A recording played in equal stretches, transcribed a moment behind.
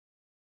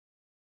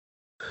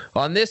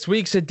On this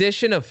week's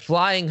edition of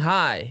Flying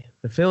High,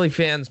 the Philly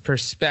fans'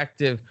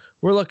 perspective,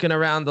 we're looking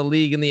around the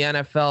league in the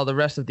NFL. The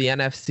rest of the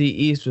NFC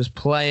East was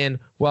playing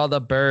while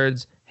the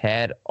Birds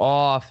had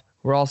off.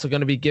 We're also going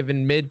to be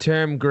giving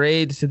midterm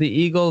grades to the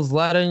Eagles,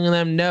 letting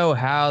them know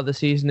how the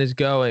season is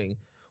going.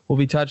 We'll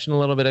be touching a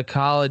little bit of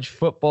college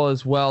football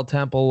as well.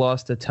 Temple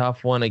lost a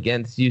tough one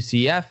against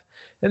UCF,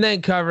 and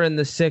then covering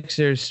the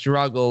Sixers'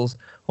 struggles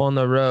on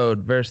the road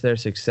versus their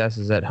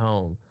successes at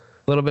home.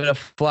 A little bit of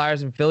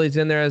Flyers and Phillies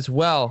in there as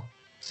well.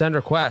 Send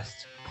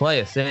requests.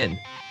 Play us in.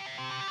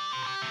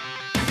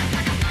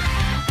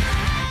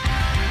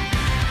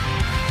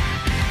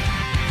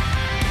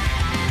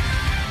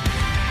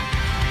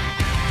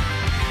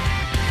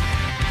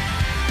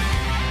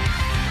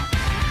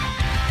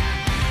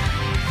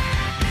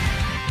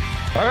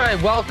 All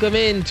right, welcome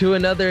in to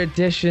another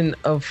edition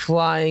of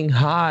Flying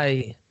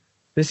High.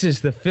 This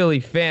is the Philly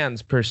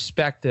fans'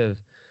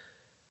 perspective.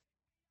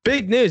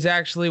 Big news,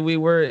 actually. We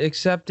were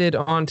accepted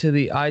onto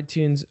the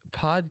iTunes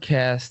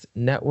podcast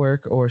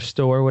network or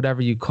store,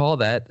 whatever you call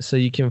that. So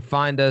you can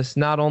find us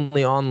not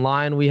only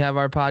online, we have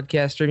our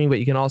podcast streaming, but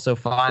you can also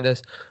find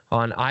us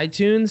on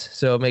iTunes.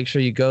 So make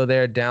sure you go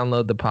there,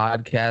 download the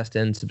podcast,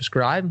 and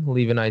subscribe.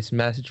 Leave a nice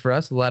message for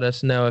us. Let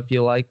us know if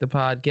you like the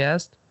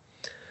podcast.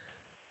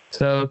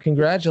 So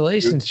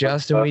congratulations,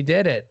 Justin. We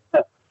did it.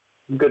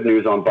 Good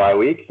news on bye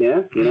week,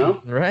 yeah, you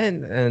know? Right.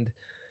 And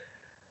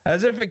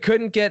as if it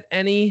couldn't get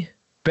any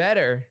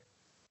better,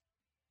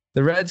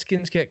 the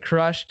Redskins get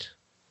crushed,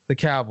 the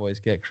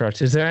Cowboys get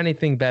crushed. Is there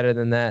anything better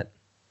than that?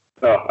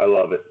 Oh, I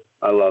love it.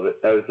 I love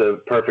it. That was a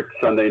perfect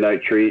Sunday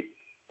night treat.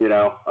 You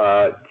know,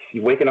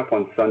 waking up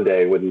on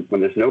Sunday when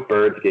there's no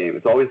Birds game,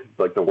 it's always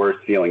like the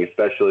worst feeling,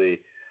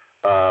 especially,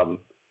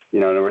 you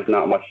know, there was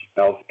not much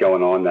else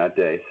going on that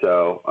day.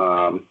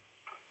 So,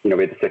 you know,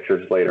 we had the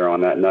Sixers later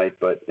on that night,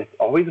 but it's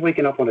always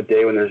waking up on a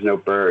day when there's no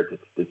Birds.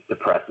 It's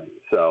depressing.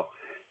 So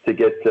to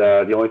get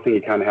the only thing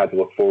you kind of had to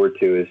look forward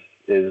to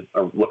is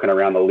looking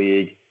around the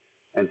league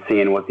and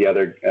seeing what the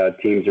other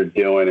teams are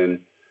doing.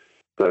 And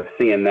so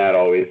seeing that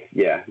always,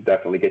 yeah,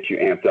 definitely gets you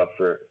amped up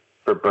for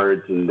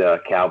Birds and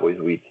Cowboys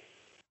week.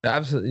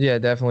 Absolutely. Yeah,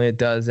 definitely it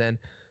does. And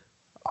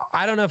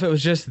I don't know if it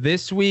was just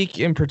this week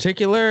in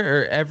particular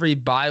or every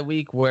bye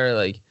week where,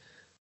 like,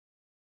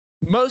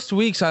 most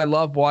weeks I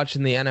love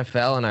watching the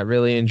NFL and I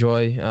really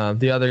enjoy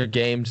the other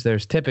games.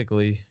 There's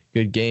typically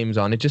good games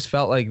on. It just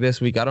felt like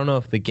this week, I don't know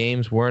if the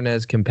games weren't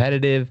as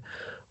competitive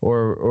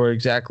or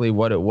exactly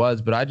what it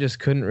was, but I just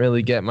couldn't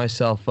really get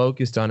myself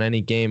focused on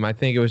any game. I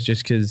think it was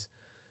just because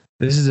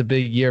this is a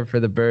big year for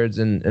the Birds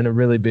and a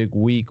really big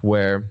week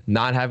where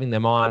not having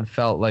them on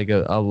felt like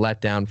a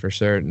letdown for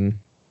certain.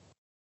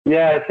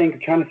 Yeah, I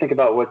think trying to think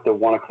about what the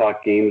 1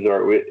 o'clock games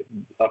are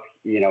up,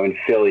 you know, in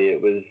Philly.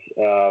 It was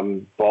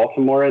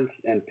Baltimore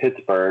and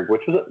Pittsburgh,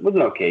 which was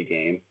an okay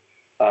game.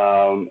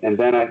 And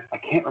then I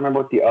can't remember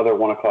what the other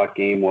 1 o'clock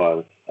game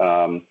was.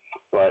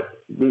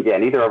 But yeah,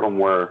 neither of them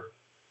were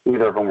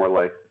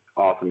like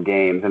awesome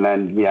games. And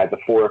then you had the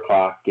 4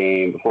 o'clock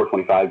game, the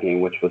 4:25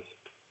 game, which was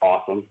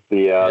awesome.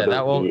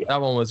 That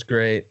one was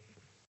great.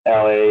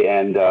 LA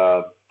and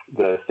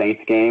the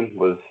Saints game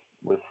was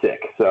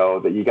sick. So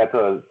that you got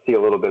to see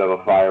a little bit of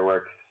a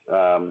fireworks,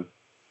 you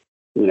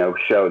know,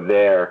 show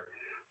there.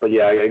 But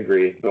yeah, I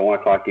agree. The 1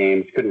 o'clock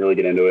games, couldn't really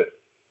get into it.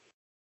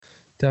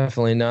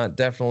 Definitely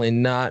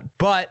not.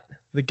 But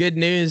the good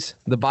news,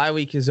 the bye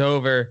week is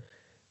over.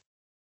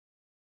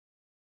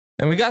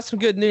 And we got some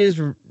good news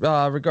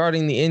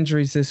regarding the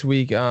injuries this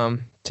week.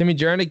 Timmy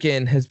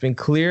Jernigan has been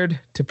cleared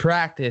to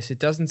practice. It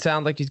doesn't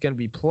sound like he's going to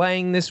be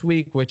playing this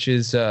week, which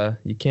is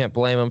you can't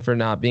blame him for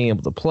not being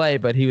able to play,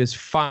 but he was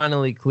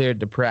finally cleared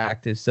to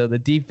practice. So the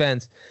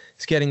defense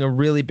is getting a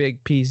really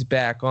big piece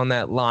back on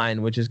that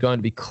line, which is going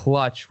to be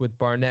clutch with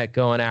Barnett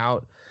going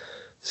out.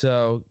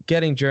 So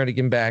getting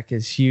Jernigan back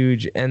is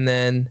huge. And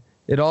then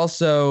it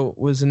also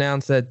was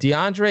announced that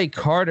DeAndre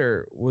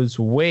Carter was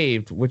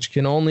waived, which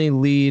can only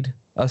lead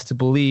us to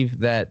believe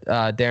that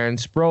Darren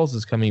Sproles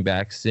is coming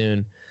back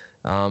soon.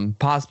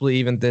 Possibly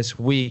even this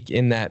week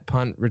in that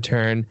punt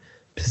return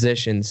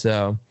position.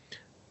 So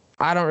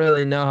I don't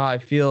really know how I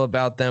feel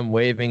about them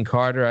waiving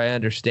Carter. I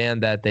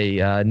understand that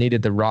they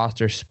needed the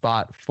roster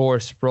spot for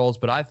Sproles,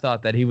 but I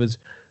thought that he was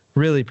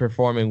really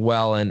performing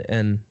well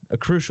and a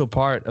crucial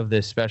part of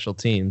this special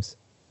teams.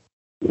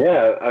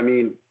 Yeah, I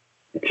mean,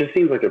 it just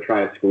seems like they're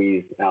trying to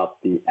squeeze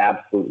out the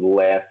absolute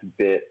last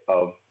bit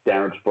of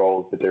Darren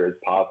Sproles that there is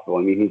possible.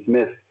 I mean, he's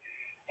missed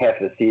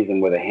half of the season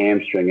with a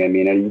hamstring. I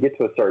mean, and you get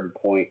to a certain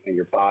point and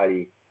your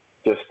body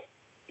just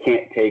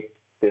can't take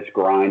this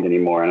grind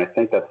anymore. And I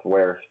think that's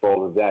where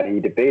Sproles is at. He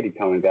debated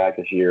coming back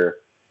this year,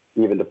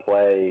 even to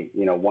play,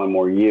 you know, one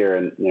more year,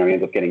 and, you know, he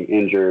ends up getting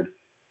injured.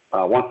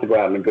 Wants to go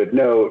out on a good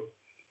note,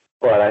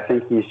 but I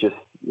think he's just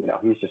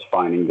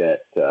finding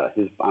that I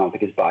don't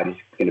think his body's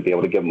going to be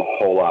able to give him a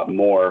whole lot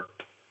more.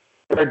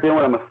 They're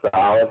doing him a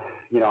solid,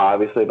 you know,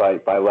 obviously by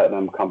letting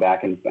him come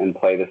back and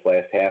play this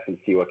last half and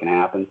see what can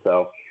happen.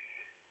 So,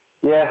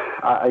 yeah,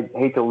 I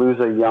hate to lose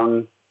a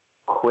young,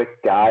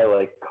 quick guy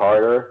like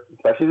Carter,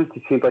 especially since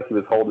he seems like he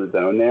was holding his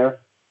own there.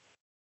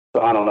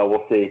 So I don't know.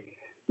 We'll see.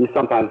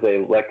 Sometimes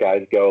they let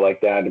guys go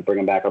like that and bring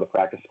them back on the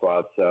practice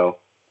squad. So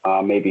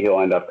maybe he'll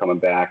end up coming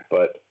back.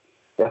 But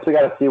I guess we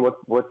got to see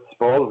what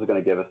Sproles is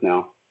going to give us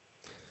now.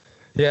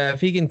 Yeah,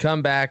 if he can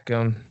come back,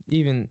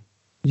 even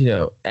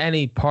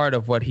any part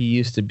of what he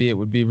used to be, it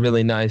would be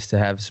really nice to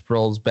have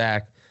Sproles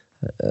back,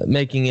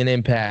 making an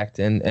impact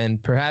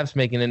and perhaps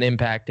making an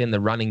impact in the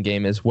running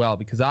game as well.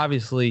 Because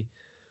obviously,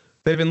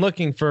 they've been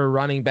looking for a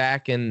running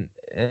back, and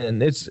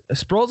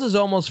Sproles is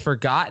almost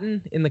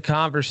forgotten in the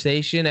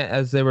conversation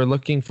as they were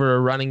looking for a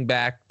running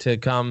back to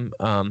come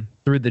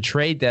through the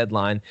trade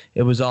deadline.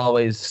 It was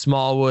always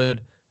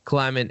Smallwood,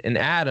 Clement, and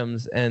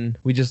Adams, and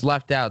we just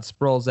left out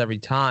Sproles every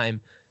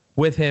time.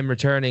 With him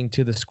returning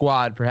to the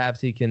squad, perhaps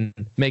he can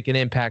make an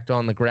impact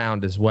on the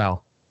ground as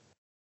well.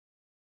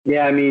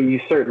 Yeah, I mean, you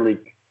certainly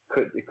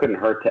could. It couldn't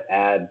hurt to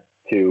add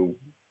to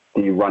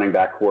the running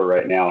back core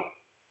right now.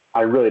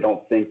 I really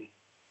don't think.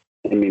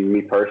 I mean,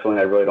 me personally,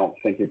 I really don't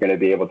think you're going to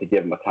be able to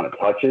give him a ton of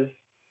touches.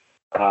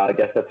 I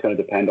guess that's going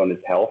to depend on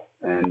his health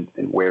and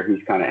where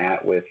he's kind of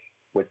at with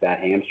that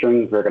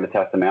hamstring. They're going to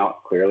test him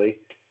out, clearly.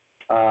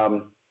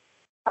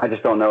 I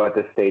just don't know at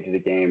this stage of the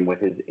game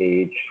with his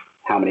age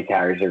how many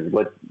carries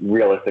are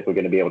realistically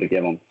going to be able to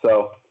give him.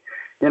 So,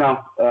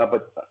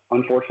 but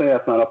unfortunately,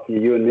 that's not up to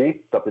you and me.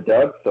 It's up to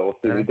Doug, so we'll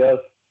see what he does.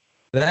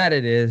 That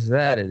it is.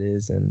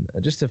 And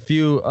just a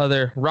few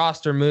other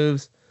roster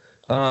moves.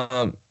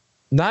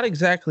 Not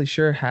exactly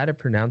sure how to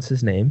pronounce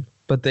his name,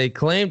 but they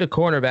claimed a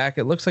cornerback.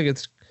 It looks like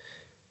it's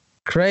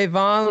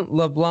Cre'Von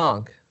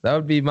LeBlanc. That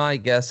would be my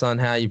guess on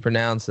how you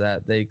pronounce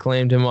that. They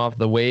claimed him off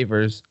the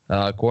waivers,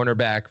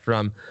 cornerback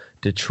from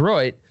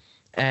Detroit,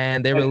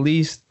 and they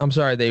waived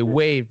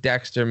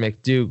Dexter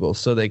McDougal,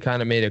 so they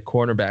kind of made a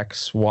cornerback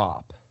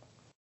swap.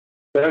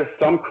 I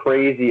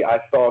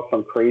saw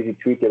some crazy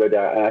tweet the other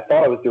day, and I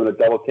thought I was doing a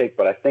double take,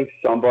 but I think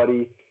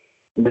somebody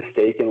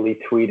mistakenly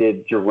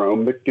tweeted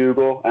Jerome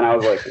McDougal, and I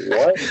was like,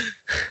 what?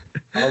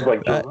 I was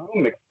like,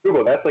 Jerome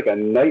McDougal, that's like a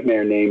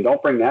nightmare name.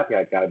 Don't bring that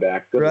guy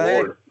back. Good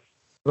Lord.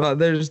 Well,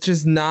 there's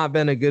just not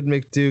been a good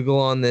McDougal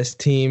on this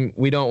team.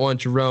 We don't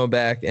want Jerome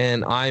back,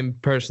 and I'm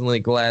personally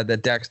glad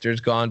that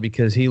Dexter's gone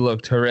because he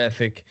looked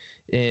horrific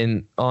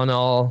on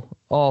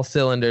all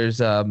cylinders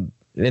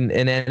in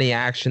any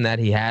action that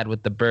he had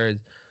with the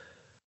Birds.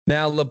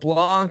 Now,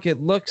 LeBlanc,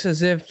 it looks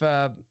as if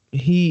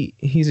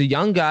he's a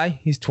young guy.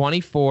 He's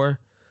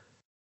 24.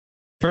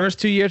 First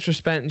 2 years were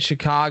spent in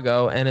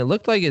Chicago, and it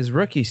looked like his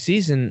rookie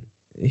season,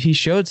 he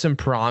showed some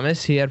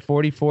promise. He had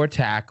 44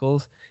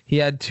 tackles. He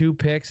had 2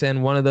 picks,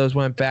 and one of those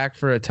went back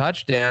for a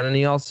touchdown, and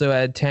he also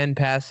had 10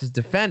 passes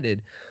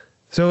defended.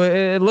 So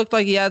it looked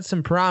like he had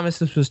some promise.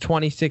 This was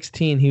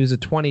 2016. He was a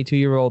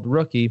 22-year-old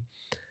rookie.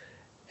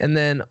 And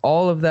then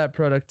all of that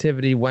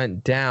productivity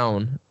went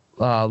down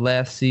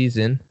last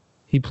season.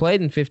 He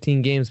played in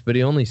 15 games, but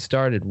he only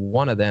started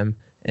one of them,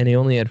 and he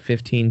only had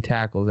 15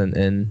 tackles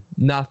and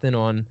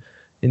nothing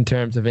in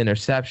terms of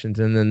interceptions.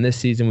 And then this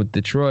season with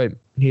Detroit,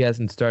 he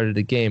hasn't started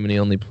a game, and he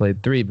only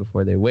played 3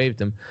 before they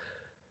waived him.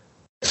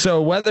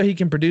 So whether he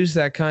can produce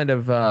that kind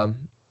of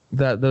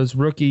those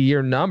rookie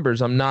year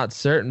numbers, I'm not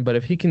certain. But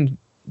if he can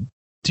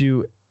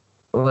do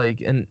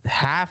like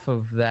half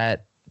of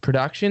that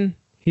production,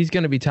 he's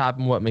going to be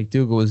topping what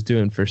McDougal was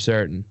doing for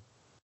certain.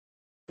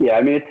 Yeah,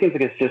 I mean, it seems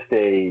like it's just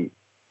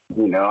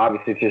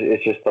obviously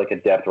it's just like a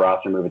depth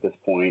roster move at this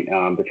point.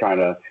 Howie was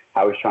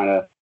trying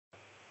to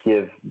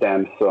give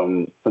them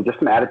some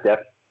added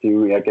depth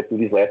to get through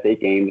these last 8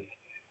 games.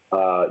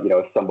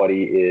 If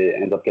somebody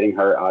ends up getting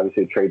hurt,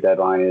 obviously the trade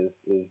deadline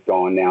is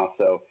gone now.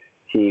 So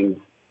teams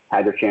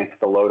had their chances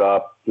to load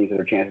up. Teams had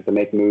their chances to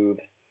make moves.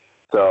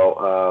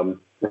 So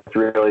it's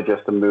really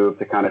just a move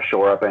to kind of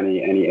shore up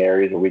any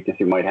areas of weakness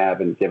you might have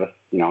and give us,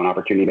 an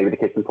opportunity maybe to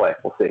kick some play.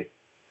 We'll see.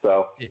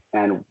 So,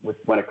 and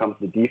when it comes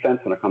to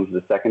defense, when it comes to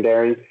the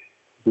secondary,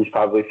 he's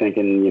probably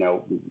thinking,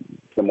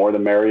 the more the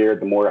merrier,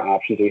 the more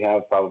options we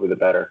have, probably the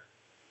better.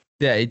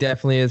 Yeah, he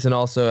definitely is. And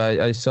also,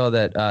 I saw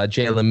that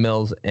Jalen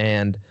Mills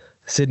and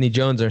Sidney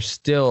Jones are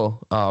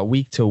still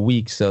week to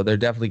week, so they're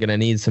definitely going to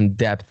need some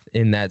depth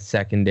in that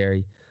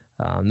secondary.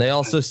 They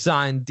also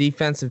signed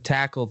defensive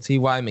tackle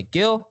T.Y.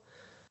 McGill,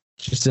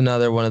 just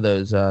another one of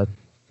those,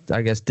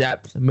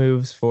 depth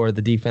moves for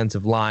the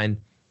defensive line,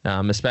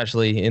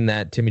 especially in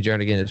that Timmy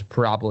Jernigan is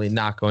probably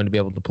not going to be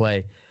able to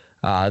play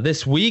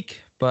this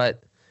week,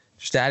 but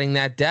just adding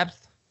that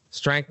depth,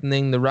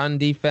 strengthening the run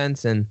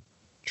defense, and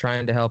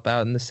trying to help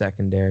out in the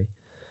secondary.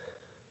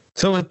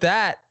 So with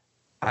that,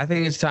 I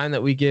think it's time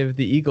that we give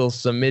the Eagles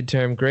some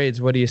midterm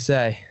grades. What do you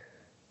say?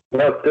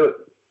 Let's do it.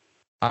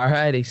 All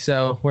righty.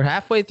 So we're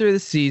halfway through the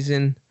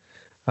season.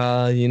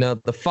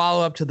 The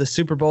follow-up to the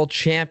Super Bowl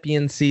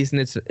champion season.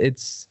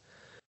 It's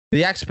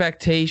the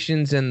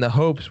expectations and the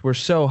hopes were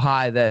so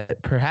high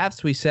that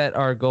perhaps we set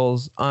our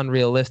goals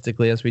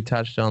unrealistically, as we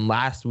touched on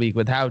last week,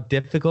 with how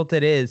difficult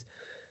it is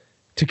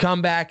to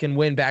come back and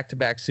win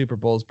back-to-back Super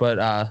Bowls. But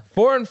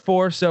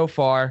 4-4 so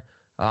far.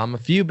 A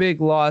few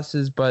big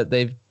losses, but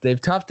they've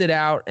toughed it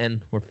out,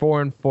 and we're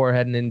 4-4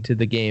 heading into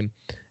the game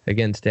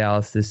against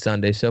Dallas this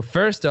Sunday. So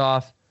first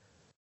off,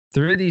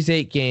 through these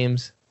 8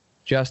 games,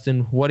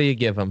 Justin, what do you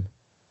give them?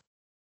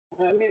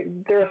 I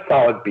mean, they're a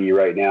solid B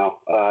right now.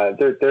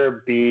 They're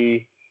a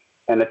B,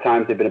 and at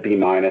times they've been a B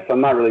minus.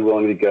 I'm not really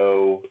willing to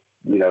go,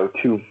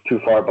 too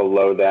far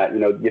below that.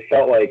 You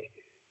felt like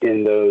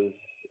in those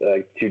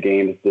 2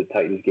 games, the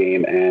Titans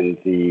game and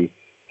the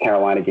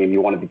Carolina game,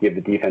 you wanted to give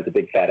the defense a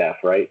big fat F,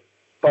 right?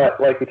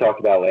 But like we talked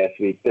about last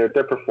week, they're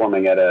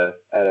performing at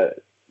a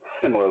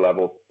similar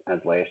level as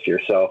last year.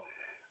 So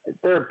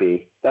they're a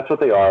B. That's what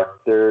they are.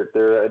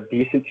 They're a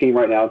decent team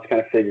right now. It's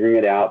kind of figuring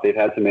it out. They've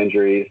had some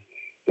injuries.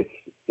 It's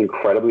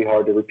incredibly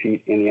hard to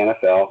repeat in the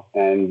NFL,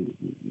 and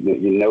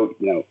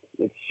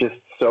it's just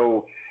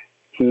so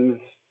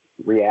teams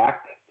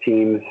react.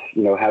 Teams,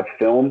 have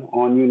film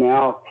on you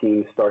now.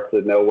 Teams start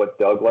to know what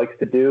Doug likes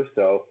to do.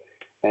 So,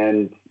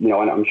 and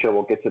I'm sure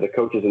we'll get to the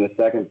coaches in a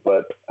second,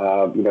 but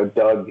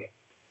Doug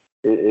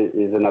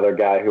is another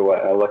guy who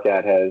I look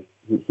at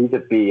he's a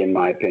B in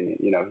my opinion.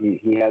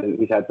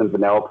 He's had some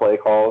vanilla play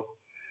calls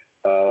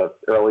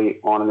early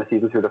on in the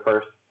season through the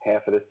first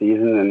half of the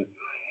season,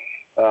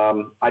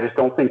 and I just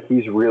don't think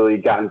he's really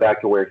gotten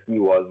back to where he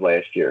was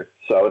last year.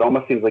 So it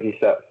almost seems like he's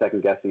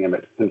second guessing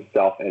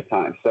himself at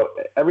times. So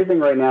everything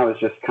right now is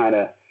just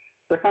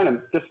they're kind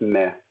of just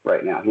meh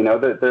right now.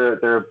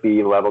 They're a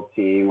B level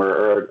team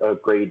or a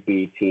grade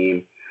B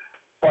team.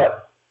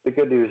 But the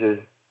good news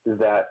is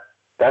that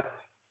that's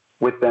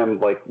with them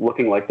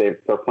looking like they're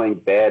playing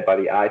bad by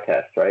the eye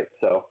test, right?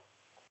 So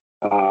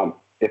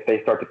if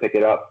they start to pick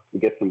it up and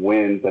get some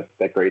wins,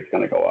 that grade's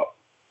going to go up.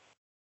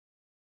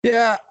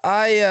 Yeah,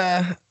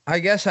 I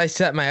guess I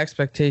set my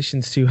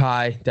expectations too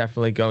high,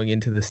 definitely going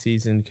into the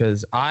season,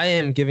 because I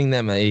am giving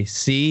them a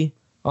C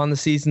on the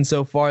season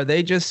so far.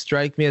 They just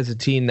strike me as a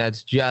team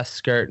that's just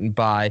skirting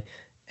by,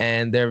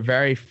 and they're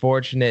very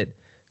fortunate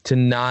to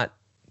not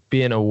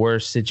be in a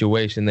worse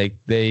situation.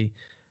 They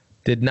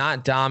did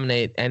not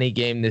dominate any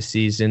game this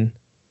season.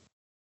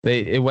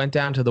 It went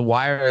down to the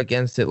wire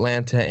against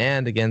Atlanta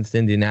and against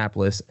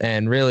Indianapolis,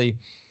 and really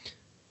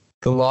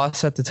the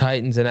loss at the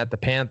Titans and at the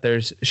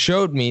Panthers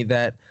showed me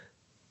that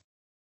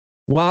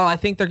while I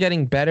think they're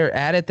getting better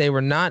at it, they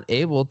were not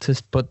able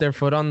to put their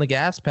foot on the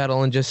gas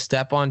pedal and just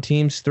step on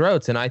teams'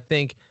 throats. And I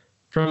think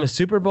from a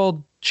Super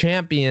Bowl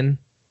champion,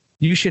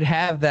 you should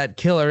have that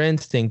killer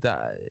instinct.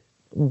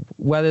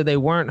 Whether they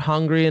weren't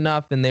hungry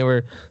enough and they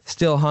were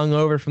still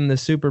hungover from the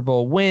Super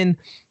Bowl win,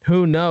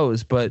 who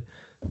knows? But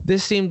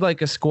this seemed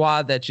like a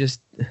squad that just,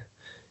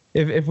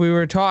 if we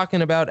were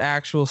talking about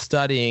actual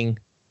studying,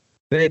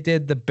 they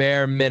did the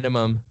bare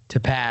minimum to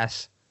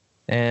pass,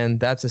 and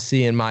that's a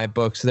C in my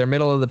book. So they're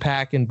middle of the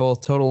pack in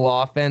both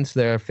total offense.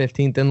 They're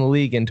 15th in the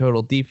league. In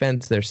total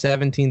defense, they're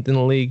 17th in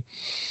the league.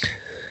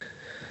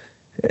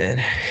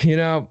 And,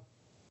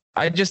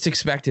 I just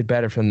expected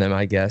better from them,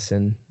 I guess.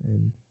 And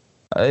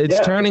it's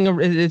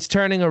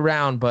turning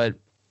around, but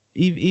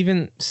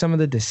even some of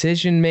the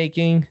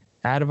decision-making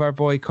out of our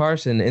boy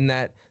Carson in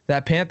that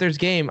Panthers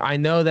game, I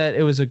know that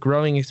it was a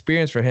growing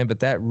experience for him, but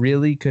that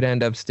really could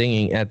end up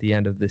stinging at the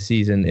end of the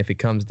season if it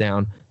comes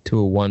down to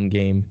a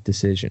 1-game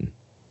decision.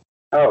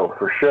 Oh,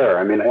 for sure.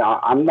 I mean,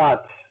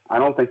 I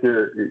don't think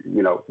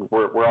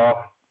we're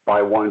off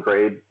by 1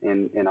 grade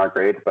in our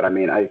grades, but I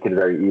mean, I could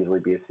very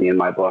easily be a C in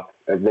my book.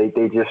 They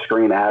just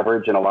scream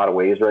average in a lot of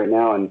ways right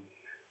now, and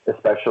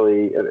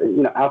especially,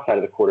 outside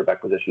of the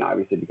quarterback position,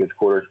 obviously, because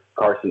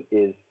Carson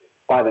is,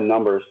 by the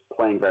numbers,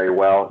 playing very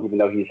well, even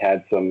though he's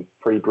had some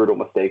pretty brutal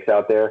mistakes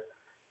out there.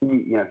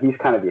 He's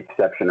kind of the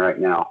exception right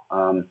now.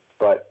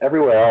 But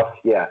everywhere else,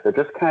 they're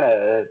just kind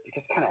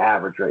of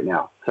average right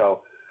now.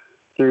 So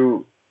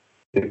the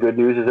good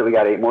news is that we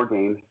got 8 more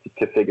games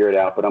to figure it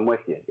out. But I'm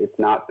with you. It's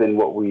not been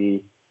what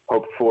we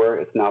hoped for.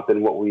 It's not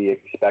been what we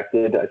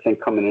expected. I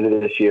think coming into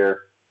this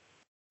year,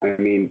 I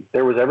mean,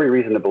 there was every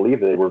reason to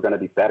believe that they were going to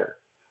be better.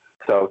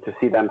 So to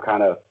see them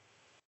kind of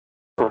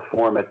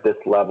perform at this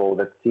level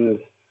that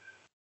seems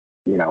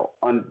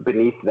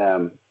beneath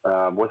them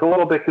was a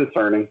little bit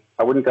concerning.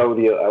 I wouldn't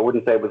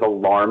say it was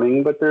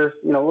alarming, but there's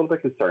a little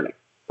bit concerning.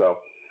 So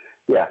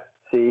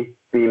C,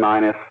 B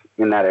minus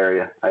in that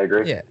area. I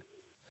agree.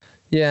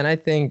 Yeah, and I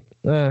think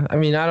I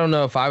don't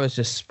know if I was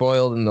just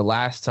spoiled in the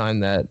last time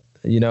that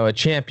a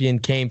champion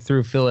came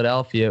through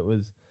Philadelphia. It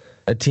was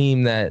a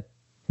team that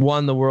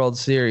won the World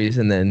Series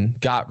and then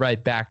got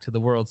right back to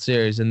the World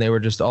Series, and they were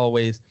just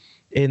always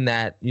in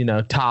that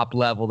top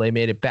level. They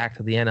made it back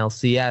to the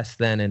NLCS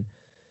then, and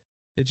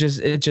it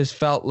just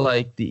felt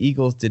like the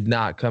Eagles did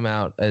not come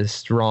out as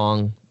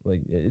strong.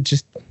 Like it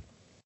just,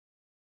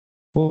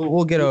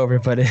 we'll get over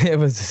it, but it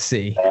was a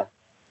C.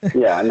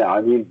 Yeah, no,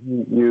 I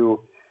mean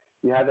you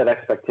have that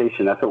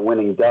expectation. That's what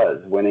winning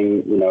does.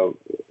 Winning,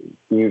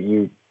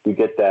 you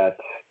get that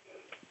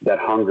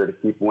hunger to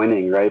keep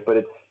winning, right? But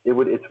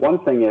it's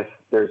one thing if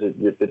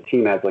the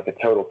team has like a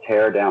total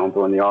tear down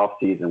during the off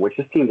season, which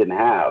this team didn't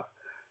have.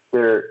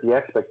 The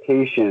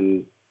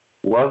expectation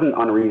wasn't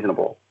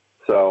unreasonable.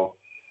 So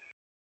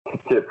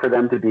for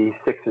them to be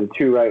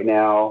 6-2 right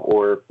now,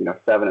 or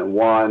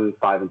 7-1,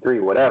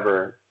 5-3,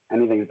 whatever,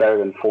 anything's better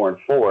than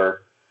 4-4.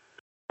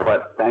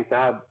 But thank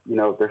God,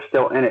 they're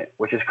still in it,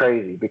 which is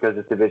crazy because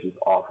this division's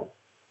awful.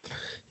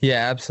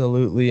 Yeah,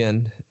 absolutely.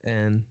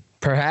 And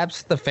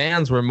perhaps the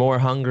fans were more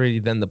hungry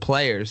than the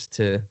players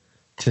to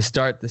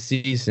start the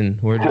season.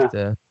 We're just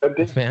a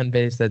fan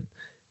base that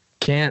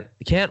can't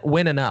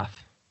win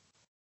enough.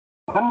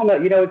 I don't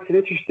know. It's an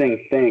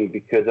interesting thing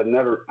because I've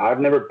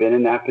never been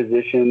in that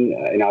position.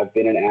 I've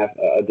been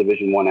a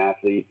Division I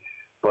athlete,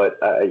 but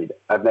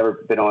I've never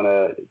been on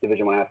a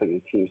Division I athlete in a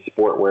team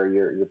sport where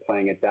you're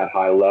playing at that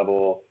high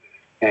level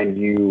and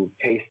you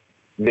taste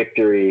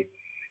victory.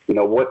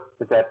 What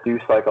does that do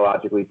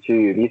psychologically to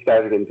you? These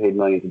guys are getting paid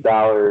millions of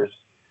dollars.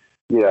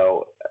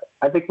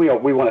 I think we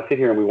want to sit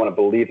here and we want to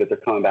believe that they're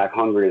coming back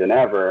hungrier than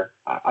ever.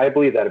 I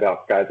believe that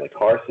about guys like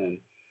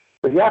Carson.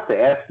 But you have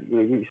to ask,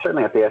 you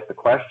certainly have to ask the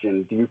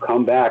question, do you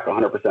come back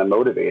 100%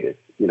 motivated?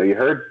 You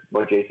heard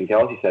what Jason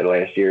Kelce said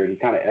last year. He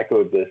kind of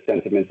echoed the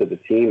sentiments of the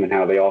team and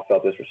how they all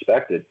felt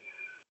disrespected.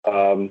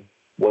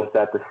 Was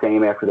that the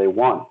same after they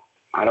won?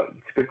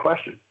 It's a good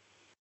question.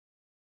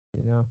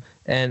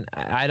 And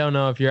I don't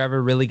know if you're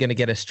ever really going to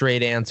get a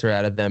straight answer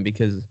out of them,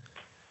 because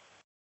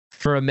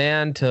for a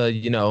man to,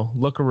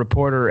 look a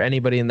reporter or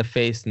anybody in the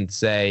face and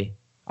say,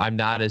 I'm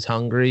not as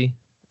hungry,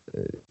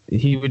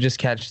 he would just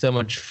catch so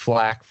much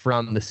flack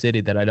from the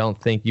city that I don't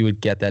think you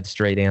would get that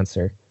straight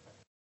answer.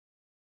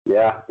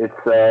 Yeah, it's.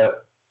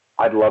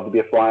 I'd love to be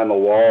a fly on the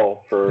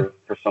wall for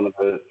some of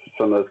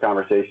those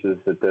conversations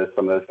that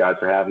some of those guys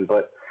are having.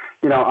 But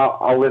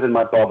I'll live in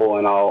my bubble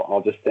and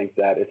I'll just think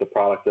that it's a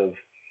product of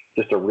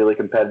just a really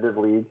competitive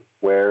league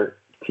where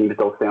teams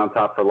don't stay on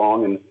top for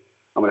long, and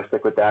I'm going to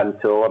stick with that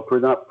until I'm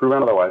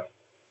proven otherwise.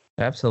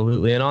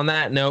 Absolutely. And on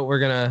that note, we're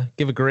going to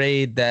give a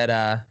grade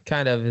that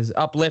kind of is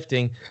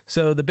uplifting.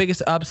 So the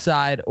biggest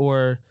upside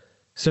or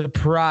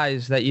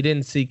surprise that you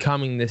didn't see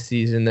coming this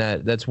season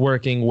that's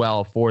working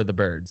well for the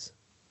Birds?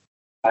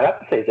 I have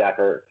to say Zach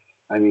Ertz.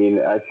 I mean,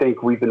 I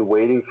think we've been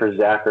waiting for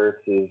Zach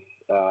Ertz's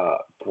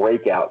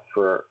breakout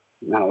for,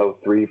 I don't know,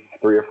 three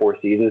or four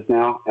seasons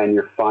now, and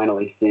you're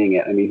finally seeing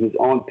it. I mean, he's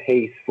on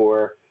pace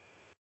for,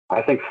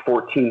 I think,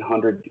 over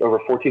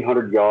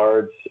 1,400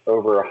 yards,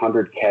 over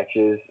 100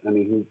 catches. I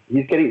mean,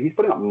 he's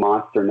putting up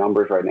monster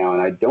numbers right now,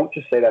 and I don't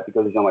just say that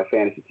because he's on my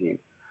fantasy team,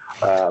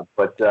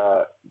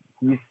 but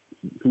he's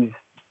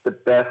the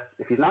best.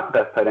 If he's not the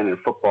best tight end in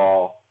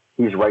football,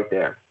 he's right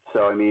there.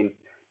 So, I mean,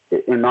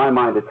 in my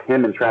mind, it's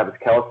him and Travis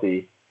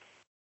Kelce.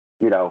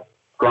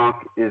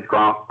 Gronk is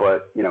Gronk,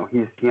 but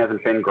he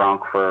hasn't been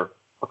Gronk for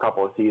a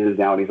couple of seasons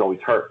now, and he's always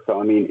hurt. So,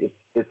 I mean,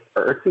 it's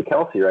Ertz and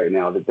Kelce right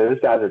now. That those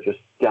guys are just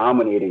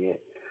dominating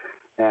it.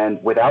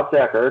 And without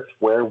Zach Ertz,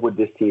 where would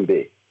this team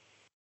be?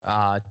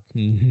 Not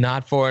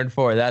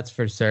 4-4. That's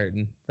for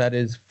certain. That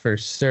is for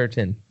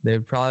certain.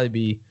 They'd probably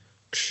be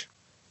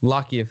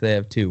lucky if they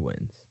have 2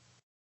 wins.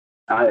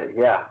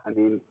 Yeah, I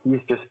mean,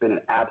 he's just been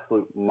an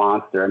absolute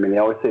monster. I mean, they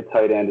always say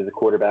tight end is a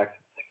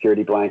quarterback's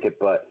security blanket,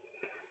 but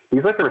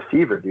he's like a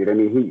receiver, dude. I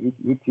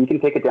mean, he can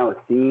take it down the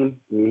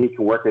seam. I mean, he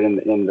can work it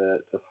in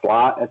the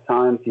slot at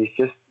times.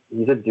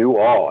 He's a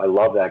do-all. I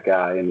love that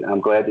guy, and I'm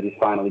glad that he's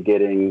finally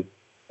getting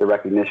the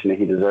recognition that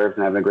he deserves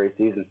and having a great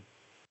season.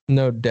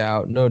 No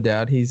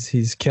doubt.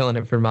 He's killing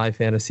it for my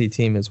fantasy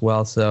team as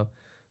well. So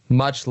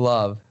much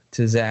love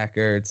to Zach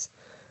Ertz.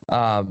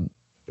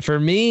 For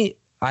me,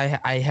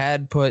 I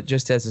had put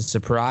just as a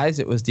surprise,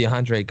 it was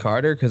DeAndre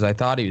Carter, because I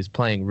thought he was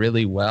playing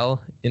really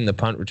well in the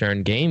punt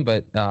return game,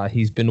 but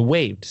he's been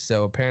waived.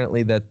 So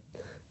apparently that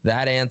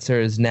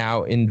answer is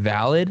now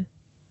invalid.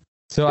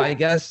 So I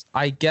guess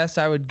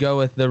I would go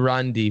with the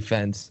run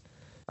defense,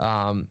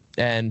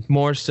 and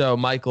more so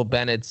Michael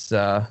Bennett's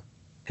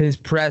his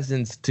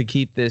presence to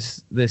keep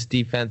this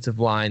defensive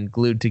line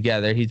glued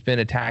together. He's been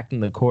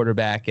attacking the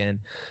quarterback, and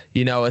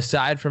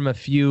aside from a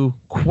few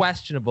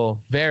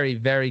questionable, very,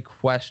 very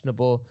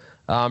questionable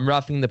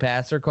roughing the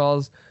passer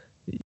calls,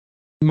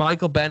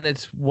 Michael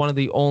Bennett's one of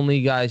the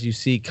only guys you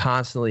see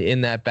constantly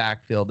in that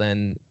backfield,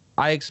 and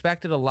I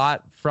expected a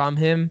lot from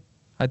him.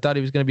 I thought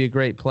he was going to be a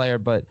great player,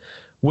 but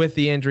with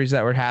the injuries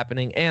that were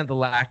happening and the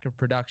lack of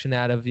production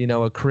out of,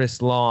 a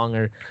Chris Long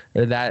or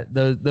that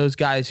those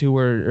guys who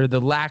were, or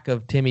the lack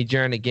of Timmy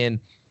Jernigan,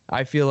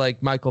 I feel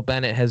like Michael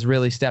Bennett has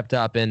really stepped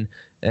up and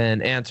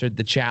answered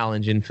the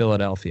challenge in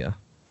Philadelphia.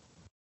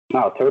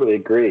 No, I totally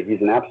agree.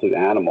 He's an absolute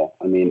animal.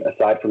 I mean,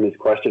 aside from his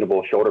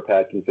questionable shoulder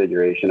pad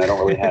configuration, I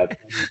don't really have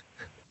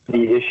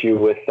the issue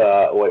with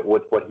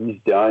what he's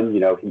done.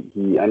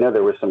 I know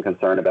there was some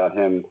concern about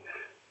him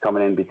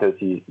coming in because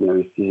he's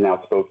an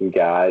outspoken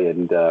guy,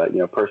 and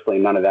personally,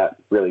 none of that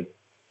really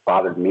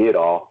bothered me at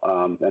all.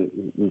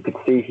 And you could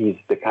see he's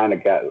the kind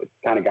of guy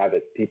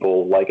that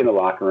people like in the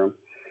locker room.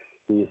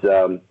 He's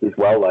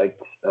well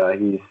liked.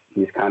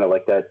 He's kind of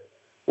like that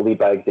lead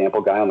by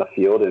example guy on the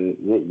field,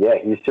 and yeah,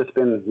 he's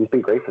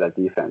been great for that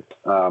defense.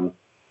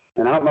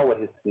 And I don't know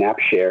what his snap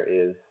share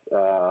is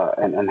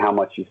and how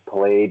much he's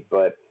played,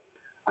 but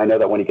I know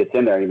that when he gets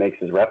in there, he makes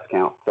his reps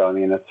count. So I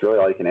mean, that's really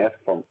all you can ask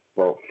for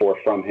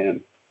from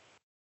him.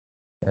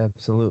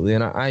 Absolutely,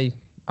 and I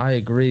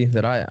agree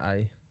that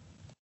I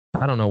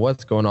I don't know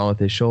what's going on with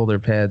his shoulder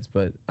pads,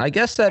 but I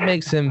guess that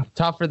makes him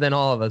tougher than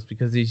all of us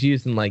because he's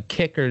using like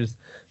kickers'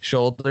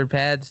 shoulder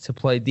pads to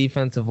play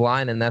defensive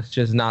line, and that's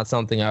just not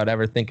something I would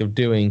ever think of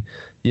doing,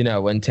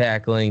 when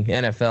tackling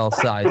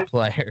NFL-sized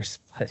players.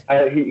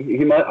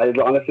 He might. It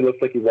honestly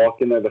looks like he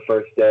walked in there the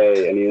first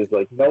day and he was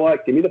like, "You know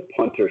what? Give me the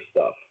punter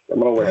stuff. I'm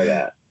gonna wear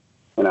that."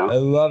 I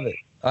love it.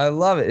 I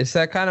love it. It's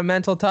that kind of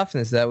mental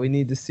toughness that we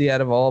need to see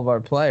out of all of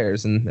our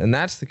players, and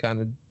that's the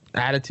kind of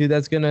attitude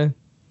that's gonna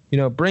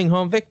bring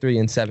home victory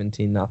in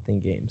 17-0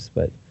 games.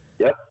 But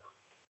yep,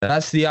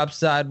 that's the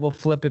upside. We'll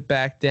flip it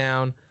back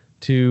down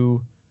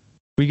to,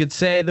 we could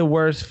say the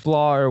worst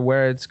flaw or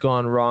where it's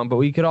gone wrong, but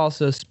we could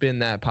also spin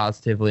that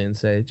positively and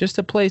say just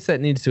a place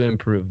that needs to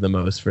improve the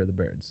most for the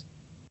Birds.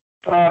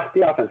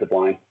 The offensive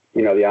line.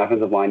 The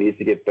offensive line needs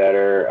to get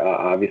better.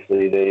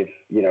 Obviously, they've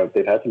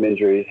had some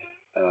injuries.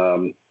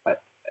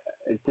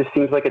 It just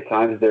seems like at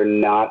times they're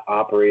not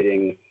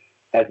operating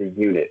as a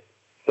unit.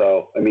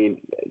 So, I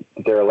mean,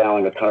 they're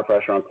allowing a ton of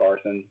pressure on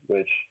Carson,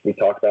 which we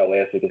talked about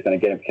last week is going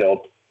to get him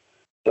killed.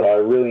 So I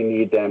really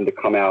need them to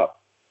come out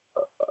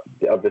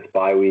of this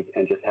bye week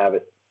and just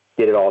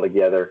get it all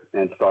together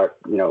and start,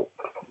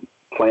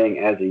 playing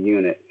as a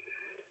unit.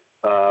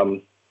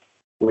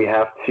 We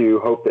have to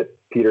hope that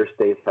Peter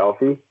stays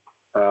healthy.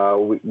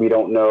 We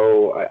don't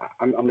know.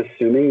 I'm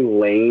assuming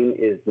Lane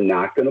is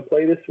not going to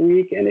play this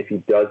week, and if he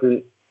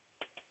doesn't,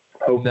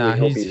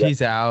 hopefully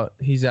he's out.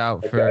 He's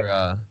out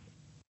for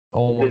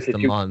almost a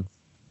month.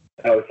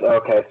 Oh,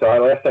 okay. So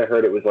last I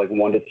heard, it was like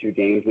 1 to 2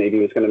 games. Maybe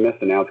he was going to miss,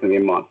 and now it's going to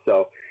be a month.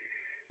 So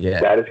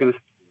yeah, that is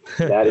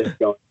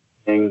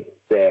going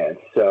bad.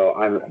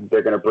 So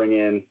they're going to bring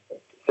in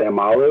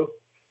Samalu.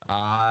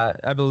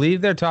 I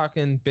believe they're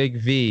talking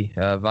Big V,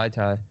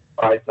 Vaitai.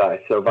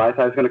 So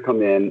Vaitai's going to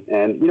come in,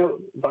 and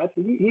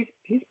Vaitai,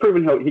 he's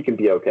proven he can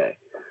be okay.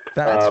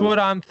 That's what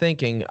I'm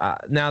thinking.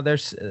 Now there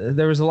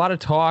was a lot of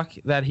talk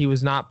that he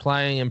was not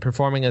playing and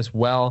performing as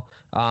well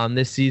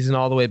this season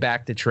all the way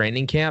back to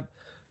training camp.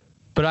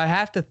 But I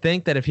have to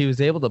think that if he was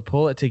able to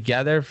pull it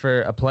together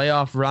for a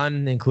playoff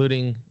run,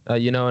 including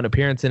an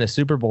appearance in a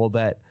Super Bowl,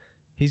 that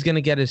he's going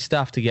to get his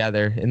stuff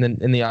together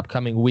in the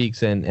upcoming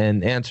weeks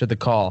and answer the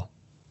call.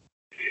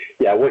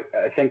 Yeah,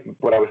 I think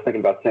what I was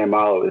thinking about Sam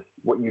Malo is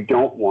what you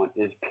don't want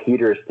is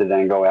Peters to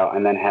then go out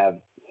and then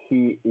have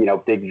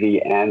Big V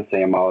and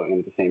Sam Malo in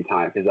at the same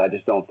time, because I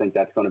just don't think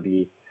that's going to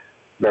be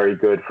very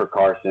good for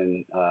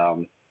Carson.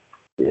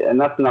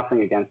 And that's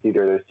nothing against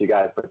either of those two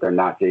guys, but they're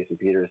not Jason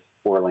Peters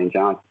or Lane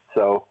Johnson.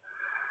 So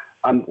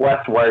I'm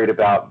less worried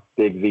about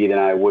Big V than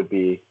I would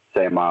be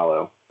Sam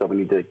Malo. So we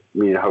need to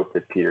hope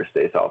that Peters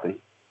stays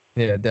healthy.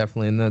 Yeah,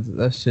 definitely, and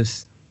that's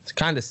just. It's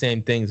kind of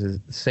same thing as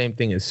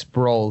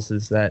Sproles,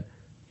 is that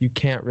you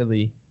can't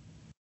really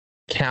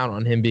count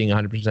on him being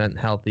 100%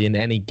 healthy in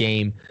any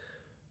game.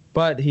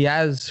 But he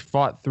has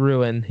fought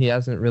through, and he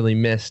hasn't really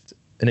missed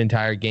an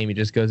entire game. He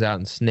just goes out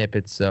in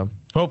snippets, so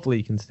hopefully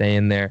he can stay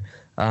in there.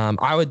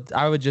 I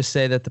would just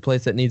say that the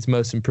place that needs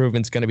most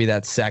improvement is going to be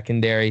that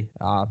secondary.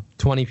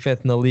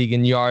 25th in the league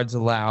in yards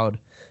allowed,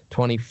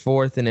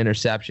 24th in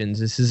interceptions.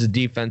 This is a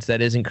defense that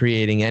isn't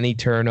creating any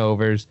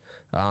turnovers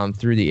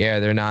through the air.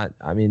 They're not.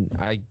 I mean,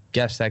 I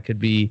guess that could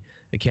be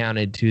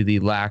accounted to the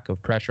lack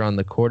of pressure on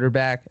the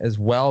quarterback as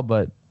well.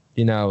 But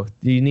you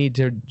need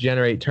to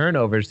generate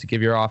turnovers to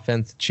give your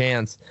offense a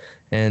chance,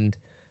 and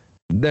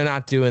they're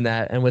not doing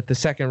that. And with the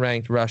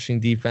second-ranked rushing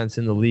defense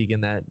in the league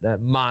and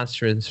that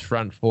monstrous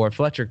front four,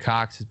 Fletcher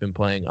Cox has been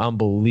playing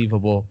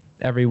unbelievable.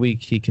 Every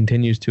week he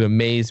continues to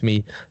amaze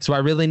me. So I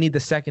really need the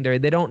secondary.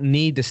 They don't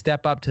need to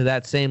step up to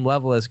that same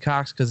level as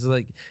Cox because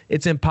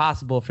it's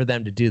impossible for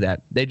them to do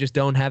that. They just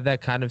don't have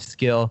that kind of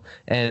skill.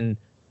 And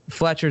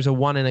Fletcher's a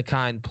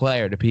one-in-a-kind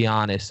player, to be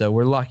honest. So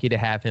we're lucky to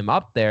have him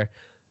up there.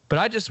 But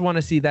I just want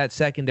to see that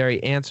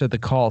secondary answer the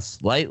call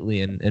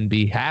slightly and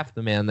be half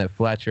the man that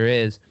Fletcher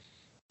is.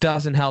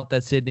 Doesn't help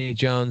that Sidney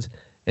Jones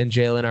and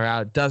Jalen are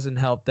out. Doesn't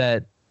help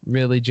that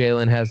really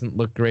Jalen hasn't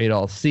looked great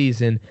all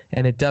season.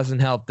 And it doesn't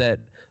help that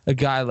a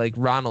guy like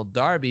Ronald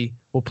Darby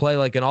will play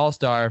like an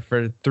all-star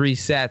for 3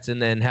 sets and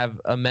then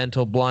have a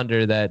mental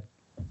blunder that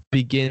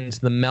begins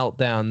the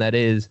meltdown that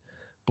is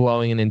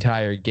blowing an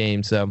entire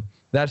game. So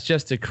that's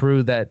just a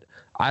crew that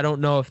I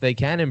don't know if they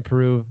can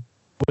improve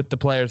with the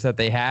players that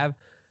they have.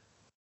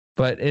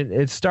 But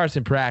it starts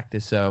in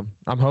practice, so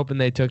I'm hoping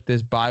they took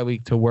this bye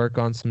week to work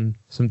on some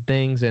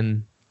things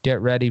and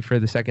get ready for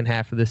the second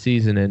half of the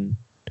season and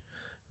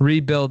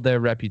rebuild their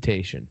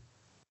reputation.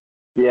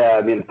 Yeah,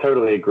 I mean,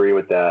 totally agree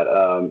with that.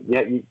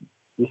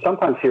 You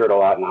sometimes hear it a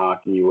lot in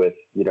hockey with,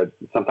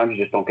 sometimes you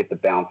just don't get the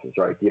bounces,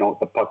 right?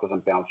 The puck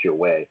doesn't bounce your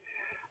way.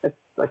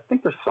 I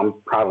think there's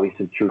probably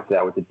some truth to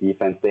that with the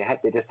defense. They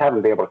just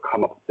haven't been able to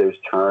come up with those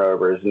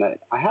turnovers, and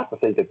I have to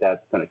think that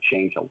that's going to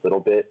change a little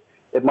bit.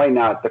 It might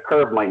not. The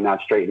curve might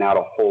not straighten out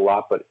a whole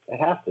lot, but it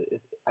has to.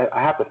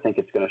 I have to think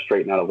it's going to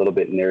straighten out a little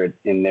bit in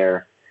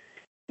their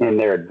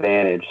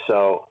advantage.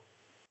 So,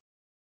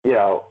 we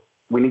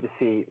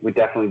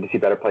definitely need to see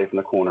better play from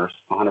the corners,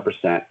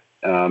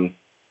 100%.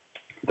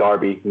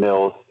 Darby,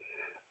 Mills,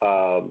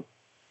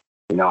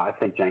 I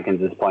think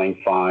Jenkins is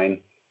playing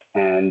fine,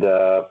 and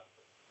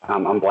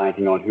I'm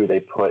blanking on who they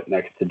put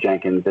next to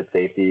Jenkins at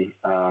safety.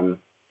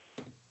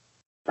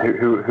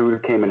 Who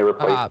came in to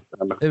replace?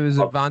 It was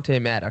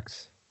Avonte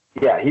Maddox.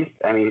 Yeah,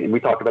 we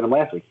talked about him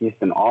last week. He's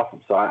been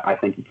awesome, so I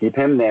think you keep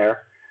him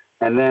there,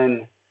 and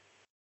then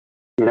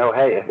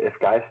hey, if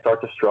guys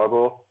start to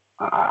struggle,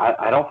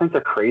 I don't think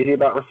they're crazy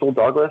about Rasul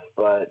Douglas,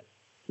 but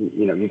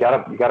you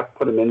gotta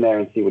put him in there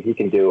and see what he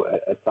can do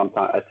at some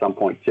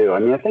point too. I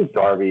mean, I think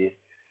Darby's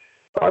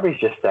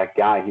just that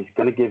guy. He's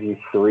going to give you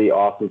 3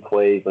 awesome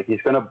plays. Like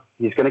he's going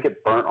to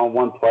get burnt on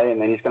one play,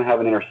 and then he's going to have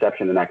an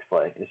interception the next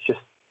play. It's just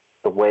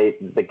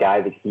the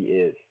guy that he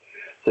is.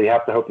 So you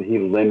have to hope that he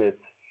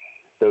limits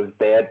those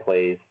bad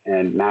plays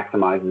and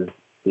maximizes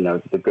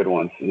the good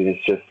ones. And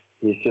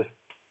he's just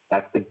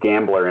that's the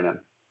gambler in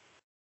him.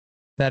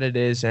 That it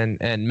is, and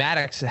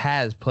Maddox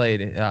has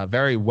played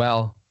very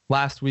well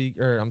last week,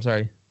 or I'm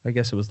sorry, I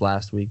guess it was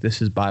last week.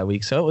 This is bye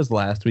week, so it was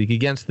last week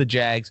against the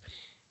Jags.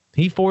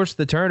 He forced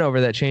the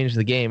turnover that changed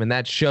the game, and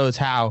that shows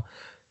how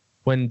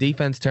when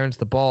defense turns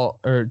the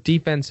ball or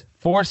defense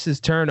forces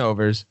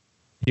turnovers,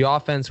 the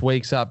offense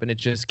wakes up and it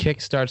just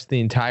kickstarts the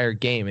entire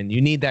game. And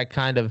you need that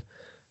kind of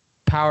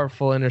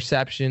powerful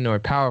interception or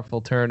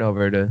powerful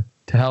turnover to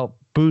help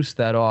boost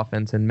that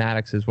offense, and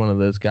Maddox is one of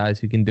those guys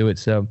who can do it.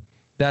 So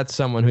that's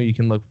someone who you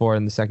can look for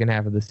in the second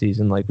half of the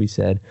season, like we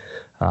said,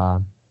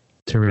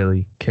 to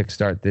really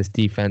kickstart this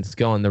defense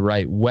going the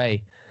right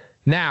way.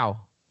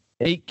 Now,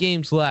 8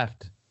 games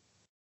left.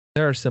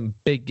 There are some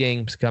big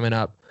games coming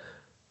up.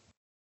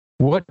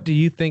 What do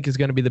you think is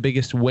going to be the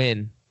biggest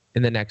win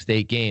in the next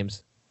 8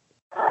 games?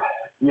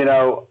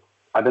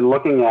 I've been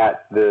looking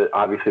at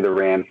obviously the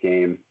Rams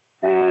game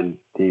and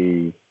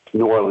the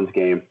New Orleans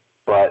game,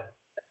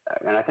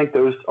 and I think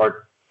those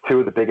are 2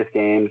 of the biggest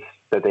games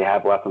that they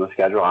have left on the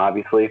schedule,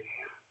 obviously.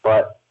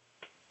 But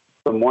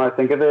the more I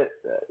think of it,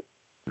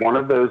 one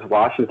of those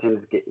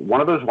Washington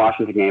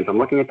games, I'm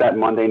looking at that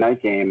Monday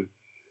night game,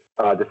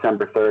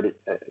 December 3rd,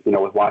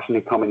 with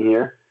Washington coming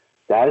here.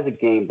 That is a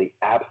game they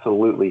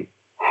absolutely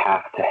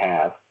have to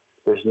have.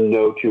 There's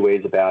no 2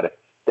 ways about it.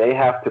 They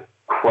have to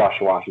crush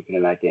Washington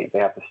in that game. They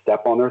have to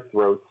step on their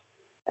throats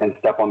and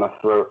step on the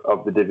throat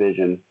of the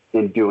division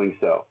in doing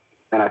so.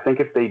 And I think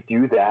if they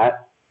do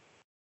that,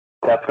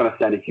 that's going to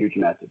send a huge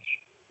message.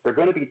 They're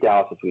going to beat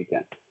Dallas this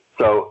weekend.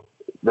 So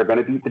they're going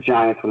to beat the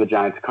Giants when the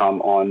Giants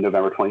come on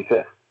November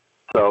 25th.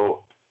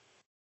 So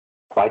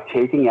by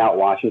taking out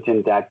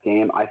Washington that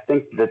game, I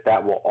think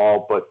that will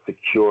all but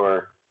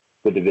secure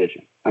the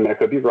division. I mean, I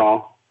could be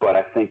wrong, but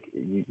I think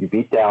you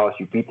beat Dallas,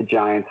 you beat the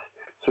Giants,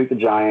 sweep the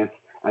Giants,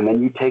 and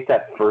then you take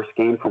that first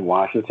game from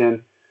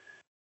Washington.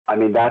 I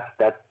mean, that's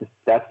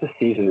the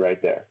season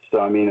right there. So,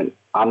 I mean,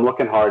 I'm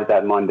looking hard at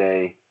that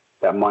Monday,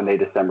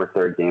 December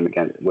 3rd game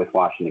again with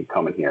Washington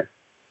coming here.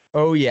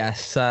 Oh,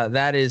 yes.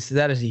 That is a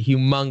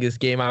humongous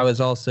game. I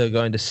was also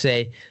going to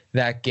say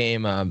that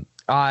game.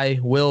 I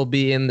will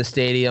be in the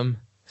stadium,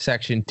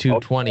 section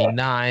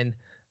 229,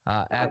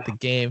 at the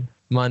game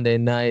Monday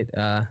night.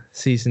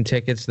 Season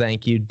tickets.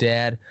 Thank you,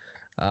 Dad,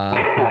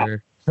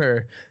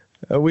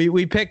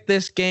 we picked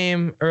this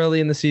game early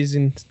in the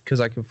season because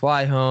I could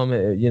fly home.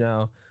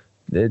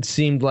 It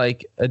seemed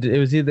like it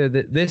was either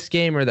this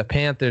game or the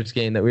Panthers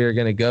game that we were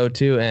going to go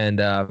to, and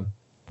that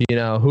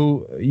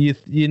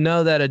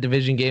a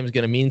division game is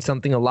going to mean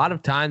something. A lot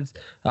of times,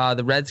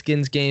 the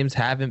Redskins games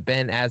haven't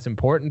been as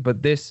important,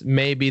 but this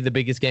may be the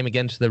biggest game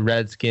against the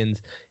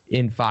Redskins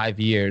in 5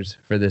 years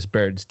for this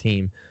Birds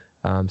team.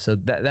 So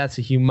that's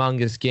a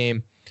humongous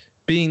game.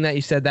 Being that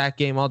you said that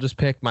game, I'll just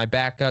pick my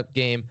backup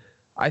game.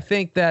 I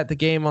think that the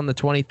game on the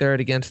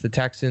 23rd against the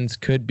Texans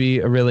could be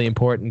a really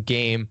important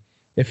game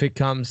if it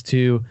comes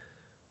to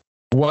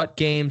what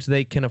games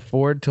they can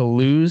afford to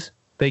lose.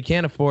 They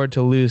can't afford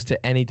to lose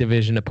to any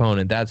division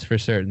opponent. That's for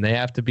certain. They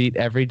have to beat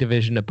every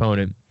division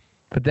opponent.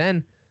 But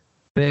then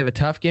they have a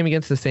tough game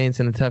against the Saints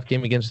and a tough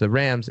game against the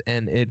Rams,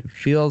 and it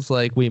feels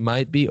like we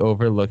might be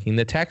overlooking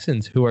the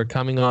Texans, who are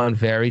coming on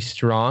very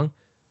strong.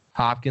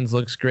 Hopkins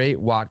looks great.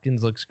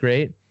 Watkins looks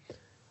great.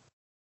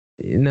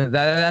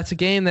 That's a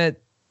game that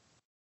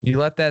you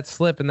let that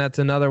slip, and that's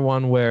another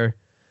one where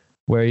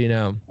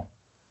you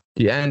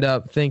end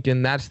up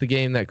thinking that's the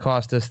game that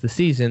cost us the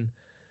season.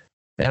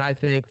 And I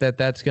think that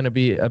that's going to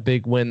be a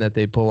big win that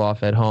they pull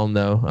off at home,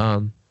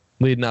 though,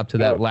 leading up to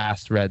that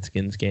last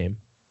Redskins game.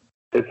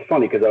 It's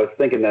funny because I was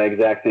thinking that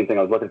exact same thing.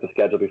 I was looking at the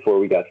schedule before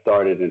we got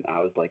started, and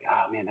I was like,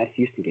 man, that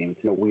Houston game,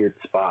 it's in a weird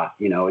spot.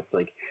 It's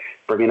like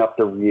bringing up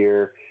the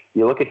rear.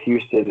 You look at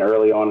Houston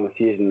early on in the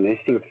season, and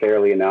they seem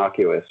fairly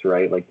innocuous,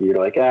 right? Like, you're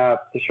like,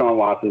 Deshaun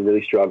Watson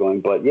really struggling.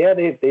 But, yeah,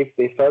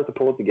 they started to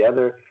pull it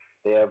together.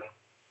 They have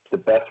the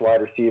best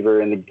wide receiver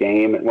in the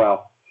game.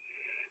 Well,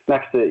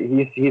 next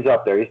to he's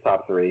up there. He's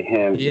top 3.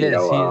 Him. He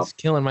is. He's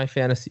killing my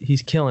fantasy.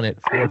 He's killing it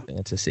for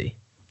fantasy.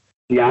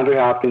 DeAndre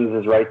Hopkins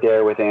is right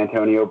there with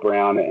Antonio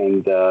Brown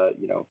and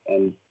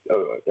and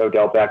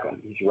Odell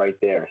Beckham. He's right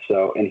there.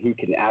 So, and he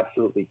can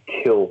absolutely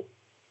kill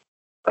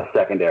a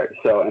secondary.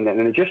 So, and then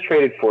it just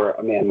traded for,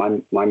 man,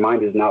 my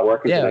mind is not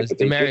working. Yeah, it was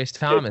Demaryius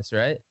Thomas,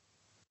 right?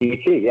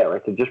 DT, yeah,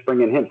 right. So just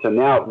bring in him. So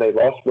now they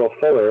lost Will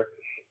Fuller,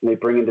 and they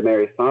bring in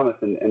Demaryius Thomas,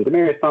 and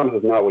Demaryius Thomas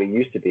is not what he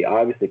used to be,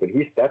 obviously, but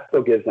that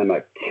still gives them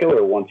a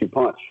killer 1-2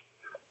 punch.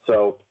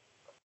 So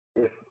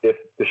if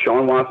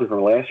Deshaun Watson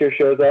from last year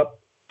shows up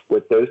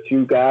with those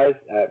two guys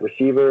at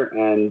receiver,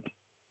 and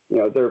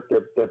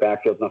their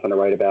backfield's nothing to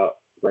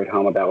write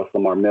home about with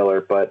Lamar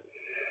Miller,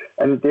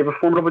 and they have a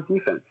formidable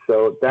defense,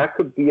 so that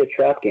could be a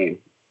trap game,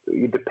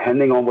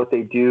 depending on what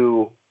they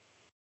do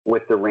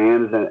with the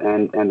Rams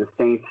and the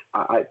Saints.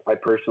 I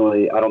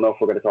personally, I don't know if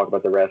we're going to talk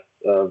about the rest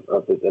of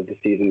the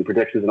season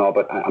predictions and all,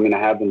 but I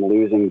have them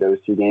losing those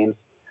two games.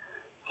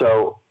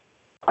 So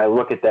I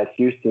look at that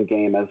Houston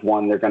game as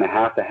one they're going to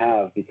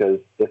have, because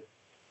if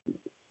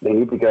they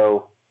need to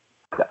go,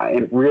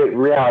 in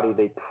reality,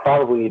 they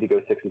probably need to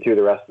go 6-2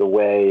 the rest of the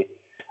way.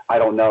 I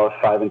don't know if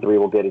 5-3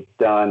 will get it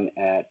done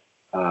at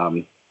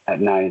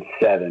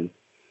 9-7.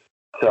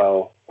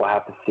 So we'll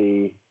have to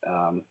see.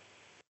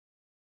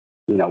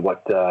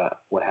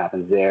 What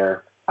happens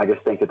there. I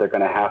just think that they're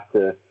going to have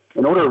to,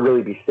 in order to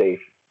really be safe,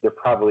 they're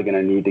probably going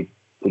to need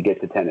to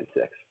get to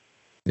 10-6.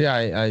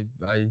 Yeah,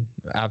 I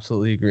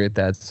absolutely agree with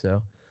that.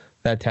 So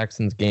that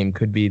Texans game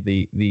could be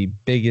the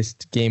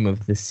biggest game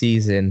of the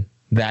season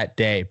that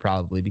day,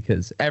 probably,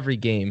 because every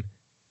game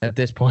at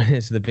this point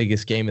is the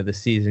biggest game of the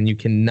season. You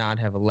cannot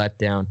have a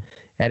letdown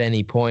at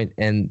any point.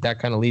 And that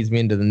kind of leads me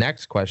into the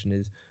next question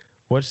is,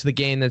 what's the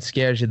game that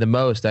scares you the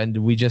most? And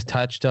we just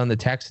touched on the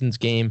Texans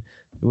game,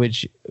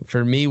 which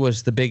for me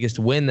was the biggest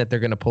win that they're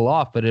going to pull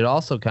off, but it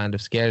also kind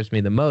of scares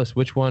me the most.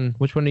 Which one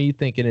are you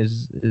thinking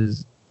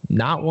is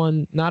not a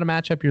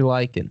matchup you're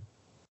liking?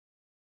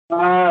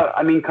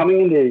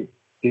 Coming into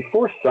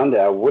before Sunday,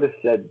 I would have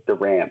said the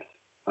Rams.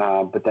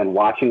 But then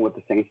watching what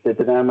the Saints did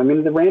to them,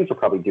 the Rams will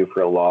probably due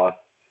for a loss.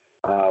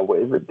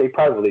 They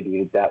probably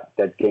need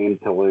that game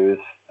to lose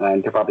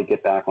and to probably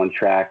get back on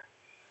track.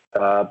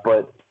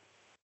 But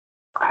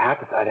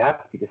I'd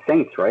have to be the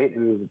Saints, right?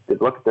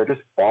 Look, they're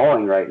just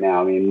balling right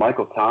now.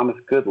 Michael Thomas,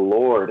 good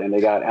Lord. And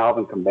they got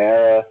Alvin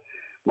Kamara,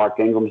 Mark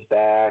Ingram's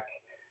back.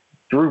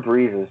 Drew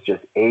Brees is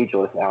just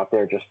ageless out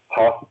there, just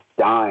tossing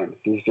dimes.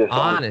 He's just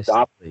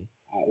honestly,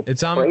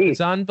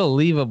 it's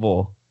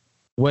unbelievable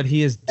what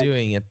he is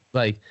doing.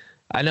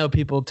 I know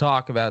people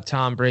talk about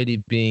Tom Brady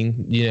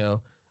being,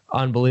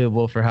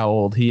 unbelievable for how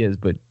old he is,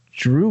 but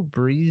Drew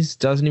Brees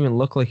doesn't even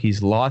look like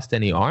he's lost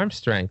any arm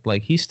strength.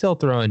 Like, he's still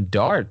throwing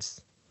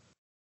darts.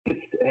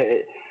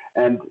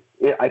 And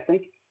I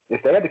think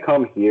if they had to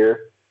come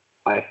here,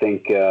 I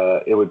think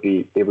it would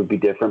be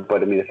different.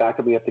 But the fact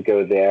that we have to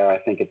go there, I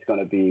think it's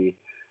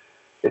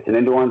an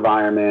indoor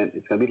environment.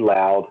 It's going to be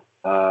loud.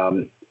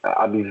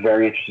 I'd be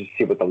very interested to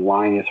see what the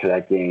line is for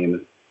that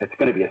game. It's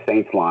going to be a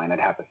Saints line, I'd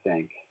have to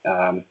think.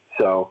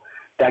 So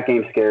that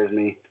game scares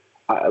me.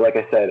 Like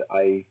I said,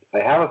 I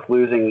have us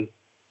losing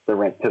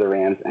to the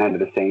Rams and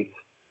to the Saints,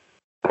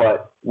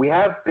 but we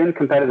have been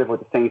competitive with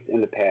the Saints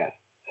in the past.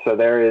 So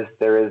there is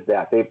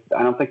that.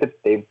 I don't think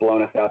that they've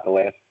blown us out the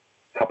last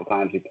couple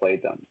times we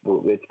played them.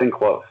 It's been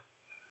close.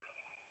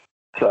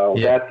 So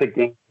That's a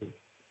game.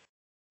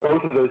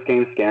 Both of those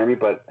games scare me,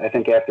 but I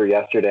think after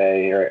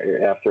yesterday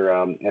or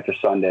after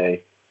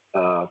Sunday,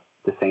 the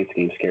Saints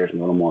game scares me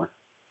a little more.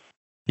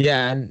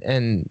 Yeah,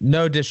 and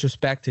no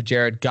disrespect to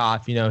Jared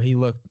Goff, he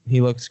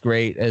looks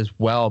great as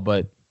well,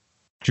 but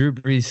Drew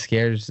Brees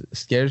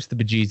scares the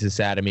bejesus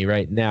out of me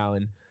right now,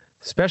 and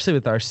especially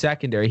with our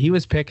secondary. He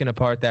was picking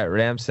apart that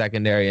Rams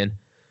secondary, and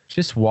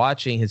just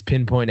watching his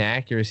pinpoint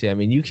accuracy.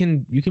 You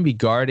can be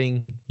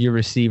guarding your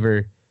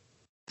receiver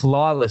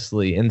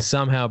flawlessly, and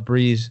somehow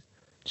Brees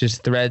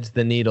just threads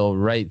the needle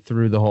right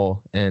through the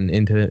hole and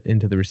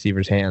into the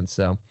receiver's hands.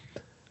 So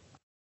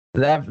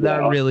that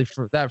really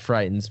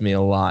frightens me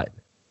a lot.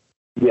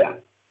 Yeah,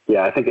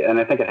 I think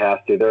it has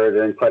to.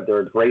 They're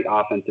a great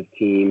offensive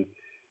team.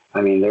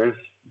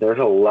 There's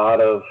a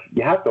lot of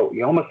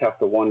you almost have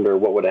to wonder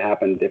what would have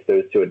happened if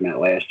those two had met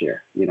last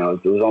year. It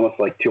was almost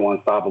like two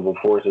unstoppable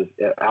forces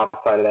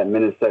outside of that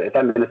Minnesota. If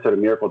that Minnesota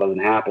miracle doesn't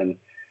happen,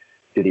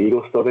 do the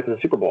Eagles still get to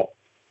the Super Bowl?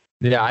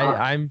 Yeah,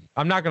 I'm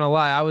not gonna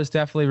lie. I was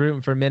definitely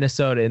rooting for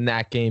Minnesota in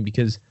that game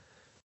because,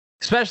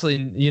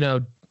 especially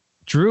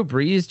Drew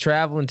Brees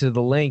traveling to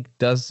the link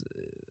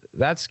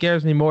that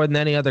scares me more than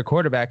any other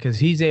quarterback because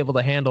he's able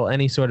to handle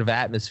any sort of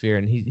atmosphere,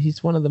 and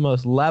he's one of the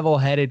most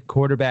level-headed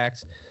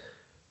quarterbacks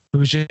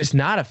who's just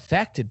not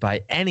affected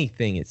by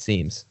anything, it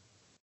seems.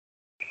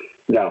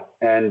 No,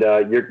 and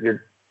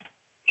your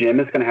Jim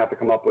is going to have to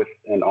come up with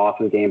an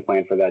awesome game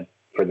plan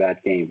for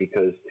that game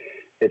because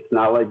it's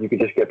not like you can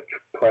just get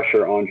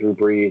pressure on Drew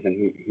Brees and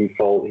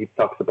he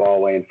tucks the ball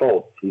away and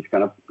folds. He's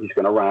gonna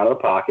run out of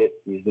the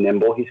pocket. He's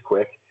nimble. He's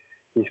quick.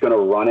 He's going to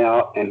run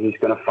out and he's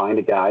going to find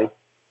a guy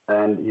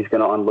and he's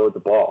going to unload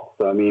the ball.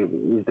 So,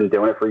 he's been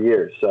doing it for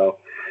years. So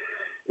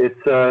it's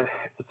a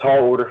tall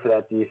order for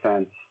that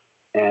defense.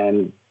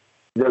 And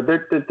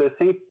the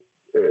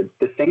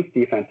Saints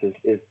defense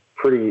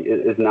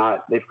is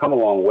not, they've come a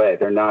long way.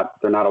 They're not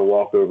a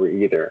walkover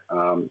either.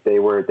 They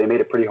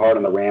made it pretty hard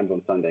on the Rams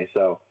on Sunday.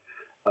 So,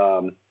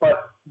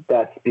 but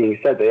that being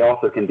said, they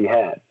also can be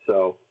had.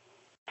 So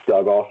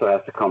Doug also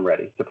has to come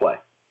ready to play.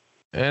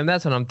 And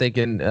that's what I'm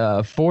thinking.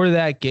 For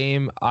that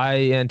game,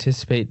 I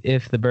anticipate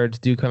if the Birds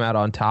do come out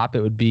on top,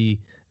 it would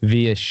be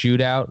via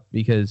shootout,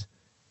 because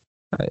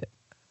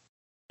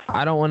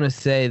I don't want to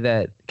say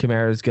that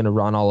Kamara is going to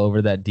run all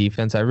over that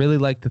defense. I really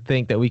like to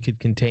think that we could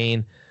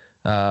contain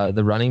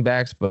the running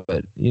backs, but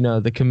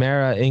the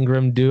Kamara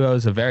Ingram duo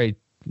is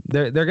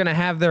they're going to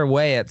have their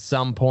way at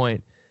some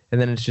point,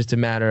 and then it's just a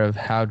matter of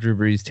how Drew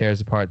Brees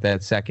tears apart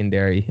that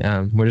secondary.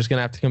 We're just going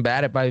to have to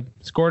combat it by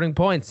scoring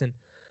points, and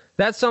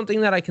that's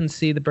something that I can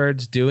see the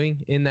Birds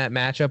doing in that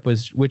matchup,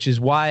 which is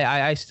why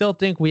I still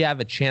think we have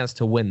a chance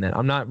to win that.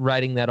 I'm not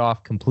writing that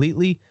off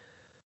completely,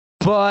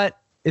 but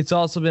it's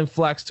also been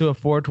flexed to a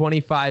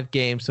 425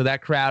 game, so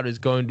that crowd is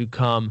going to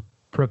come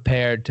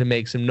prepared to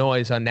make some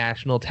noise on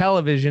national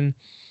television.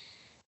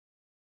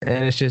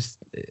 And it's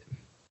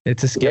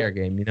a scare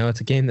game. It's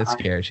a game that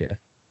scares you.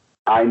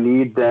 I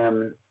need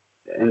them.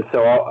 And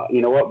so,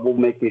 what will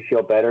make me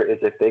feel better is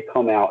if they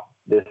come out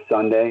this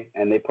Sunday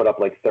and they put up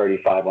like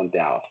 35 on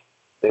Dallas.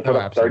 They put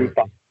up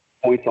 35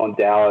 points on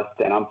Dallas,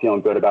 and I'm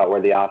feeling good about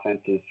where the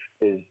offense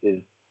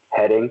is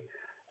heading.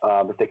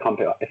 If they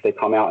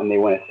come out and they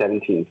win a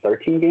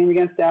 17-13 game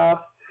against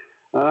Dallas,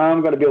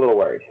 I'm going to be a little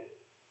worried.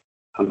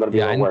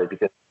 Worried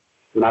because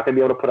we're not going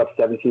to be able to put up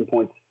 17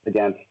 points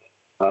against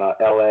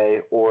LA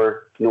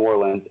or New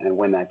Orleans and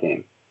win that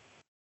game.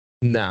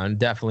 No,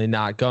 definitely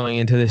not. Going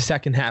into the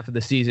second half of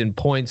the season,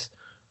 points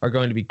are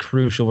going to be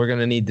crucial. We're going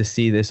to need to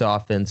see this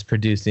offense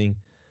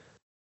producing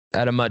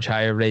at a much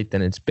higher rate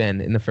than it's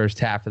been in the first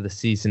half of the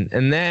season.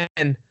 And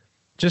then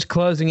just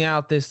closing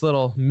out this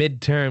little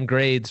midterm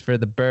grades for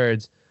the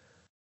Birds,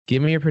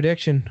 give me your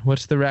prediction.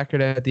 What's the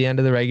record at the end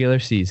of the regular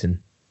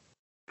season?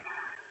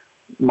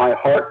 My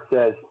heart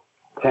says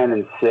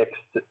 10-6.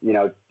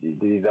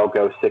 They'll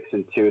go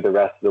 6-2 the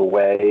rest of the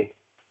way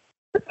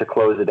to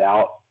close it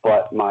out.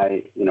 But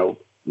my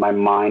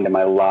mind and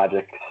my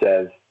logic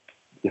says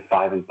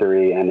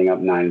 5-3, ending up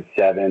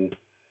 9-7.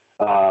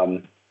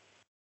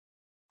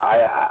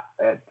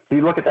 If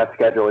you look at that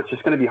schedule, it's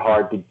just going to be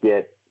hard to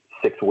get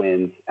 6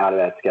 wins out of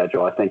that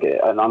schedule. I think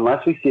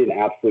unless we see an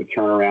absolute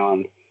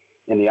turnaround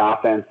in the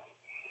offense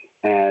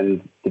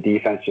and the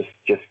defense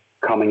just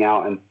coming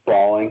out and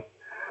balling.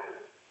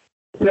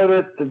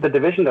 The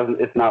division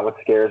it's not what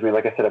scares me.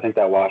 Like I said, I think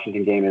that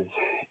Washington game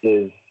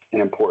is an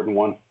important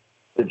one.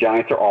 The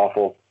Giants are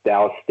awful.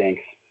 Dallas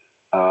stinks.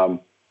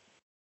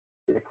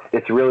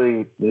 It's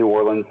really New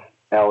Orleans,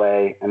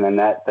 LA, and then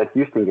that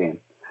Houston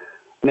game.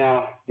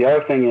 Now, the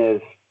other thing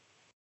is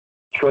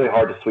it's really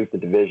hard to sweep the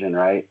division,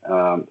 right?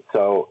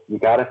 So you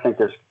got to think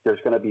there's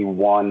going to be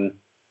one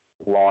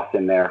loss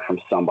in there from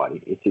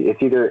somebody.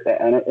 It's either,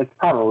 and it's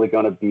probably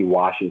going to be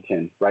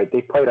Washington, right?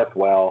 They played us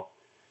well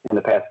in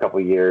the past couple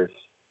of years.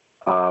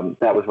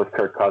 That was with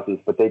Kirk Cousins,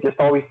 but they just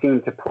always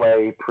seem to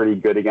play pretty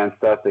good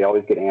against us. They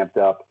always get amped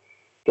up.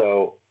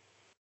 So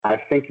I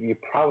think you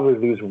probably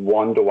lose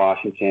one to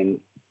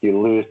Washington, you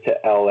lose to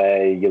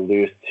LA, you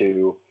lose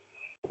to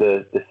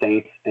the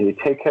Saints, and you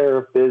take care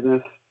of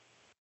business.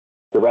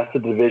 The rest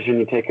of the division,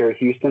 you take care of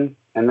Houston,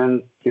 and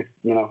then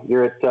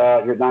you're at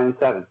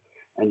 9-7,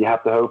 and you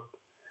have to hope.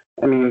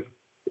 I mean,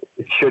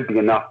 it should be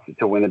enough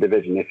to win the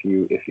division. If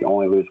you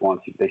only lose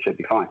once, they should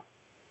be fine.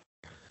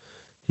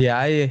 Yeah,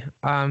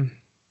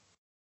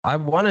 I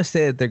want to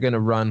say that they're going to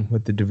run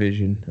with the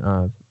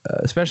division,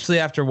 especially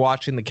after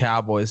watching the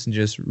Cowboys and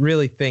just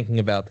really thinking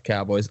about the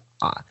Cowboys.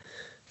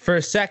 For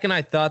a second,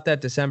 I thought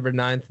that December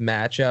 9th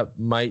matchup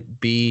might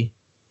be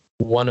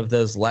one of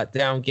those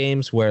letdown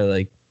games where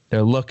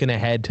they're looking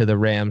ahead to the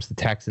Rams, the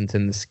Texans,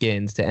 and the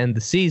Skins to end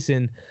the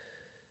season,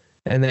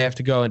 and they have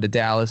to go into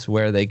Dallas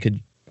where they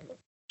could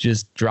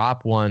just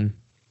drop one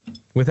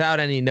without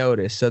any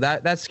notice. So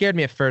that scared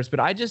me at first, but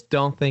I just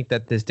don't think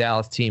that this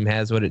Dallas team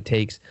has what it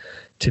takes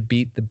to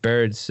beat the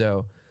Birds.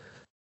 So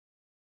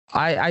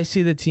I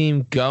see the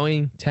team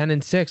going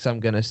 10-6, I'm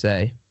going to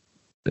say.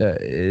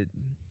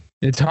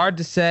 It's hard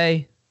to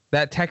say.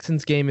 That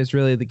Texans game is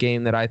really the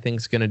game that I think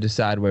is going to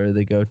decide whether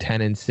they go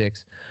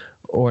 10-6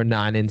 or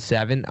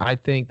 9-7. I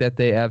think that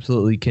they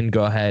absolutely can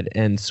go ahead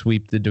and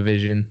sweep the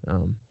division.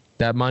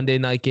 That Monday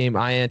night game,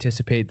 I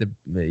anticipate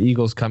the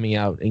Eagles coming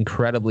out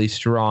incredibly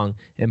strong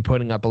and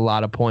putting up a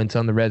lot of points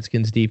on the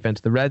Redskins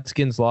defense. The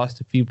Redskins lost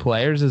a few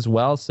players as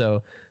well,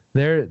 so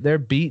they're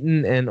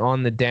beaten and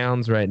on the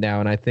downs right now,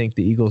 and I think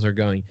the Eagles are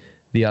going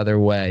the other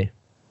way.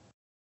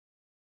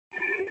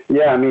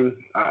 Yeah, I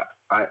mean,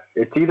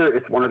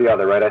 it's one or the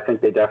other, right? I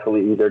think they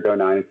definitely either go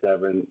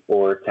 9-7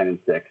 or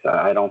 10-6.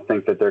 I don't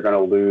think that they're going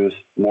to lose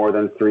more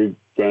than 3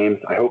 games.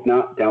 I hope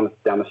not down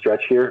the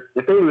stretch here.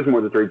 If they lose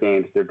more than 3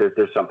 games,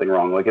 there's something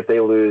wrong. Like if they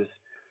lose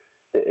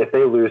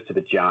to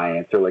the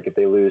Giants, or if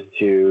they lose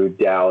to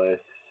Dallas,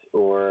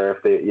 or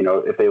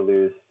if they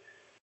lose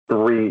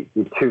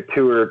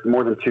 2 or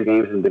more than 2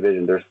 games in the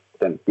division, they're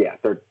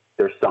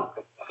sunk.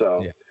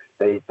 So yeah.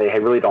 They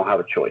really don't have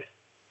a choice.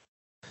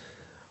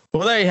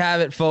 Well, there you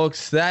have it,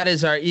 folks. That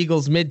is our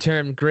Eagles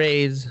midterm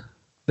grades.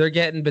 They're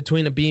getting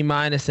between a B-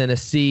 and a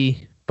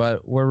C,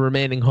 but we're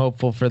remaining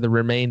hopeful for the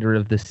remainder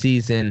of the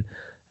season.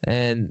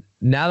 And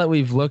now that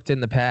we've looked in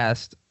the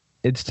past,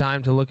 it's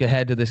time to look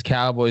ahead to this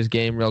Cowboys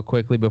game real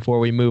quickly before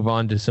we move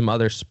on to some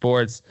other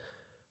sports.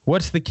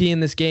 What's the key in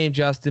this game,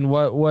 Justin?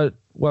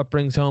 What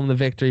brings home the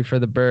victory for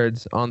the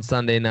Birds on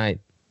Sunday night?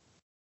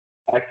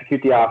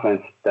 Execute the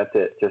offense. That's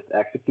it. Just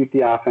execute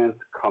the offense.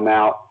 Come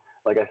out.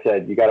 Like I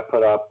said, you got to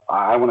put up.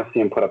 I want to see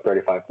him put up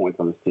 35 points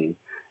on this team,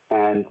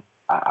 and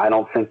I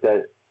don't think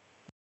that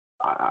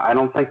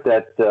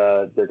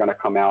they're going to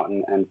come out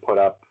and put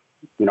up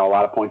a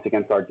lot of points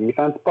against our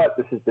defense. But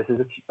this is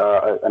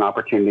an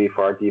opportunity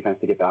for our defense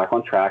to get back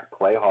on track,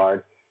 play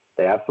hard.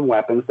 They have some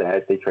weapons.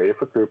 They traded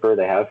for Cooper.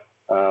 They have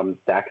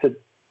Dax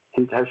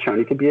has shown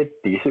he could be a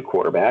decent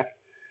quarterback,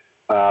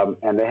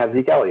 and they have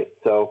Zeke Elliott.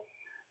 So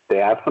they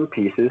have some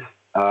pieces.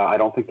 I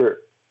don't think they're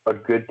a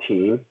good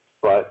team,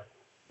 but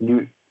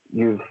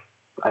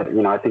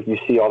I think you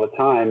see all the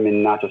time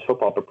in not just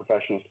football but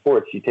professional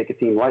sports. You take a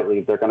team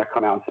lightly, they're going to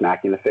come out and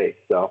smack you in the face.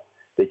 So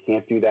they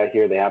can't do that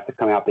here. They have to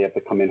come out. They have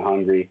to come in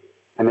hungry,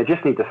 and they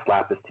just need to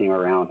slap this team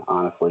around.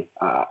 Honestly,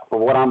 but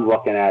what I'm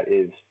looking at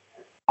is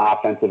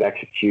offensive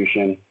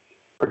execution,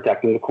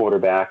 protecting the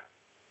quarterback.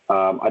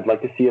 I'd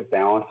like to see a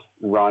balanced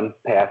run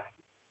pass,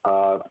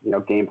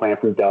 game plan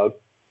from Doug.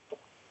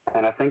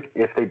 And I think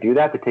if they do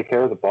that, they take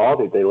care of the ball,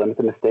 they limit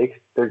the mistakes,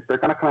 they're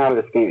going to come out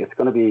of this game. It's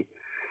going to be,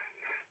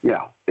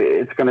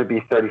 it's going to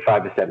be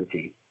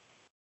 35-17.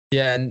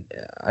 Yeah, and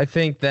I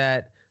think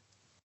that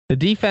the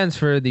defense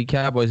for the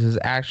Cowboys is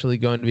actually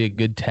going to be a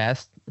good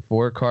test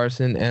for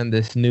Carson and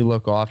this new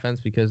look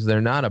offense because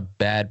they're not a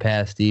bad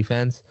pass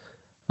defense.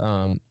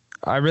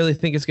 I really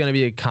think it's going to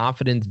be a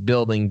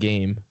confidence-building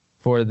game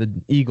for the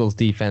Eagles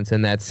defense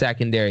in that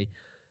secondary.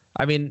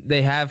 I mean,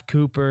 they have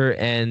Cooper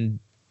and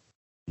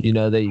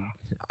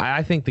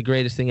I think the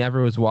greatest thing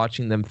ever was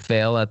watching them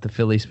fail at the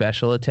Philly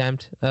special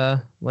attempt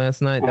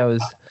last night. That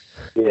was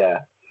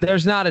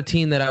There's not a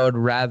team that I would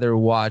rather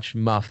watch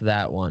muff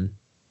that one.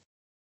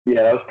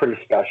 Yeah, that was pretty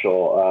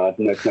special.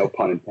 No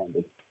pun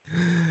intended.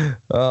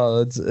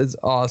 Oh, it's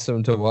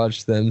awesome to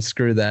watch them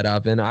screw that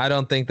up, and I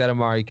don't think that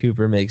Amari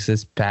Cooper makes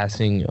this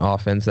passing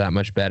offense that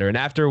much better. And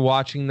after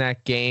watching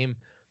that game,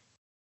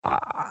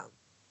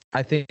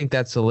 I think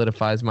that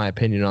solidifies my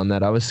opinion on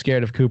that. I was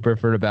scared of Cooper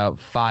for about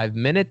 5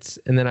 minutes,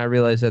 and then I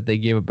realized that they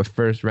gave up a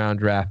first-round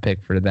draft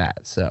pick for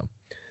that. So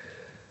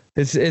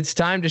it's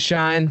time to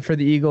shine for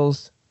the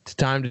Eagles. It's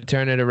time to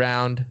turn it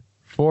around.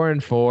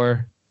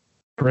 4-4.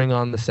 Bring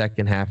on the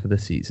second half of the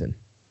season.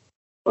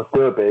 Let's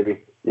do it,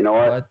 baby. You know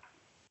what?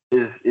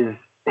 Is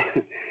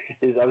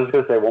I was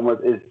going to say one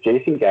more. Is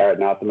Jason Garrett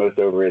not the most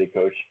overrated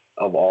coach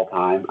of all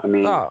time? I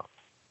mean,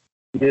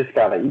 you just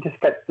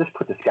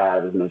put this guy out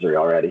of his misery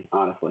already.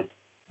 Honestly,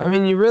 I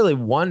mean, you really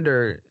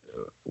wonder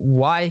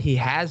why he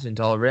hasn't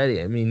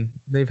already. I mean,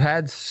 they've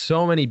had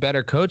so many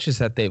better coaches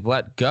that they've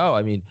let go.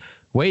 I mean,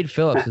 Wade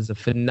Phillips is a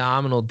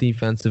phenomenal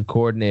defensive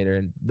coordinator,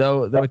 and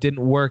though it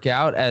didn't work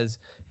out as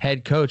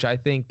head coach, I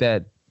think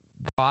that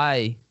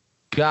by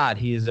God,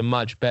 he is a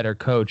much better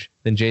coach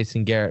than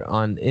Jason Garrett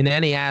in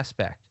any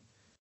aspect.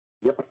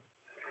 Yep,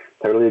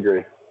 totally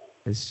agree.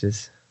 It's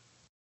just,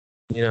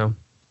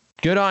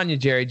 good on you,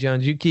 Jerry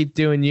Jones. You keep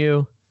doing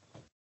you.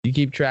 You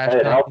keep trash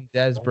talking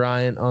Des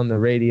Bryant on the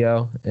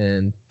radio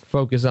and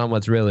focus on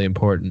what's really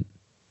important.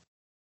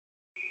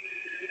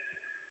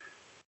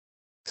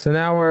 So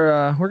now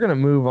we're gonna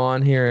move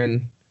on here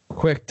and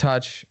quick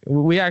touch.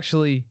 We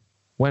actually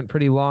went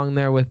pretty long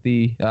there with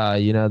the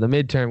the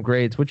midterm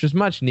grades, which was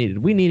much needed.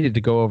 We needed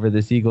to go over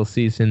this Eagles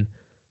season,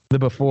 the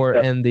before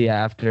and the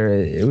after.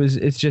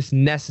 It's just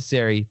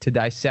necessary to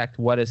dissect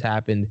what has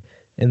happened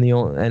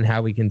and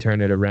how we can turn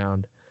it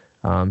around.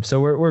 So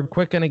we're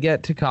quick gonna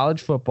get to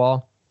college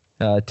football.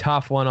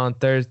 Tough one on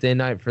Thursday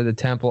night for the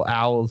Temple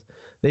Owls.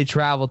 They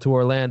traveled to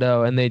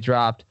Orlando and they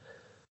dropped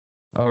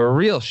a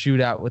real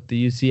shootout with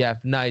the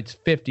UCF Knights,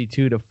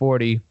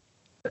 52-40.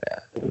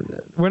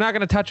 We're not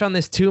going to touch on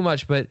this too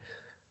much, but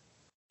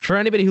for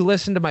anybody who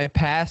listened to my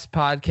past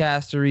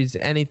podcast or reads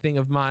anything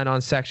of mine on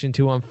Section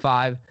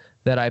 215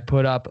 that I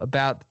put up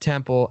about the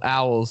Temple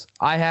Owls,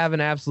 I have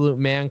an absolute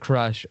man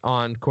crush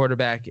on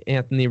quarterback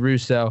Anthony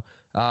Russo,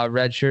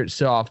 redshirt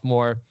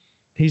sophomore.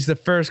 He's the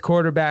first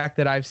quarterback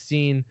that I've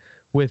seen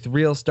with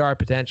real star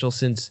potential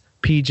since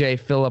P.J.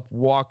 Phillip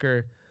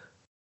Walker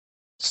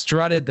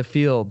strutted the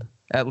field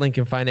at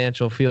Lincoln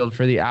Financial Field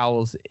for the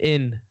Owls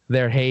in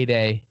their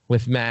heyday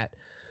with Matt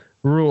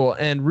Rule.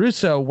 And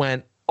Russo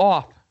went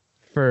off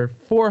for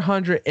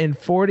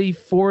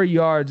 444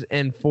 yards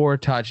and 4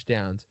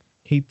 touchdowns.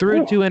 He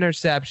threw 2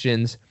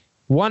 interceptions.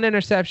 One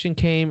interception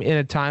came in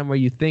a time where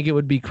you think it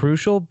would be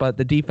crucial, but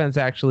the defense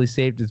actually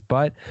saved his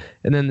butt.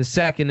 And then the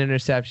second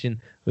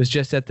interception was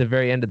just at the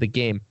very end of the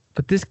game.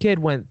 But this kid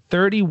went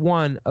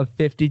 31 of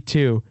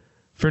 52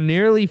 for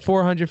nearly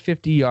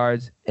 450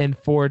 yards and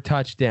 4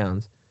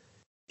 touchdowns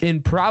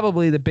in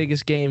probably the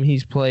biggest game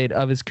he's played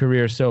of his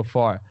career so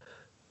far.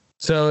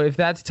 So if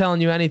that's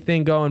telling you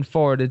anything going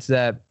forward, it's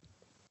that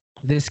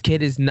this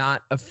kid is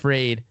not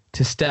afraid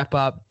to step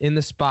up in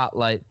the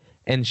spotlight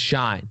and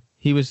shine.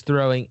 He was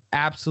throwing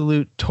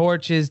absolute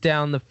torches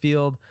down the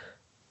field.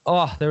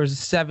 there was a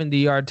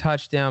 70-yard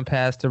touchdown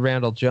pass to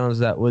Randall Jones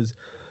that was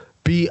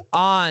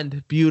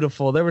beyond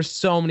beautiful. There were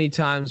so many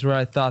times where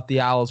I thought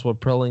the Owls were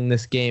pulling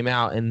this game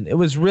out, and it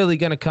was really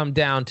going to come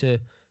down to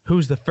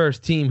who's the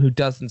first team who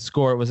doesn't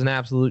score. It was an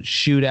absolute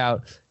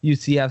shootout.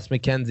 UCF's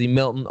Mackenzie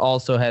Milton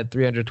also had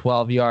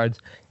 312 yards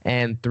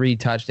and 3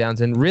 touchdowns.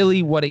 And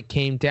really what it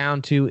came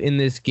down to in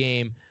this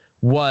game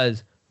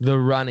was the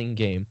running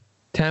game.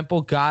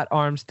 Temple got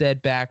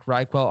Armstead back.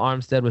 Raquel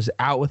Armstead was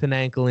out with an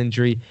ankle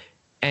injury.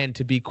 And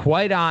to be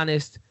quite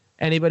honest,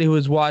 anybody who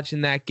was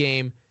watching that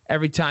game,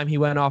 every time he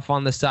went off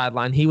on the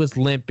sideline, he was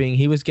limping.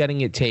 He was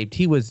getting it taped.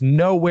 He was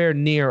nowhere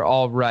near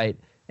all right.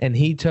 And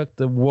he took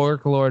the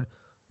workload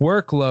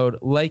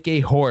like a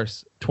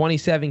horse.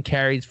 27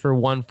 carries for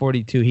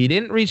 142. He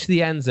didn't reach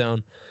the end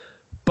zone,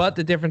 but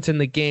the difference in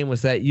the game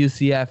was that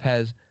UCF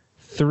has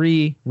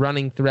 3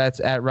 running threats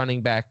at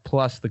running back,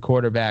 plus the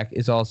quarterback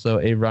is also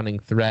a running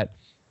threat.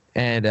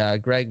 And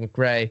Greg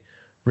McRae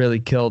really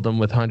killed him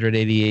with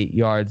 188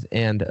 yards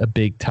and a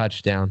big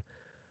touchdown.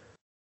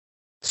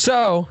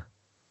 So,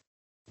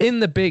 in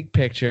the big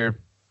picture,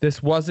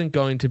 this wasn't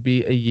going to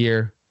be a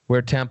year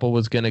where Temple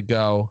was going to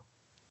go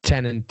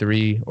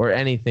 10-3 or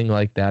anything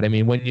like that. I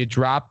mean, when you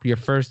drop your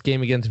first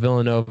game against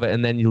Villanova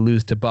and then you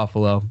lose to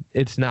Buffalo,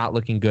 it's not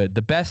looking good.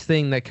 The best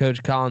thing that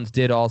Coach Collins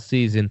did all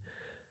season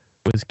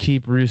was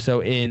keep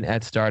Russo in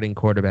at starting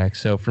quarterback.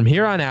 So from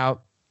here on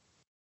out,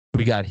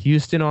 we got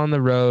Houston on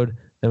the road,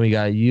 then we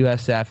got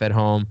USF at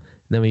home,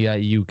 and then we got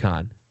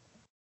UConn.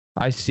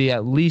 I see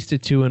at least a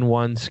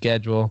 2-1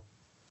 schedule,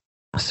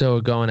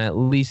 so going at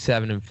least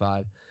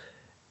 7-5.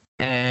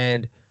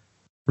 And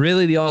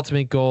really, the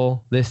ultimate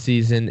goal this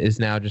season is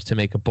now just to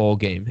make a bowl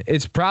game.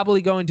 It's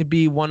probably going to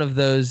be one of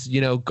those,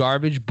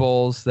 garbage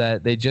bowls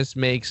that they just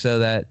make so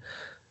that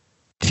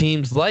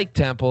teams like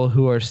Temple,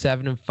 who are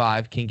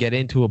 7-5, can get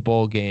into a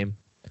bowl game.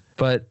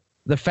 But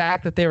the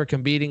fact that they were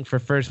competing for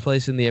first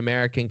place in the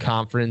American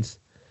Conference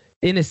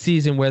in a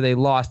season where they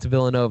lost to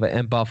Villanova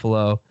and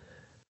Buffalo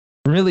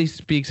really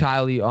speaks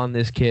highly on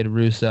this kid,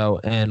 Russo,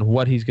 and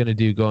what he's going to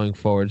do going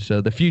forward.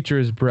 So the future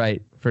is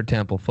bright for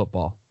Temple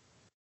football.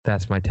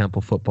 That's my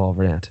Temple football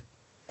rant.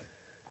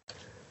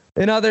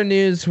 In other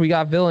news, we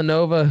got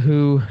Villanova,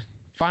 who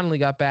finally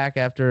got back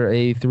after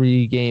a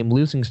 3-game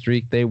losing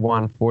streak. They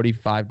won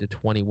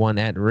 45-21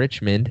 at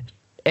Richmond.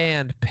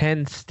 And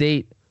Penn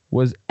State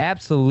was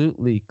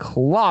absolutely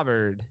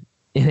clobbered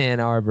in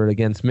Ann Arbor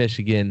against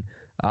Michigan.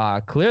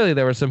 Clearly,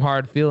 there were some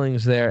hard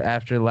feelings there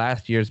after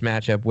last year's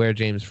matchup where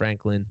James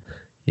Franklin,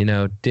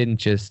 didn't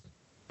just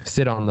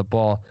sit on the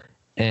ball.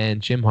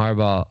 And Jim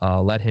Harbaugh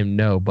let him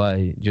know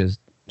by just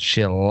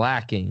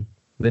shellacking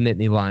the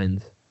Nittany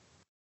Lions.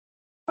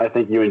 I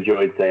think you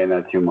enjoyed saying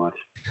that too much.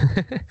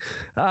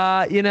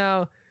 I'm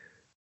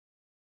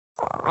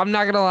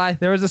not gonna lie.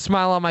 There was a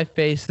smile on my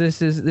face.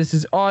 This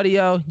is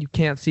audio. You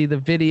can't see the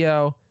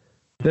video.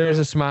 There's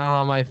a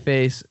smile on my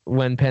face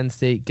when Penn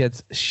State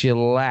gets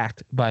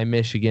shellacked by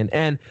Michigan.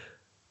 And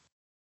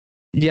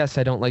yes,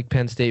 I don't like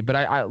Penn State, but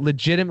I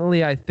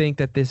legitimately think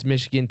that this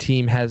Michigan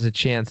team has a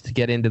chance to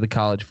get into the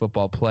college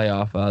football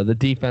playoff. The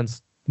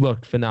defense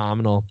looked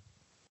phenomenal,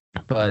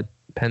 but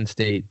Penn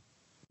State,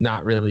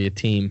 not really a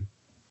team.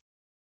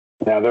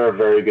 Now, they're a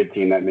very good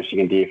team, that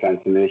Michigan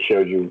defense, and they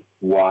showed you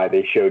why.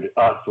 They showed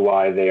us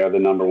why they are the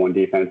number one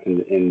defense in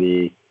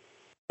the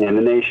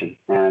nation.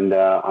 And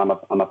I'm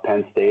a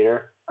Penn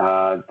Stater.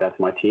 That's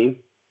my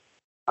team.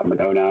 I'm an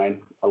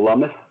 09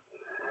 alumnus.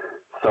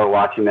 So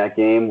watching that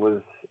game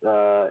was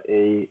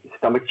a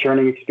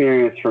stomach-churning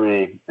experience for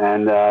me.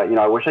 And,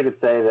 I wish I could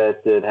say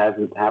that it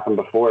hasn't happened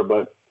before,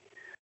 but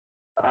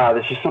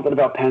there's just something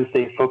about Penn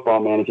State football,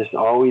 man. It just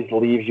always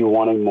leaves you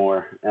wanting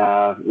more.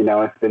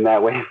 It's been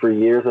that way for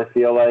years, I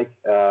feel like.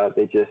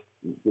 They just,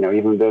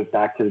 even though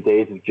back to the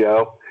days of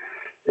Joe,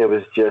 it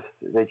was just,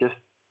 they just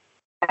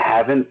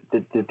haven't,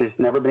 there's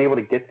never been able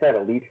to get to that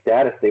elite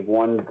status. They've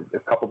won a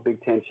couple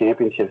Big Ten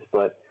championships,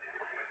 but,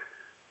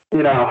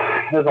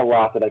 there's a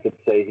lot that I could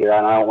say here,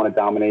 and I don't want to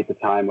dominate the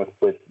time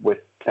with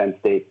Penn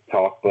State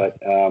talk, but,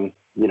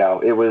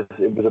 it was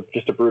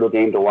just a brutal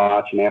game to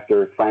watch. And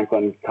after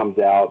Franklin comes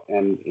out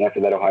and after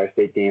that Ohio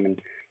State game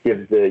and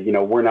gives the,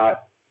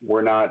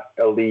 we're not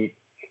elite,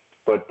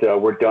 but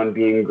we're done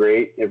being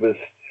great. It was,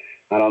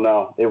 I don't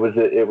know. It was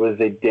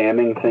a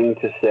damning thing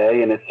to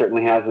say, and it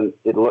certainly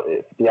hasn't.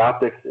 The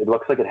optics. It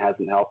looks like it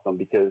hasn't helped them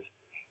because,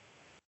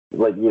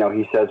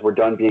 he says we're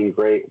done being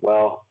great.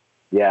 Well,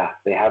 yeah,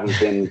 they haven't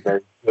been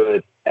very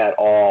good at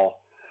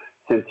all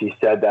since he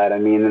said that. I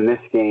mean, in this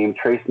game,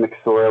 Trace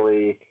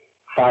McSorley,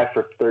 5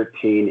 for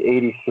 13,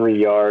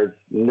 83 yards,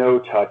 no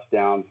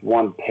touchdowns,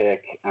 1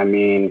 pick. I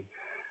mean,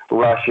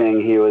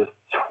 rushing, he was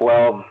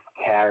 12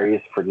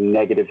 carries for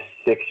 -6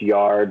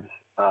 yards.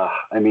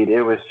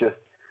 It was just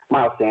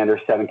Miles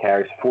Sanders, 7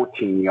 carries,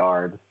 14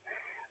 yards.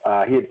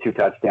 He had 2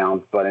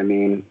 touchdowns, but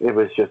it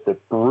was just a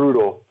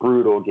brutal,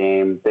 brutal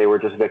game. They were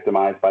just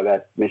victimized by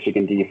that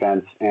Michigan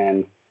defense.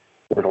 And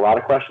there's a lot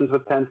of questions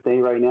with Penn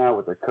State right now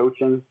with their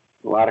coaching.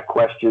 A lot of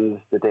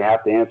questions that they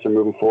have to answer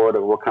moving forward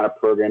of what kind of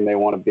program they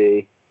want to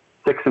be.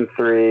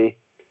 6-3.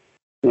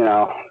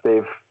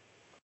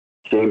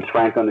 James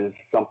Franklin is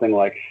something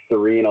like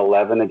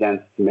 3-11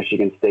 against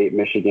Michigan State,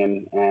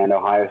 Michigan, and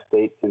Ohio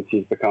State since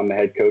he's become the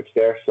head coach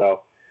there.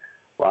 So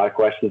a lot of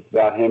questions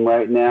about him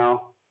right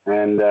now,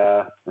 and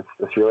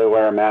that's really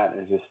where I'm at.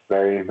 It's just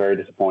very, very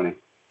disappointing.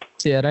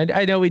 Yeah, and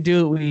I know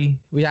we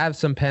have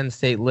some Penn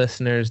State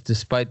listeners,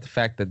 despite the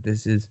fact that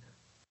this is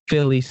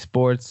Philly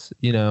sports.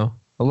 A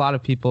lot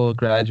of people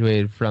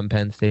graduated from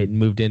Penn State and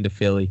moved into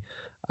Philly.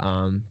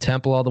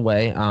 Temple all the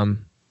way.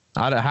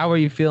 How were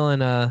you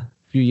feeling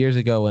few years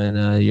ago when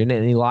your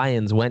Nittany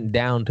Lions went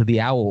down to the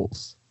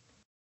Owls?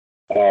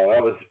 Oh,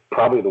 that was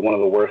probably one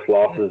of the worst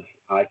losses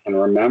I can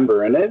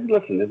remember. And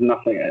listen, there's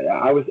nothing.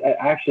 I was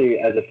actually,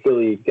 as a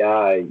Philly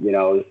guy,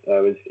 I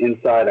was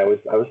inside. I was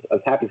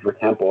happy for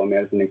Temple. I mean,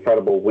 it was an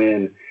incredible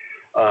win.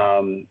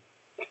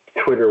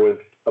 Twitter was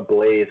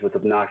ablaze with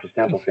obnoxious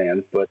Temple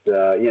fans, but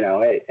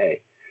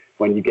hey,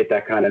 when you get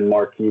that kind of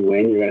marquee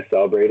win, you're going to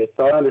celebrate it.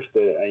 So I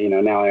understood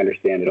it. Now I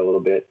understand it a little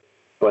bit,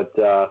 but.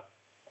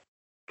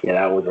 Yeah,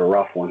 that was a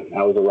rough one.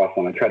 I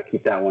try to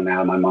keep that one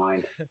out of my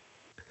mind.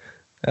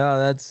 Oh,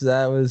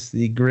 that was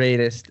the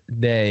greatest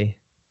day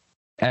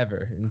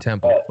ever in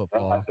Temple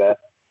football.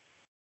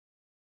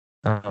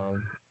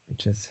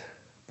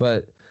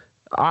 But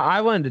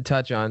I wanted to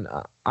touch on.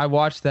 I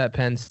watched that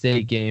Penn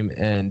State game,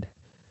 and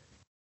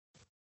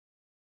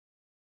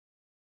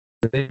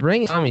they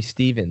bring Tommy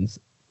Stevens,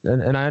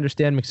 and I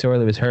understand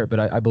McSorley was hurt, but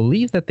I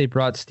believe that they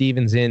brought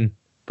Stevens in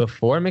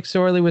before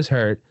McSorley was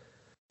hurt.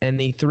 And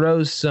he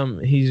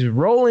he's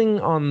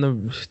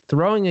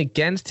throwing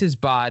against his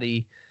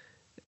body.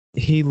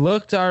 He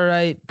looked all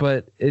right,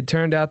 but it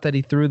turned out that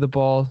he threw the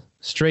ball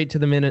straight to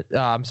the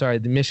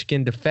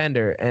Michigan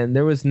defender, and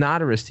there was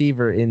not a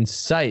receiver in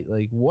sight.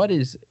 Like, what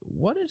is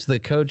the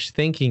coach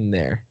thinking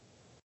there?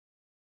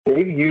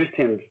 They've used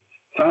him,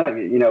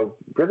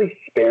 really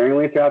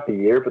sparingly throughout the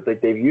year, but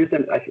they've used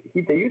him.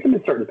 They use him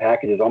in certain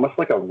packages, almost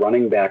like a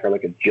running back or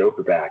like a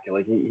joker back.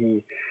 Like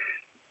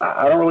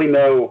I don't really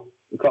know.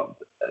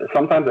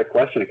 Sometimes I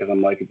question it because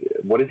I'm like,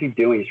 what is he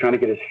doing? He's trying to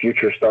get his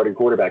future starting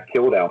quarterback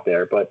killed out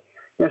there. But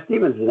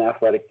Stevens is an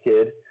athletic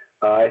kid.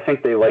 I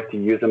think they like to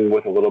use him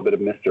with a little bit of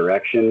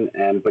misdirection.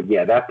 But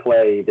that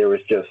play, there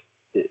was just,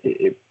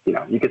 you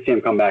could see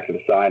him come back to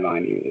the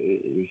sideline.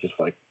 He was just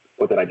like,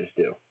 what did I just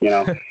do?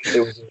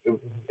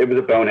 It was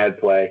a bonehead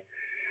play.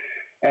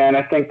 And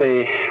I think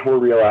they were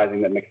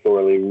realizing that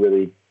McSorley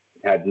really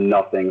had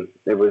nothing.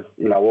 It was,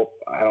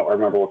 I don't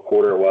remember what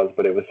quarter it was,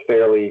 but it was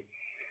fairly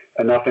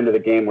enough into the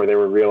game where they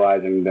were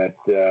realizing that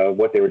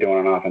what they were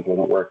doing on offense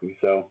wasn't working.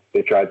 So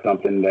they tried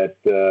something that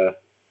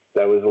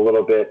was a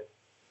little bit,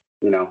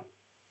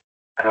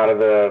 out of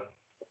the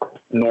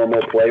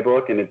normal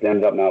playbook, and it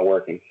ended up not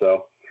working.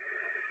 So,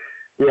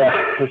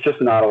 yeah, there's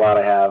just not a lot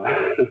I have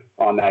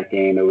on that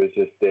game. It was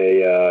just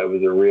it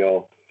was a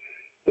real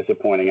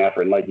disappointing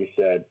effort. And like you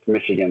said,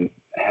 Michigan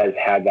has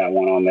had that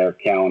one on their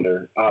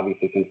calendar,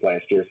 obviously, since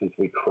last year, since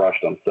we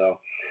crushed them. So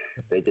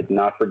they did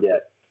not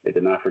forget.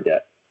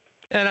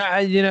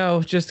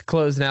 And just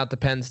closing out the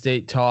Penn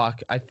State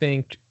talk, I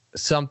think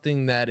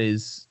something that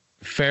is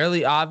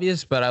fairly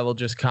obvious, but I will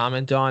just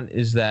comment on,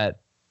 is that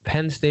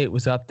Penn State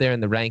was up there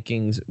in the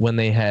rankings when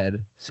they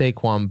had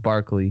Saquon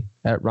Barkley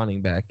at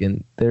running back,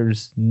 and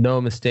there's no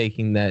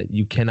mistaking that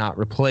you cannot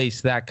replace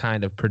that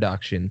kind of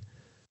production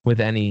with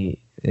any.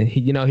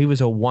 He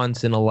was a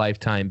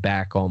once-in-a-lifetime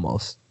back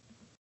almost.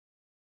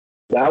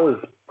 That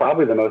was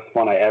probably the most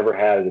fun I ever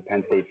had as a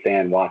Penn State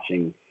fan,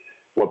 watching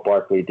what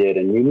Barkley did,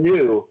 and you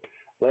knew.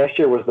 Last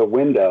year was the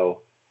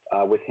window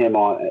with him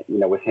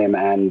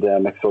and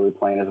McSorley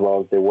playing as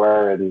well as they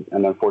were, and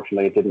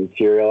unfortunately it didn't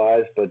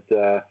materialize. But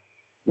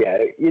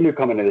you knew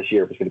coming into this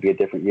year it was going to be a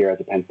different year as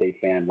a Penn State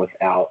fan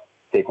without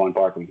Saquon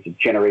Barkley. He's a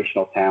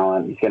generational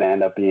talent. He's going to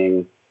end up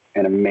being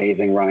an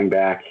amazing running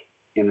back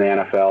in the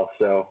NFL.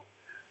 So,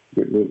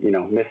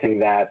 missing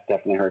that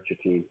definitely hurts your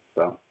team.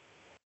 So.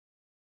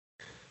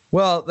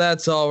 Well,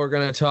 that's all we're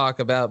going to talk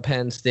about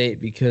Penn State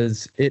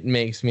because it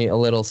makes me a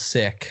little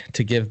sick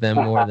to give them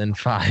more than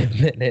 5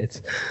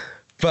 minutes.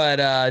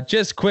 But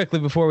just quickly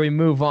before we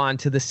move on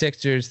to the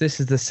Sixers,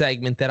 this is the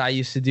segment that I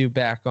used to do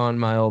back on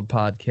my old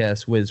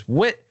podcast, Wiz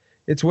Wit.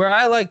 It's where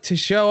I like to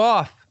show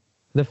off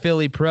the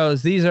Philly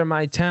pros. These are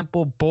my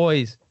Temple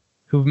boys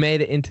who've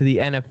made it into the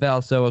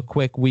NFL. So a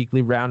quick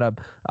weekly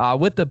roundup.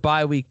 With the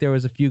bye week, there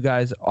was a few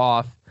guys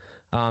off.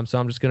 So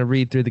I'm just going to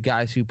read through the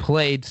guys who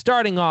played.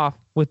 Starting off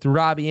with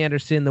Robbie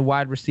Anderson, the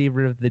wide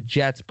receiver of the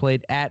Jets,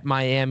 played at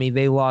Miami.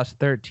 They lost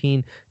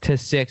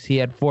 13-6. He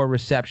had 4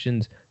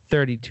 receptions,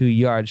 32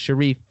 yards.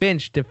 Sharif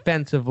Finch,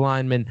 defensive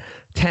lineman,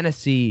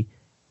 Tennessee,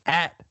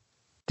 at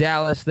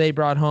Dallas. They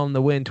brought home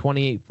the win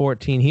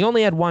 28-14. He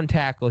only had 1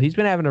 tackle. He's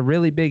been having a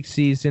really big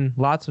season,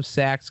 lots of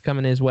sacks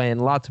coming his way and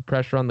lots of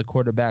pressure on the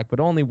quarterback, but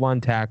only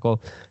 1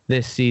 tackle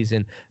this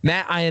season.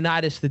 Matt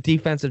Ioannidis, the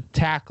defensive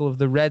tackle of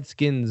the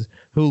Redskins,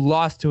 who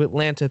lost to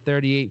Atlanta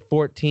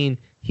 38-14.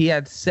 He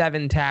had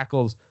 7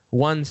 tackles,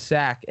 1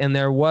 sack, and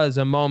there was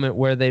a moment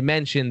where they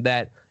mentioned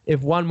that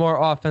if one more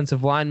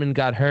offensive lineman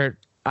got hurt,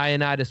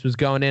 Ioannidis was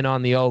going in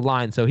on the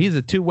O-line. So he's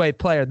a two-way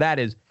player. That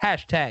is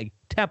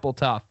 #Temple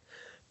Tough.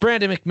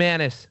 Brandon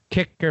McManus,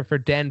 kicker for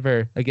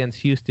Denver against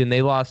Houston.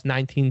 They lost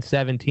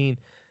 19-17.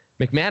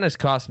 McManus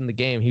cost him the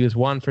game. He was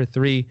 1 for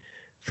 3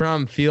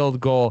 from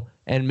field goal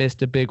and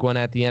missed a big one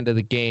at the end of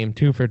the game.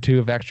 2 for 2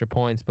 of extra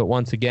points. But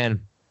once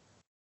again,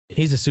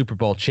 he's a Super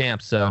Bowl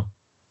champ, so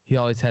he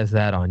always has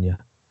that on you.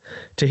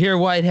 Tahir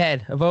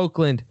Whitehead of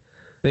Oakland,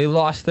 they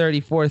lost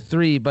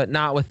 34-3, but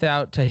not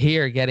without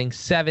Tahir getting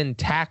 7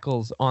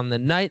 tackles on the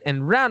night.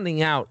 And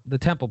rounding out the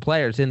Temple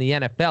players in the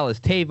NFL is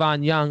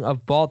Tavon Young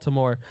of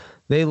Baltimore.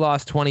 They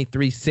lost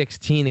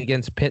 23-16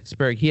 against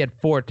Pittsburgh. He had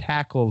 4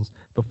 tackles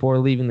before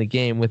leaving the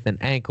game with an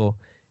ankle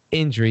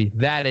injury.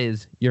 That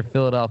is your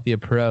Philadelphia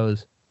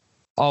Pros.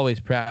 Always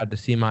proud to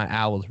see my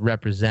Owls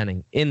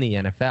representing in the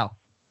NFL.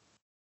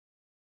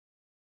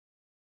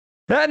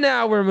 And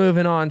now we're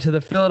moving on to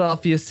the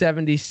Philadelphia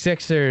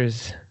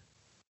 76ers.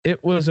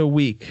 It was a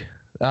week.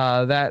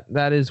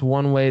 That is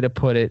one way to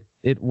put it.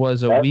 It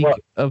was a week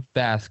of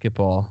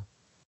basketball.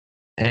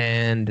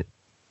 And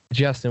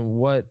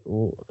Justin,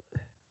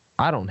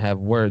 I don't have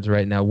words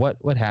right now.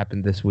 What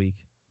happened this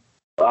week?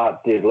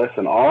 Dude,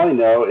 listen, all I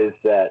know is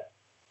that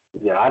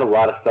I had a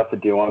lot of stuff to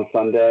do on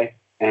Sunday,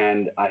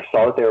 and I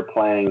saw that they were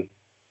playing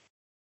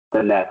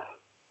the Nets,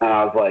 and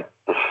I was like,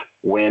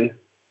 win,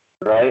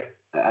 right?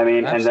 I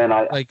mean, and then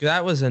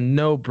that was a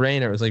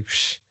no-brainer. It was like,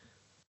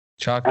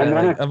 chalk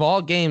that. Of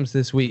all games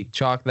this week,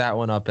 chalk that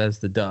one up as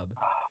the dub.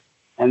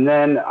 And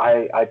then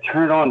I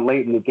turned it on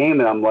late in the game,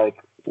 and I'm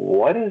like,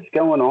 what is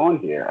going on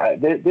here?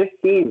 This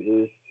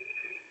team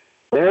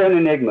they're an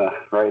enigma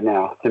right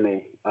now to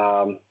me.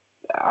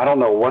 I don't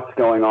know what's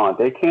going on.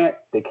 They can't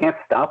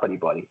stop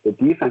anybody. The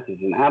defense is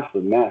an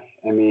absolute mess.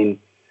 I mean,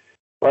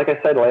 like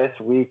I said last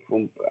week,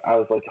 when I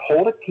was like,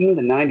 hold a team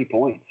to 90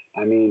 points.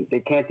 I mean, they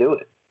can't do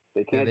it.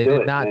 They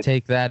did not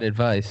take that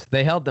advice.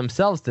 They held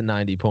themselves to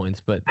 90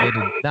 points, but they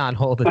did not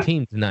hold a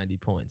team to 90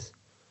 points.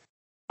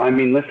 I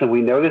mean, listen,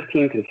 we know this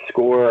team can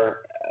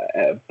score,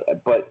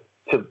 but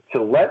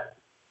to let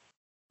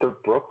the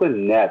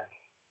Brooklyn Nets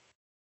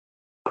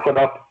put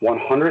up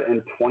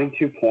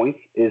 122 points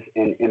is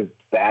an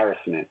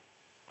embarrassment.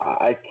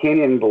 I can't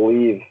even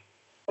believe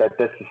that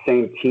that's the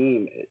same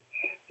team.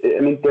 I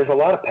mean, there's a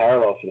lot of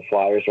parallels to the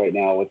Flyers right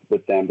now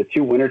with them. The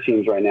 2 winter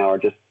teams right now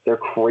they're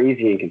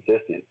crazy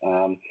inconsistent.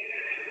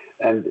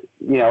 And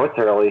it's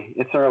early.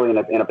 It's early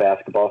in a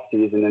basketball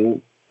season,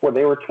 and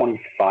they were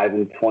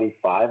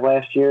 25-25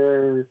 last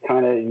year.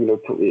 Kind of,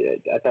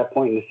 at that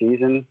point in the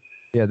season.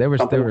 Yeah, they were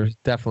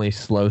definitely a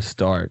slow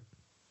start.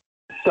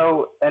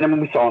 So, and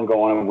then we saw them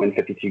go on and win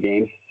 52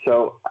 games.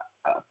 So,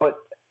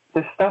 but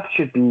this stuff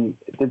should be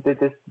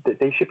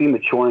they should be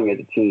maturing as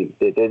a team.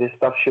 This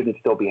stuff shouldn't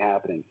still be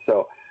happening.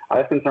 So, I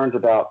have concerns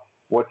about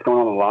what's going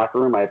on in the locker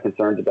room. I have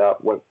concerns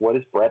about what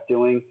is Brett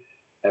doing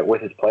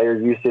with his player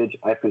usage.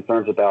 I have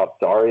concerns about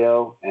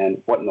Dario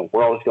and what in the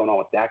world is going on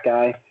with that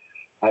guy.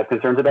 I have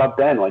concerns about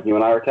Ben. Like you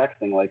and I were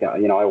texting. Like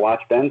I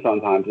watch Ben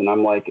sometimes, and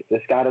I'm like,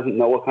 this guy doesn't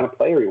know what kind of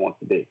player he wants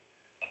to be.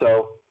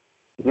 So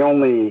the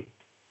only,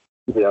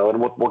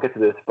 and we'll get to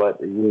this, but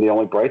the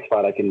only bright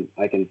spot I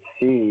can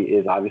see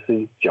is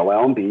obviously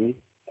Joel Embiid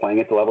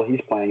playing at the level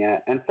he's playing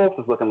at, and Fultz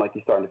is looking like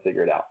he's starting to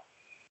figure it out.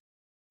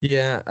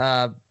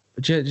 Yeah.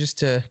 Just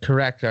to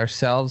correct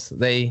ourselves,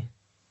 they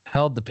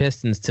held the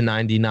Pistons to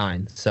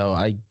 99. So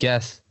I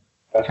guess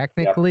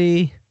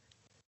technically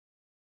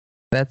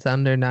that's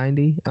under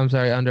 90. I'm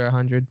sorry, under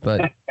 100.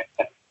 But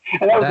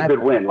and that was a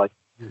good win. Like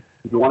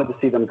you wanted to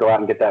see them go out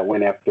and get that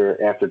win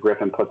after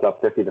Griffin puts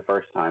up 50 the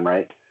first time,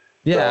 right?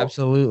 Yeah, so.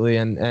 Absolutely.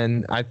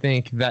 And I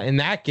think that in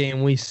that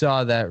game we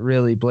saw that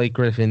really Blake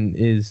Griffin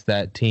is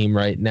that team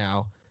right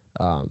now.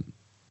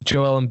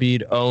 Joel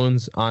Embiid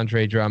owns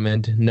Andre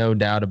Drummond, no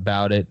doubt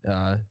about it.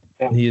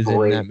 He is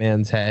in that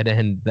man's head,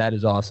 and that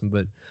is awesome.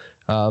 But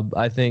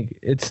I think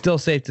it's still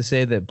safe to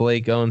say that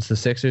Blake owns the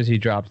Sixers. He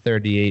dropped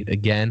 38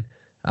 again.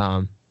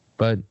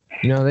 But,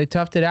 they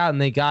toughed it out,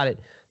 and they got it.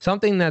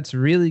 Something that's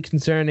really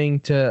concerning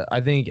to,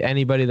 I think,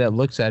 anybody that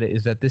looks at it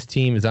is that this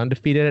team is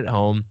undefeated at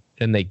home,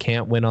 and they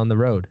can't win on the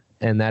road.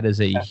 And that is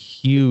a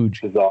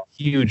huge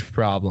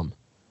problem.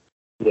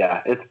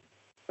 Yeah,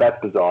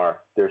 that's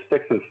bizarre. They're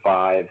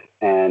 6-5,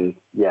 and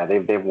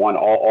they've won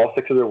all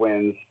 6 of their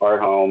wins are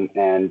at home,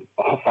 and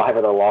all 5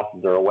 of their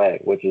losses are away,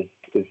 which is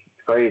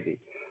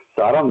crazy.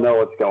 So I don't know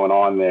what's going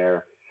on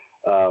there,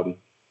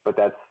 but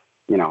that's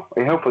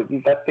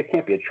hopefully it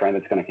can't be a trend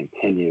that's going to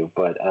continue.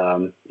 But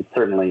it's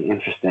certainly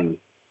interesting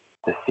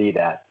to see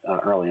that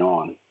early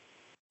on.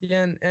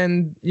 Yeah,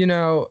 and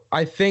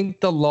I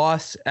think the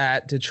loss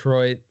at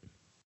Detroit.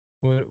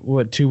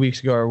 What 2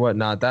 weeks ago or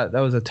whatnot, that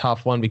was a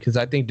tough one because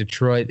I think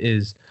Detroit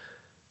is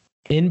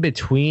in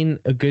between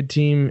a good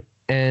team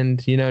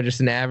and just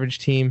an average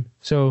team,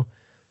 so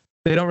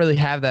they don't really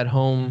have that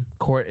home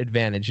court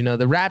advantage. The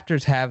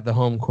Raptors have the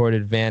home court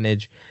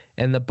advantage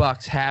and the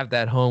Bucks have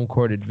that home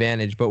court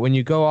advantage, but when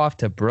you go off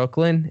to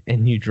Brooklyn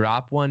and you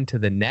drop one to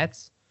the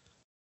Nets,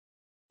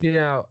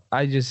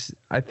 I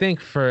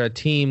think for a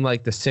team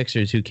like the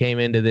Sixers who came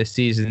into this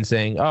season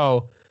saying,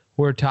 oh,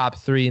 we're top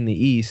 3 in the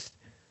East.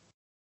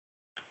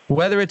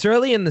 Whether it's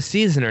early in the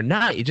season or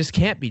not, you just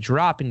can't be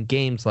dropping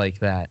games like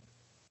that.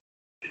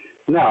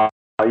 No,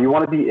 if you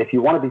want to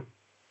be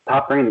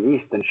top 3 in the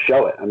East, then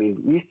show it. I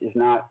mean, the East is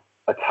not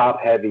a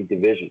top-heavy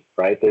division,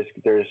 right? There's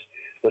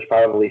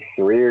probably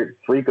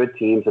three good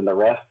teams, and the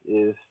rest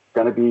is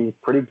going to be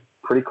pretty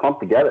clumped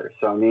together.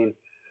 So I mean,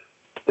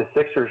 the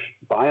Sixers,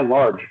 by and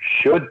large,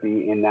 should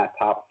be in that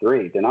top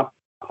 3. They're not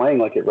playing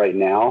like it right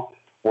now.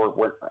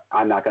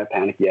 I'm not going to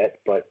panic yet,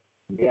 but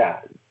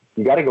yeah,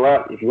 you got to go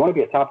out if you want to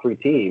be a top 3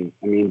 team.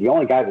 I mean, the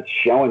only guy that's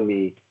showing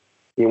me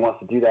he wants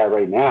to do that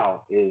right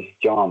now is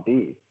Joel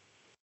Embiid.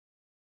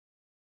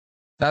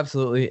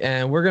 Absolutely.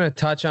 And we're going to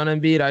touch on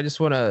Embiid. I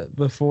just want to,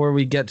 before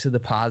we get to the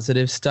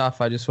positive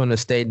stuff, I just want to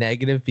stay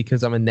negative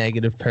because I'm a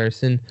negative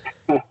person.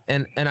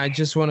 and I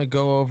just want to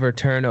go over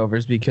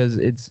turnovers because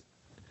it's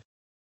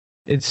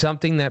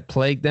something that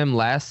plagued them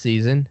last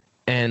season.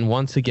 And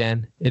once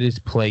again, it is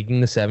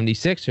plaguing the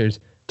 76ers.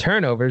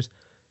 Turnovers.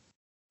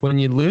 When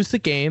you lose the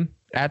game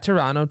at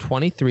Toronto,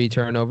 23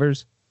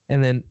 turnovers,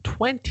 and then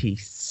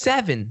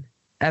 27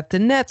 at the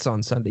Nets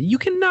on Sunday. You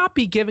cannot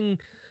be giving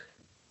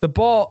the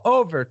ball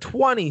over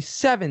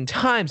 27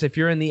 times if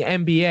you're in the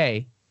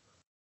NBA.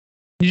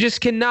 You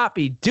just cannot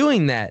be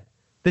doing that.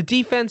 The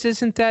defense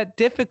isn't that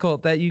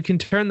difficult that you can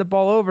turn the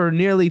ball over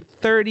nearly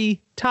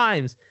 30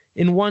 times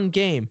in one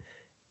game.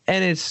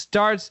 And it's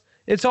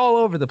all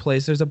over the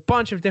place. There's a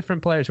bunch of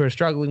different players who are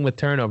struggling with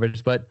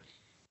turnovers, but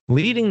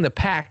leading the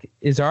pack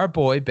is our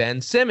boy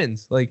Ben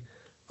Simmons.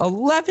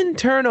 11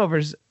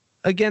 turnovers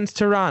against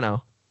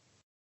Toronto.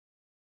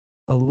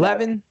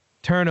 11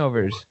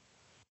 turnovers.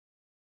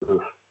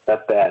 Oof,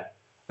 that's bad.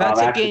 That's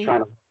I'm a actually game.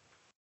 trying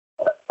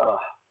to.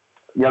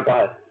 Yeah, go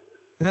ahead.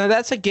 No,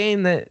 that's a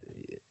game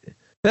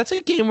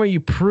where you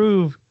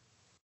prove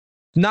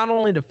not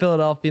only to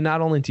Philadelphia,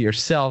 not only to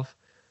yourself,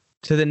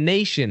 to the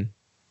nation,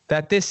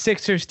 that this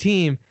Sixers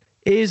team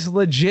is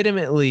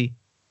legitimately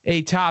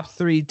a top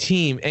 3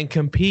 team and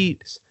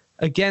competes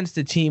against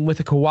a team with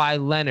a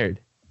Kawhi Leonard.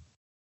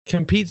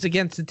 Competes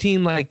against a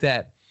team like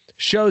that.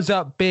 Shows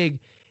up big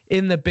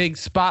in the big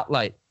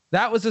spotlight.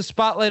 That was a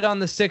spotlight on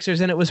the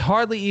Sixers, and it was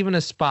hardly even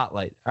a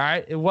spotlight. All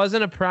right? It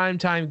wasn't a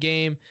primetime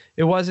game.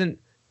 It wasn't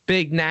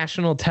big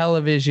national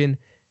television.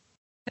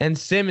 And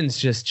Simmons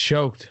just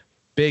choked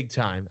big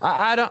time.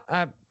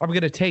 I'm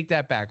going to take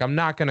that back. I'm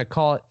not going to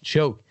call it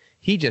choke.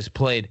 He just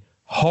played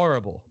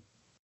horrible.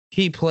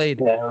 He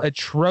played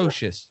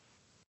atrocious.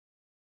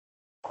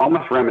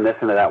 Almost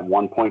reminiscent of that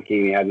 1-point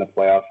game he had in the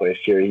playoffs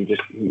last year. He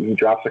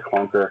drops a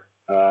clunker,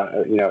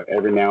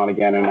 every now and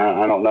again. And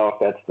I don't know if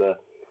that's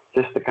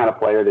just the kind of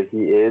player that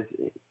he is.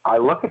 I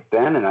look at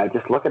Ben and I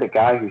just look at a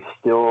guy who's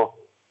still,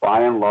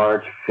 by and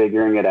large,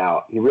 figuring it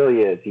out. He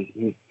really is.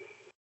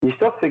 He's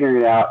still figuring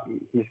it out.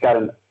 He's got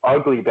an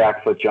ugly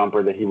back foot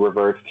jumper that he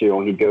reverts to,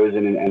 and he goes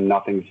in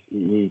and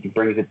he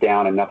brings it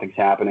down and nothing's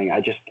happening.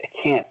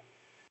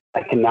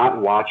 I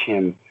cannot watch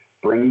him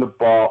bring the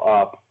ball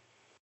up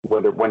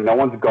when no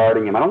one's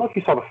guarding him. I don't know if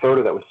you saw the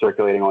photo that was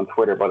circulating on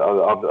Twitter, but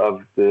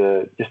of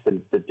the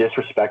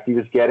disrespect he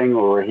was getting,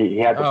 or he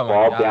had the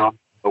ball down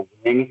the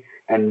wing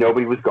and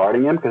nobody was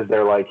guarding him because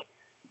they're like,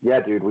 yeah,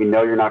 dude, we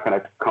know you're not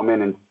going to come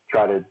in and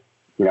try to,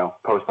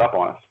 post up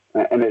on us.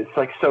 And it's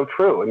so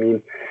true. I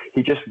mean,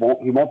 he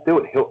won't do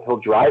it. He'll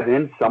drive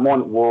in,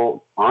 someone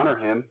will honor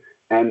him,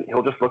 and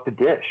he'll just look to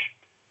dish.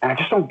 And I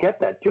just don't get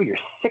that. Dude, you're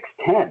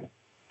 6'10".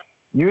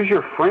 Use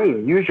your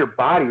frame, use your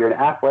body. You're an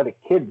athletic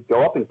kid.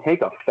 Go up and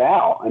take a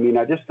foul. I mean,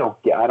 I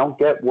don't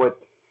get what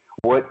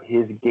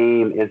his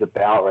game is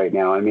about right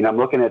now. I mean, I'm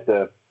looking at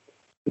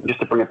just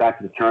to bring it back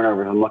to the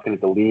turnovers, I'm looking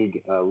at the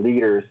league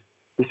leaders.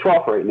 He's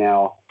 12th right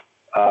now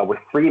with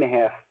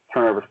 3.5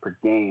 turnovers per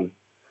game.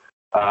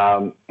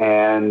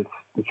 And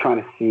I'm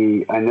trying to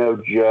see, I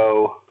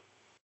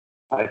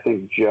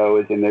think Joe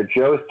is in there.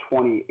 Joe is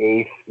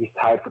 28th. He's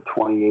tied for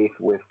 28th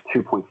with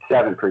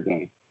 2.7 per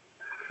game.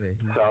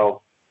 Mm-hmm.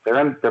 So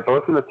they're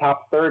both in the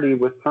top 30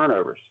 with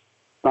turnovers.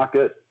 Not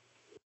good.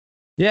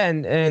 Yeah,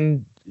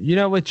 and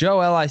with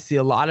Joel, I see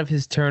a lot of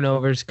his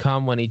turnovers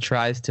come when he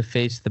tries to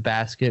face the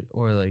basket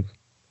or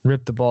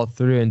rip the ball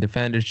through, and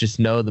defenders just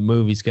know the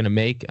move he's going to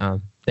make.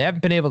 They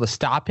haven't been able to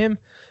stop him,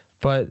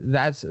 but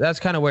that's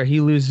kind of where he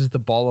loses the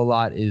ball a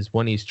lot, is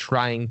when he's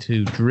trying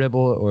to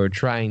dribble or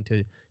trying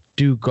to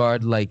do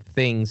guard-like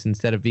things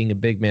instead of being a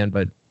big man.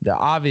 But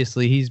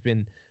obviously he's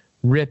been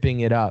ripping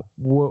it up.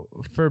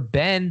 For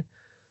Ben,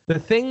 the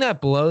thing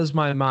that blows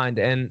my mind,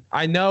 and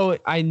I know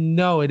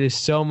it is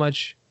so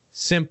much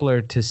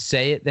simpler to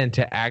say it than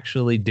to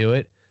actually do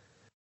it,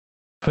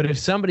 but if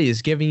somebody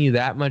is giving you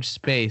that much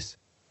space,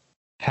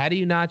 how do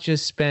you not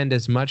just spend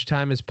as much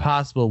time as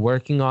possible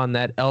working on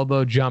that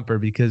elbow jumper?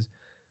 Because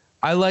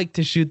I like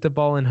to shoot the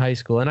ball in high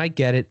school, and I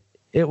get it.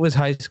 It was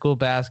high school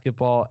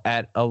basketball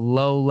at a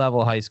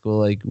low-level high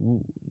school.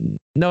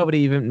 Nobody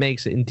even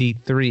makes it in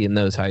D3 in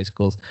those high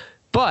schools.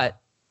 But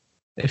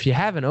if you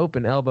have an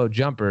open elbow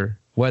jumper,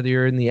 whether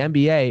you're in the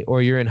NBA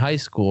or you're in high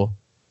school,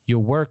 you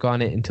work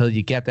on it until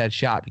you get that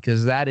shot,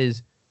 because that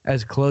is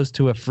as close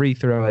to a free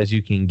throw as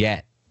you can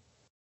get.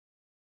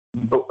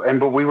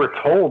 but we were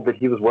told that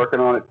he was working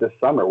on it this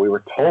summer. We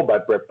were told by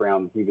Brett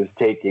Brown he was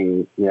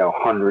taking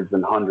hundreds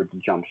and hundreds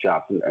of jump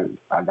shots, and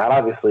that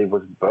obviously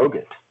was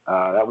bogus.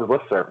 That was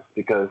lip service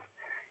because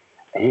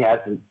he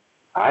hasn't.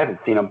 I haven't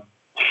seen him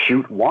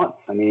shoot once.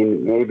 I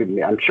mean,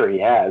 maybe I'm sure he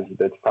has.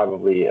 That's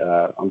probably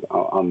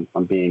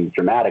I'm being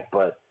dramatic,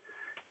 but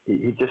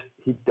he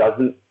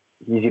doesn't.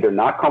 He's either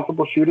not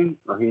comfortable shooting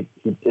or he's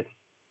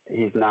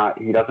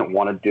not. He doesn't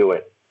want to do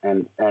it.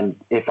 And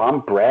if I'm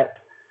Brett,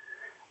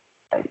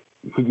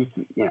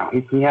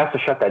 he has to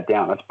shut that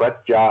down. It's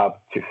Brett's job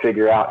to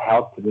figure out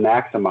how to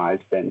maximize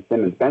Ben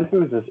Simmons. Ben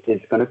Simmons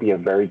is going to be a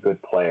very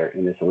good player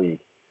in this league,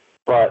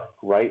 but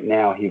right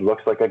now he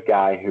looks like a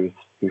guy who's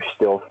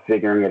still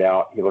figuring it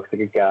out. He looks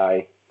like a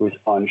guy who's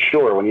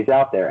unsure when he's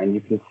out there, and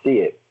you can see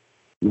it,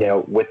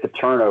 with the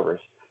turnovers.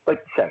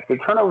 Like you said, the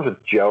turnovers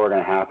with Joe are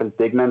going to happen.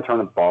 Big men turn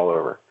the ball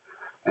over.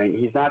 I mean,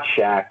 he's not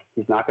Shaq.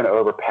 He's not going to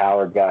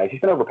overpower guys.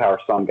 He's going to overpower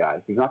some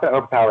guys. He's not going to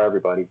overpower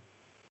everybody.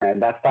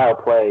 And that style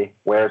of play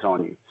wears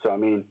on you. So, I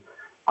mean,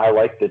 I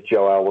like that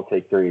Joel will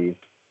take threes,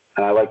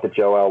 and I like that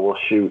Joel will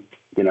shoot,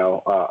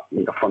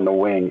 from the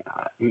wing.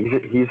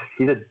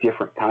 He's a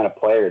different kind of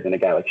player than a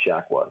guy like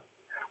Shaq was,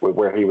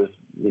 where he was,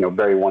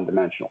 very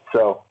one-dimensional.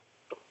 So,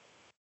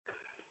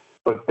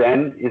 but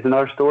Ben is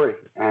another story,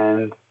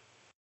 and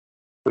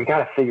we got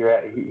to figure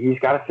out. He's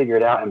got to figure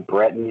it out, and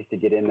Brett needs to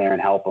get in there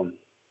and help him.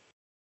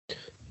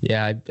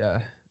 Yeah,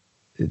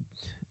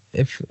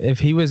 if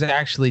he was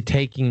actually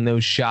taking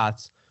those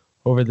shots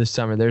over the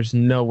summer, there's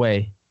no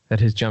way that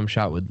his jump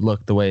shot would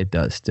look the way it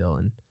does still.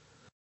 And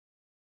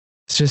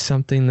it's just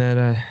something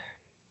that,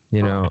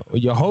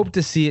 you hope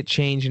to see it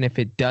change. And if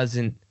it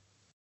doesn't,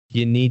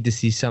 you need to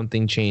see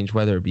something change,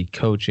 whether it be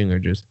coaching or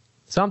just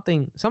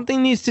something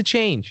needs to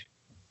change.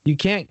 You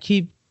can't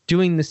keep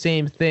doing the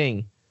same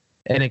thing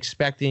and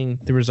expecting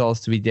the results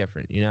to be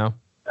different,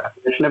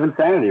 Definition of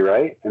insanity,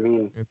 right? I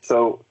mean,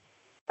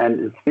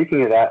 and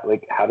speaking of that,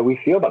 like, how do we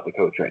feel about the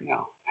coach right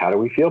now? How do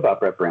we feel about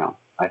Brett Brown?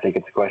 I think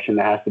it's a question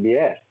that has to be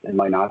asked. It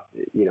might not,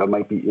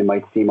 it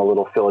might seem a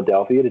little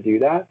Philadelphia to do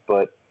that,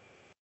 but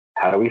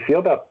how do we feel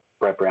about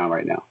Brett Brown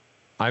right now?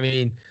 I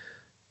mean,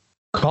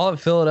 call it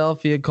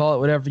Philadelphia, call it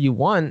whatever you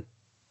want.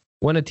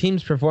 When a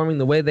team's performing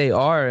the way they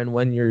are, and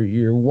when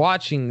you're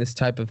watching this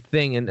type of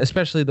thing, and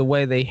especially the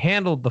way they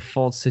handled the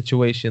Fultz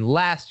situation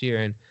last year,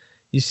 and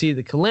you see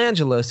the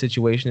Colangelo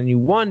situation, and you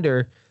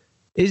wonder,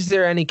 is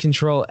there any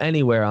control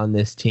anywhere on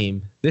this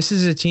team? This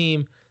is a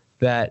team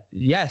that,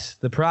 yes,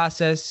 the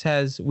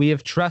process we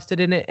have trusted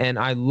in it, and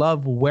I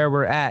love where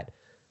we're at.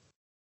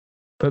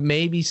 But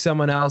maybe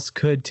someone else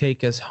could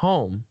take us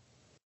home.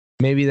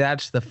 Maybe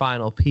that's the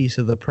final piece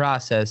of the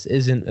process.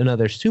 Isn't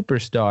another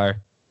superstar.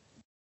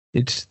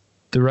 It's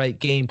the right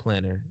game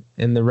planner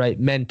and the right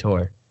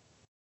mentor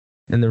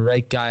and the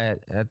right guy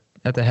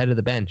at the head of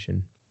the bench.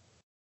 And,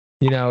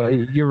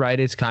 you're right.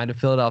 It's kind of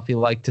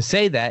Philadelphia-like to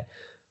say that,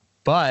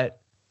 but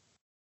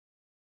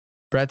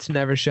Brett's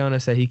never shown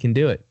us that he can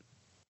do it.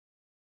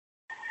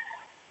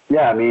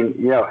 Yeah, I mean,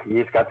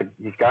 he's got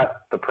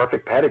the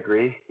perfect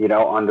pedigree,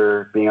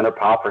 under being under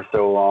Pop for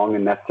so long,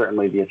 and that's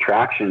certainly the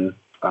attraction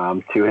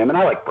to him. And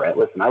I like Brett.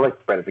 Listen, I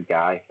like Brett as a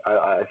guy.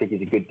 I think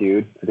he's a good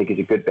dude. I think he's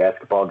a good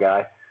basketball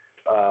guy.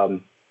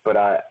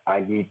 But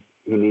he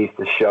needs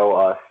to show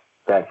us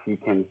that he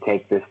can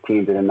take this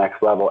team to the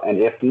next level. And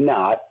if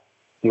not,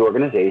 the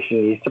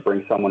organization needs to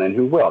bring someone in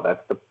who will.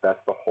 That's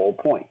the whole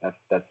point.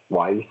 That's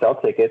why you sell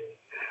tickets.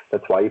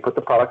 That's why you put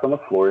the product on the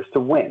floor, is to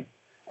win.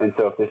 And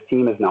so if this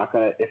team is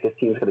going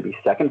to be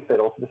second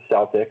fiddle to the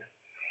Celtics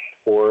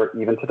or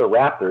even to the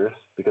Raptors,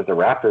 because the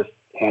Raptors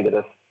handed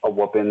us a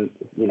whooping,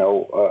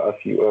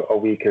 a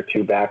week or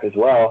two back as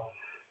well,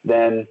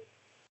 then,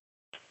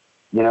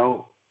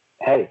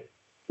 hey,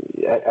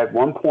 at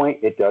one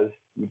point it does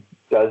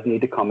need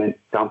to come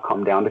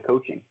down to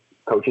coaching.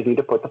 Coaches need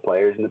to put the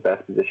players in the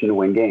best position to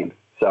win games.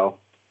 So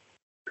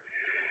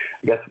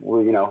I guess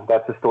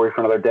that's a story for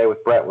another day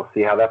with Brett. We'll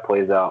see how that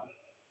plays out.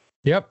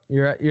 Yep,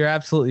 you're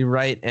absolutely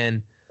right.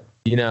 And,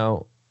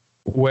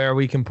 where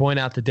we can point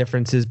out the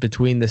differences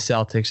between the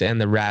Celtics and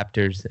the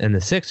Raptors and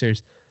the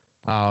Sixers,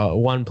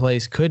 one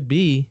place could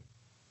be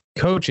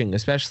coaching,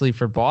 especially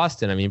for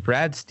Boston. I mean,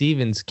 Brad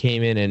Stevens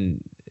came in,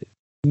 and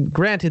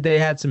granted they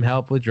had some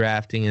help with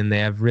drafting and they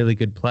have really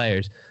good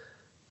players.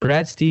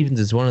 Brad Stevens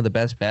is one of the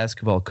best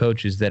basketball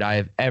coaches that I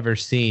have ever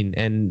seen,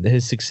 and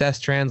his success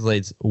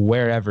translates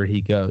wherever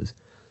he goes.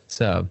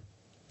 So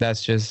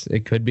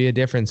it could be a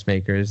difference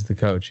maker as the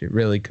coach. It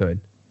really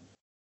could.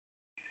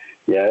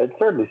 Yeah, it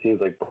certainly seems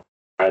like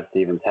Brad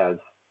Stevens has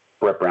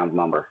Brett Brown's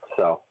number.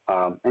 So,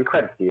 and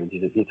credit Stevens.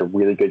 He's a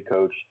really good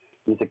coach.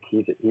 He's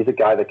a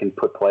guy that can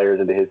put players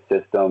into his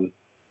system,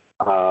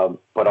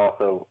 but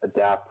also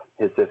adapt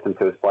his system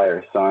to his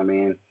players. So, I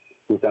mean,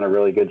 he's done a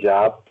really good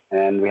job,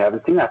 and we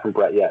haven't seen that from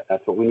Brett yet.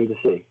 That's what we need to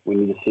see. We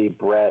need to see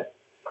Brett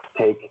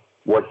take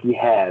what he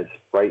has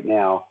right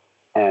now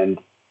and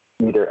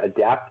either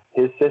adapt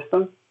his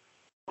system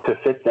to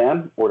fit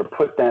them or to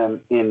put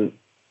them in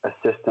a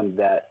system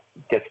that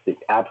gets the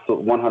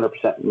absolute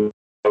 100%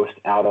 most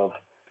out of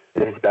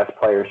his best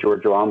players, who are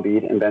Joel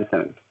Embiid and Ben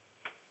Simmons.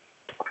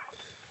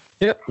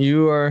 Yep,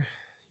 you're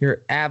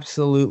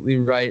absolutely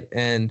right,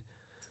 and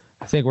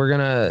I think we're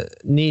gonna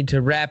need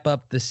to wrap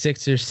up the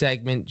Sixers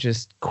segment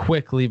just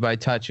quickly by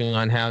touching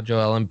on how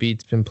Joel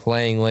Embiid's been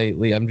playing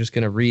lately. I'm just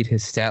gonna read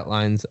his stat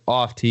lines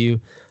off to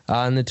you.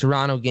 In the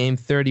Toronto game,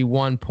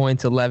 31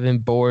 points, 11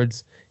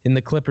 boards. In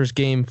the Clippers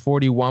game,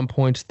 41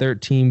 points,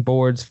 13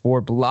 boards, 4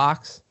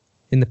 blocks.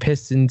 In the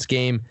Pistons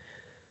game,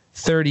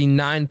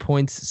 39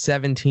 points,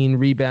 17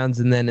 rebounds.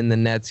 And then in the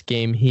Nets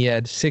game, he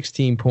had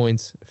 16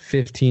 points,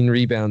 15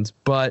 rebounds.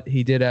 But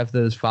he did have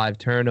those 5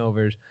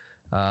 turnovers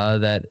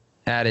that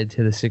added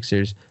to the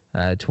Sixers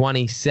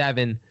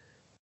 27.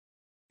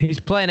 He's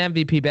playing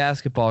MVP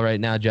basketball right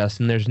now,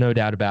 Justin. There's no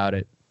doubt about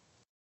it.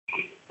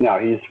 No,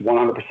 he's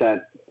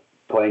 100%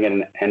 playing at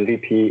an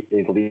MVP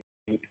elite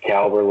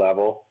caliber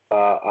level.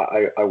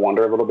 I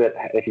wonder a little bit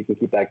if he can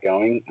keep that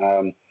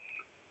going.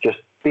 Just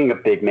being a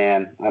big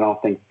man, I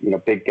don't think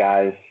big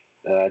guys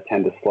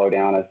tend to slow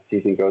down as the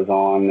season goes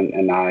on.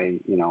 And I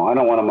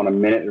don't want him on a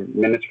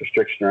minutes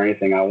restriction or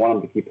anything. I want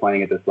him to keep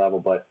playing at this level,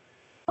 but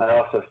I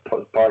also,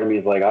 part of me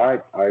is like,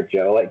 all right,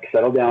 Joe, like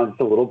settle down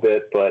just a little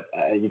bit, but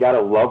you got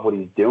to love what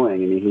he's doing.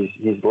 I mean,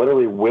 he's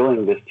literally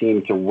willing this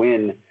team to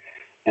win,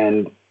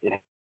 and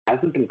it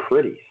hasn't been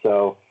pretty.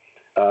 So,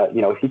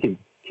 if he can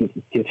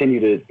continue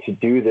to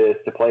do this,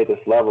 to play at this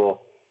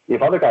level,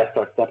 if other guys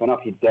start stepping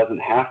up, he doesn't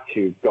have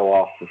to go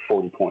off for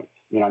 40 points.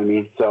 You know what I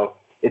mean? So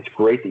it's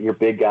great that your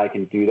big guy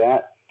can do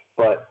that,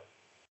 but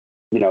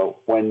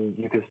when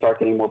you can start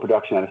getting more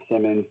production out of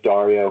Simmons,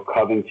 Dario,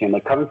 Covington,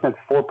 like Covington's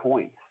 4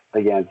 points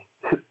against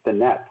the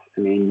Nets.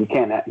 I mean, you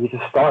can't. He's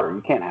a starter.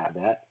 You can't have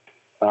that.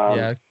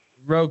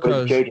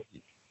 Roko's.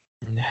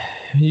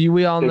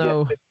 We all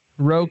know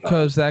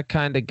Roko's that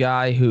kind of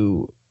guy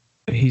who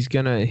he's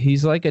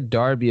like a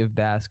Darby of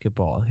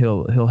basketball.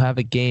 He'll have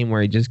a game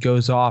where he just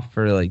goes off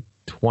for like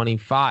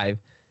 25,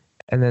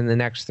 and then the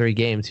next 3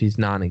 games he's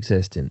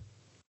non-existent.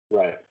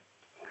 Right.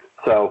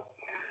 So,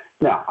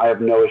 no, I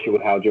have no issue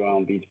with how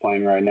Joel Embiid's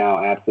playing right now.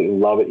 I absolutely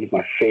love it. He's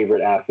my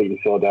favorite athlete in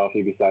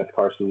Philadelphia besides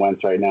Carson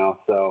Wentz right now.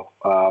 So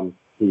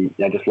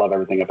I just love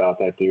everything about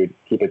that dude.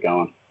 Keep it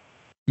going.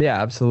 Yeah,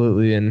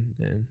 absolutely.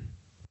 And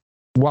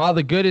while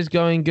the good is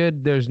going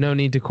good, there's no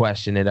need to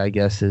question it, I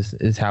guess,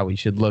 is how we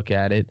should look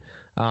at it.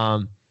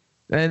 And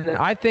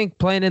I think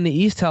playing in the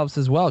East helps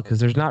as well because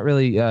there's not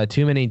really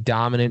too many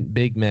dominant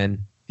big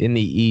men in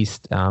the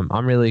East.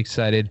 I'm really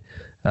excited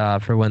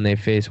for when they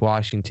face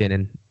Washington,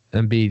 and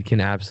Embiid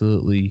can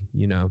absolutely,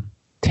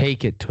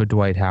 take it to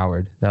Dwight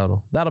Howard.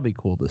 That'll be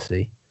cool to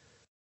see.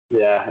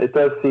 Yeah, it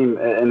does seem,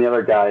 and the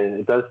other guy,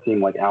 it does seem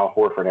like Al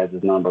Horford has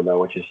his number, though,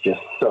 which is just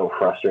so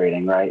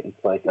frustrating, right?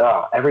 It's like,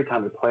 every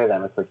time we play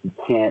them, it's like you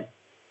can't,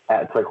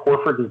 it's like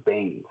Horford and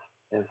Baines.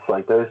 It's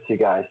like those 2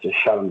 guys just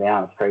shut them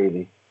down. It's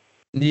crazy.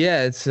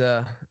 Yeah, it's,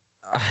 for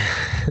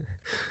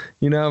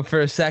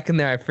a second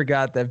there, I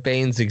forgot that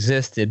Baines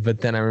existed,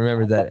 but then I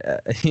remembered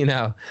that,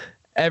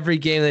 every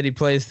game that he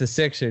plays the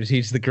Sixers,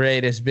 he's the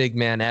greatest big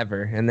man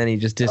ever, and then he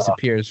just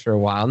disappears for a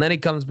while. And then he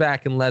comes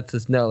back and lets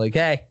us know, like,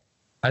 hey,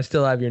 I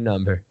still have your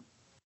number.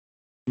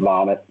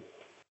 Vomit.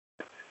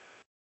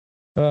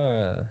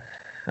 All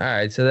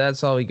right, so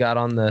that's all we got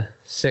on the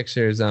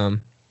Sixers.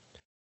 We're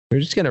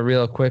just going to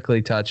real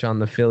quickly touch on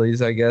the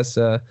Phillies, I guess.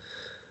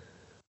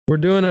 We're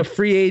doing a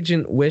free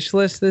agent wish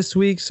list this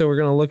week, so we're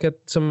going to look at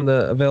some of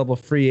the available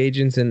free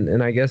agents,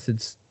 and I guess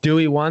it's, do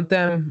we want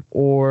them,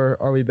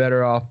 or are we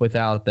better off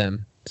without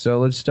them? So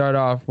let's start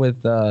off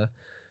with, the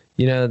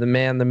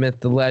man, the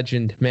myth, the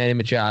legend, Manny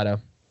Machado.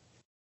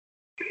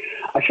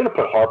 I should have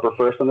put Harper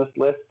first on this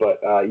list,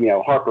 but,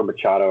 Harper and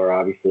Machado are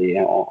obviously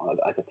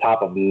at the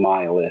top of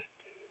my list.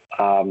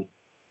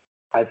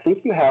 I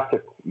think you have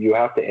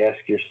to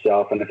ask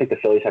yourself, and I think the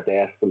Phillies have to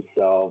ask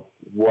themselves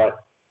where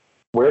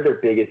their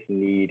biggest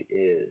need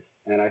is.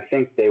 And I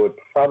think they would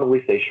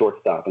probably say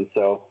shortstop. And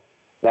so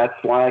that's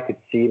why I could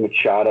see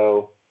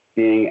Machado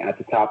being at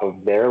the top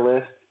of their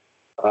list.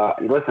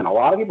 Listen, a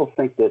lot of people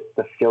think that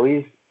the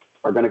Phillies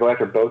are going to go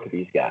after both of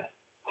these guys.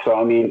 So,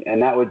 I mean,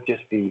 and that would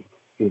just be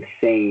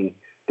insane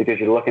because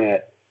you're looking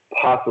at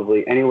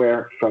possibly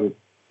anywhere from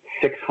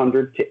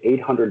 $600 to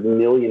 $800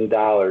 million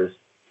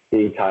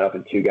being tied up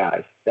in 2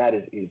 guys. That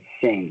is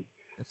insane.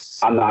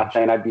 I'm not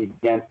saying I'd be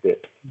against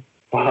it,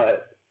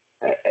 but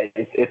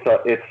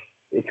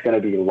it's going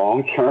to be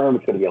long term.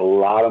 It's going to be a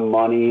lot of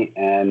money,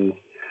 and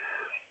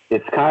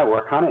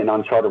we're kind of in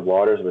uncharted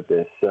waters with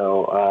this.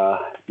 So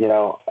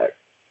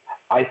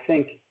I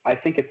think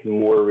it's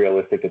more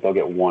realistic that they'll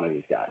get one of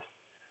these guys.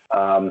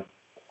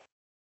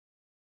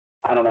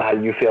 I don't know how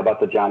you feel about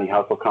the Johnny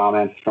Hustle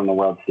comments from the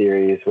World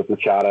Series with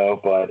Machado,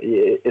 but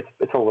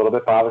it's a little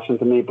bit bothersome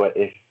to me. But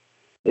if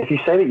you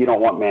say that you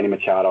don't want Manny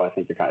Machado, I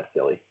think you're kind of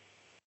silly.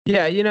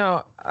 Yeah,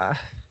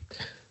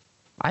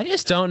 I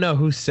just don't know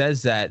who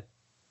says that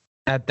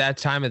at that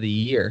time of the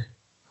year.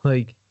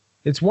 Like,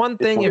 it's one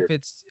thing if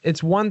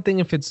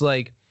it's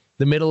like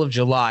the middle of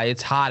July,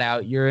 it's hot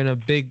out, you're in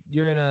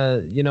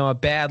a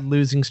bad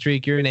losing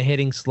streak, you're in a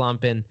hitting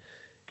slump, and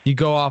you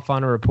go off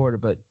on a reporter.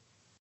 But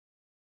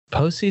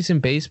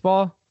postseason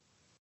baseball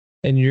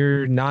and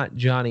you're not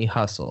Johnny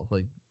Hustle.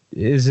 Like,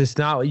 is this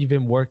not what you've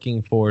been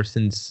working for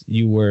since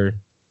you were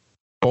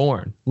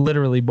born?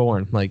 Literally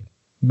born. Like,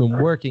 been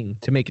working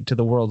to make it to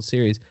the World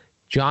Series.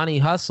 Johnny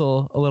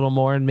Hustle a little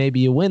more and maybe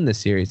you win the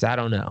series. I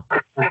don't know.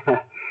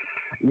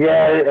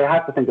 Yeah, I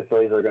have to think the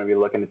Phillies are going to be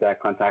looking at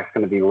that. Contact's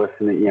going to be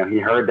listening. You know, he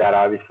heard that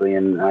obviously,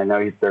 and I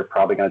know they're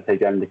probably going to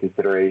take that into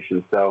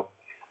consideration. So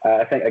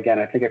I think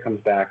it comes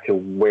back to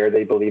where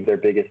they believe their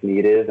biggest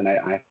need is, and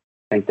I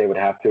think they would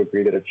have to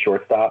agree that it's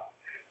shortstop.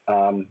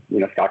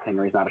 Scott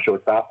Kingery's not a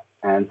shortstop,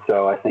 and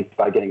so I think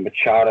by getting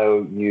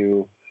Machado,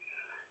 you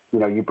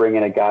bring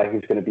in a guy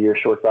who's going to be your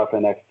shortstop for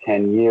the next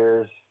 10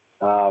 years.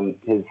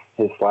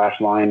 His slash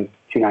line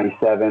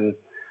 297.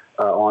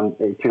 On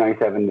a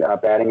 297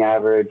 batting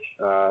average,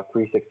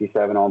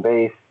 367 on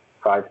base,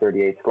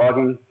 538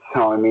 slugging.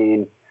 So I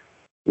mean,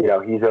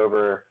 he's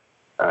over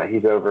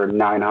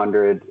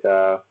 900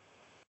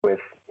 with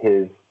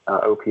his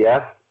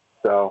OPS.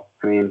 So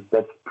I mean,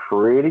 that's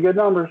pretty good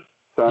numbers.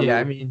 So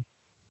I mean,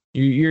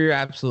 you're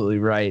absolutely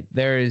right.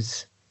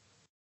 There's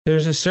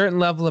a certain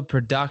level of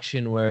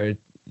production where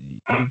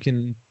you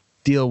can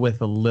deal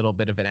with a little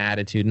bit of an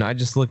attitude, and I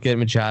just look at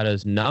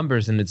Machado's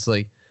numbers, and it's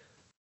like,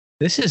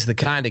 this is the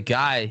kind of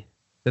guy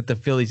that the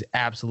Phillies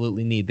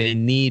absolutely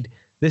need.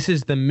 This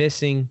is the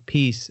missing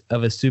piece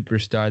of a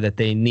superstar that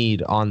they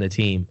need on the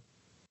team.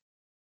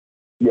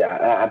 Yeah,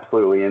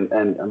 absolutely. And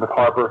with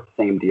Harper,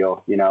 same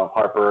deal.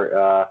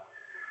 Harper,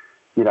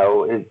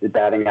 his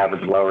batting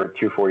average lower at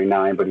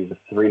 249, but he's a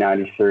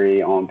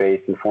 393 on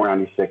base and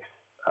 496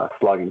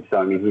 slugging. So,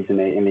 I mean, he's in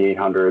the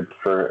 800s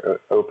for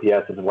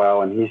OPS as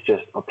well, and he's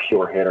just a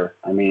pure hitter.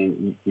 I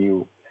mean,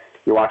 you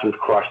watch him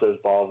crush those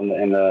balls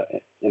in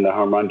the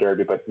home run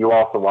derby, but you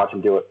also watch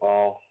him do it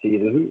all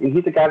season.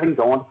 He's a guy that can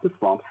go on some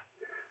slumps,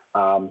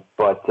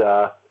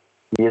 but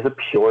he is a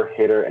pure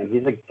hitter, and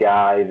he's a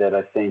guy that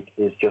I think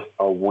is just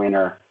a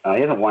winner.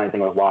 He hasn't won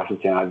anything with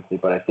Washington, obviously,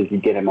 but I think you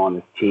get him on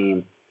this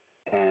team,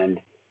 and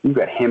you've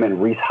got him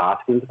and Rhys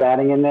Hoskins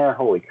batting in there.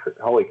 Holy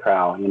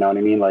cow! You know what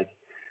I mean? Like,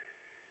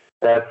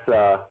 that's.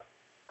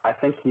 I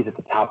think he's at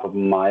the top of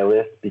my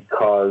list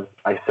because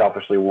I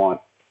selfishly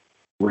want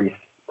Rhys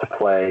to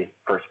play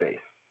first base.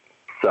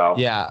 So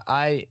yeah,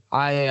 I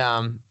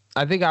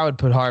think I would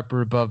put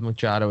Harper above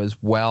Machado as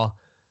well.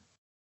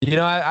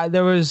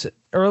 There was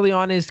early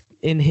on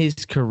in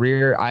his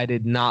career, I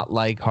did not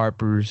like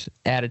Harper's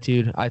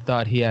attitude. I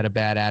thought he had a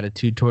bad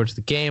attitude towards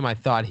the game. I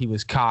thought he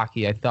was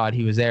cocky. I thought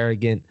he was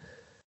arrogant.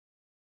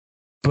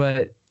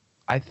 But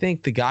I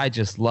think the guy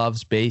just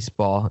loves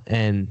baseball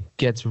and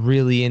gets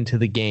really into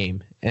the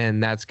game,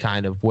 and that's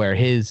kind of where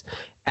his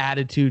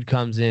attitude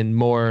comes in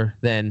more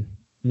than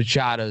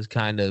Machado's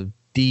kind of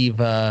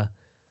diva,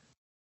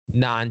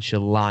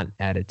 nonchalant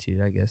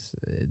attitude, I guess,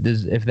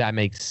 if that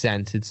makes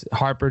sense. It's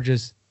Harper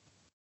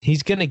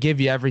he's going to give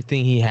you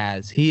everything he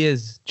has. He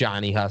is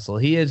Johnny Hustle.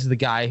 He is the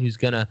guy he's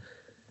going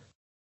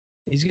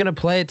to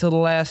play it till the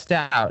last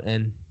out.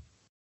 And,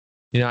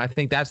 I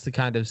think that's the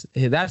kind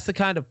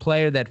of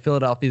player that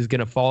Philadelphia is going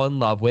to fall in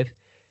love with.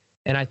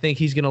 And I think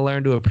he's going to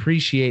learn to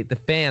appreciate the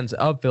fans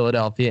of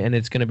Philadelphia, and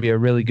it's going to be a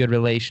really good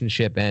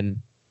relationship.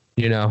 And,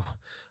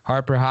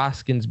 Harper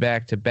Hoskins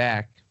back to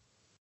back,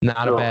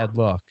 not a bad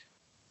look.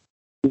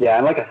 Yeah,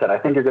 and like I said, I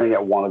think you're going to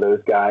get one of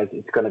those guys.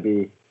 It's going to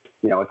be,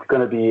 it's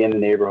going to be in the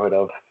neighborhood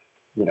of,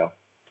 it's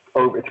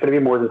going to be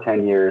more than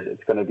 10 years.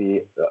 It's going to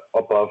be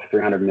above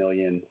 $300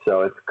 million.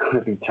 So it's going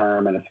to be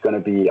term, and it's going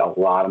to be a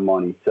lot of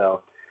money.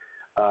 So,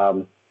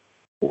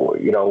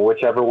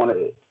 whichever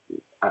one,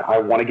 I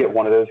want to get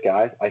one of those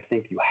guys. I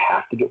think you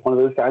have to get one of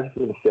those guys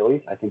for the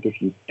Phillies. I think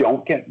if you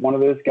don't get one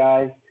of those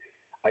guys,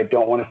 I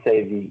don't want to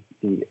say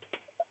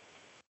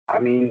I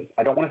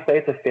don't want to say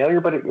it's a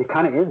failure, but it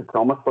kind of is. It's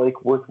almost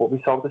like with what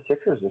we saw with the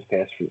Sixers this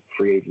past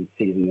free agent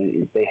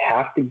season. They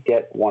have to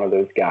get one of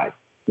those guys.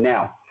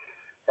 Now,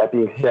 that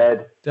being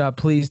said,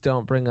 please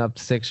don't bring up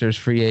Sixers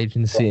free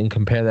agency and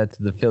compare that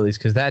to the Phillies,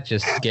 because that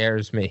just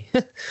scares me.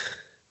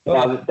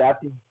 Now,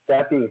 that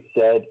being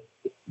said,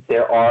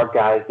 there are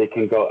guys that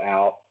can go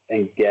out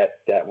and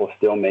get that will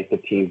still make the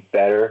team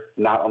better,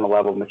 not on the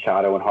level of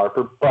Machado and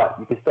Harper, but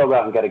you can still go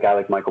out and get a guy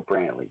like Michael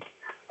Brantley.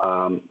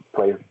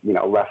 Plays,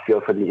 left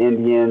field for the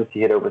Indians. He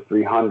hit over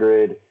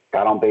 300,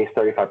 got on base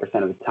 35%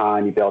 of the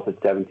time. He belted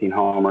 17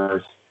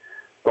 homers,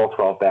 stole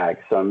 12 bags.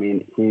 So, I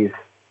mean, he's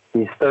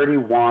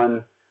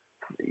 31,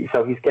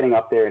 so he's getting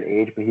up there in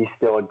age, but he's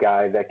still a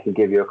guy that can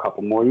give you a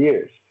couple more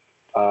years.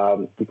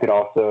 You could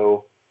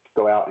also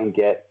go out and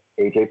get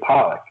A.J.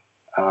 Pollock,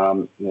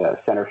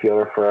 center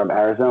fielder from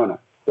Arizona.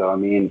 So, I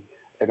mean,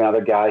 another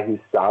guy who's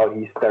solid.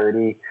 He's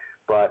 30,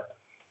 but,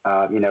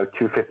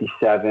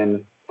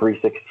 257,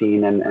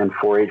 316 and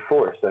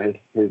 484. So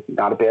his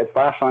not a bad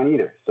flash line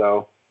either.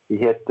 So he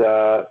hit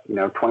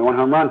 21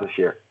 home runs this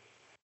year.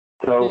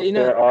 So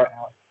there are.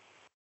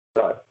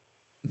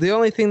 The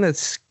only thing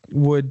that's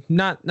would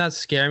not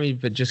scare me,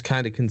 but just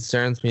kind of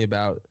concerns me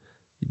about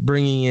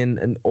bringing in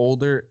an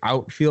older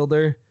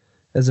outfielder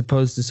as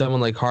opposed to someone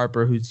like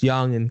Harper, who's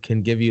young and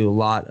can give you a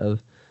lot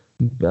of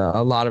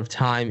a lot of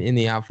time in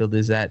the outfield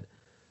is that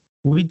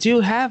we do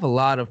have a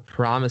lot of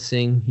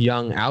promising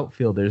young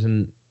outfielders,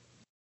 and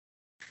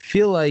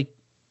feel like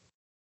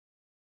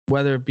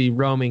whether it be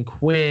Roman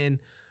Quinn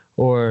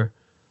or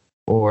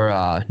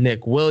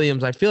Nick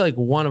Williams, I feel like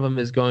one of them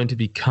is going to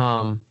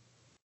become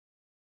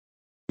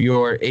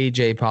your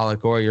AJ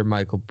Pollock or your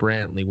Michael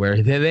Brantley,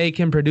 where they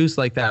can produce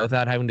like that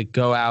without having to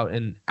go out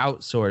and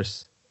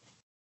outsource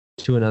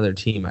to another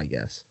team, I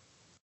guess.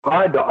 Well,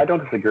 I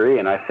don't disagree,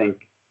 and I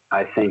think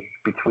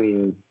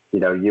between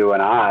you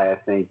and I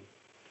think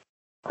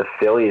the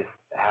Phillies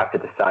have to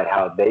decide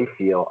how they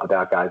feel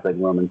about guys like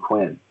Roman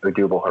Quinn,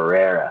 Odubel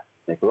Herrera,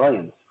 Nick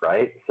Williams,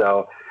 right?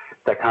 So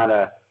that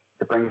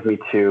brings me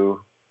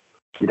to,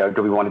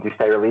 do we want to do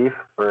stay or leave?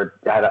 Or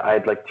I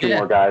had like two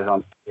more guys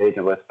on the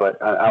agent list,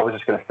 but I was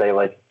just going to say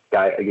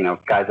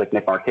guys like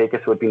Nick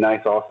Markakis would be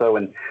nice also.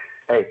 And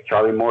hey,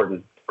 Charlie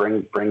Morton,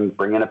 bring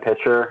in a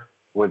pitcher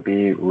would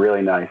be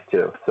really nice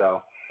too.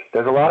 So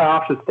there's a lot of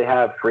options they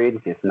have free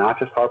agency. It's not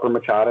just Harper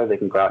Machado. They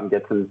can go out and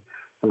get some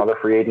other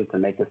free agents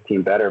and make this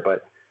team better.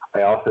 But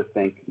I also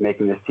think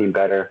making this team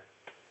better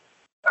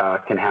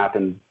can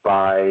happen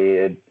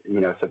by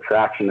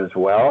subtraction as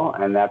well,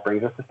 and that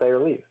brings us to stay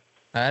or leave.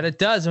 And it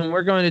does, and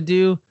we're going to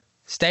do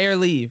stay or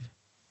leave.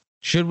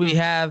 Should we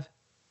have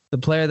the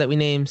player that we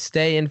name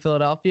stay in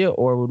Philadelphia,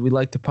 or would we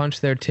like to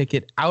punch their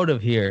ticket out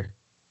of here?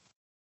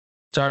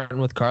 Starting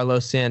with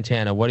Carlos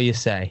Santana, what do you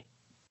say?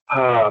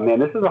 Oh man,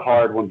 this is a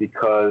hard one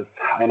because,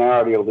 and I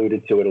already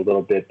alluded to it a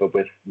little bit, but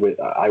with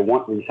I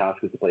want Rhys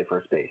Hoskins to play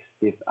first base.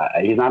 He's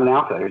not an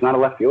outfielder. He's not a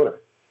left fielder.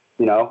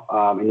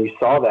 And you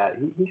saw that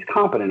he's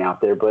competent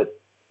out there, but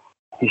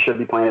he should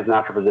be playing his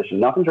natural position.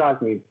 Nothing drives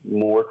me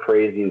more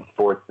crazy in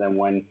sports than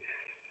when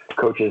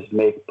coaches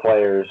make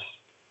players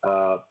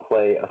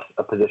play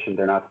a position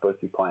they're not supposed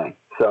to be playing.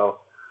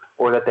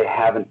 Or that they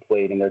haven't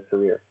played in their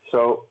career.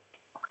 So,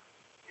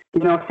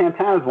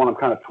 Santana's one I'm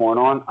kind of torn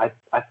on.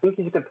 I think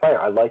he's a good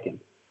player. I like him.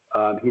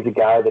 He's a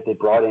guy that they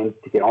brought in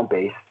to get on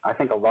base. I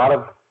think a lot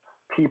of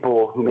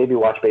people who maybe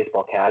watch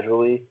baseball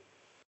casually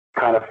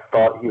kind of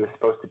thought he was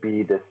supposed to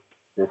be this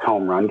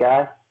home run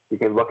guy. You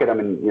can look at him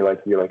and you're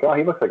like, oh,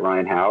 he looks like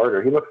Ryan Howard,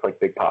 or he looks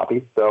like Big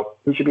Papi, so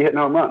he should be hitting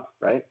home runs,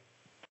 right?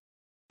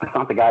 That's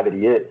not the guy that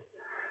he is.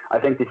 I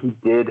think that he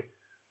did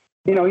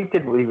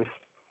what he was,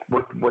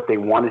 what they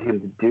wanted him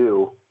to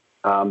do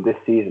this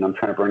season. I'm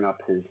trying to bring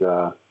up his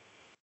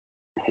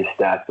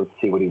stats. Let's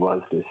see what he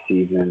was this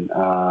season.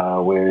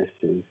 Where is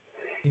his?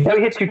 He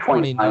hit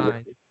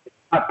 229. It's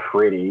not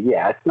pretty.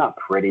 Yeah, it's not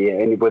pretty.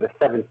 And with a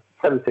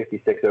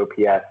 766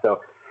 OPS,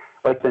 so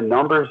like the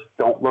numbers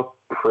don't look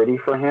pretty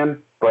for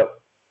him.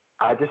 But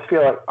I just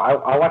feel like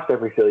I watched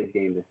every Phillies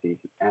game this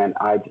season, and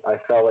I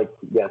felt like,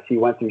 yes, he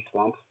went through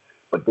slumps,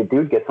 but the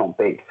dude gets on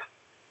base.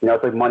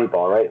 It's like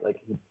Moneyball, right?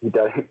 Like he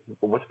does.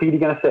 What's Petey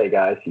gonna say,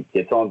 guys? He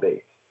gets on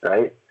base,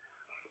 right?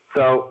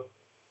 So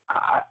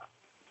I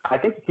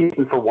think you keep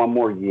him for one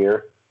more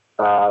year.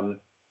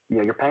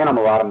 You're paying him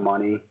a lot of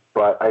money,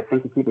 but I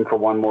think you keep him for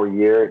one more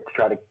year to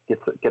try to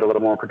get a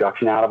little more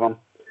production out of him.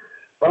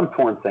 But I'm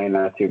torn saying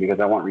that too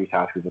because I want Rhys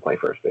Hoskins to play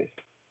first base.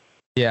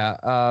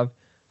 Yeah,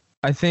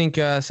 I think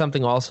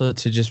something also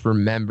to just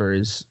remember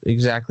is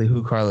exactly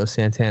who Carlos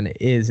Santana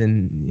is.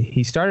 And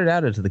he started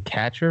out as the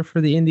catcher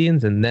for the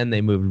Indians, and then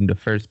they moved him to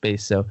first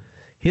base. So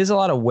he has a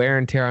lot of wear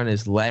and tear on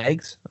his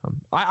legs.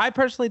 I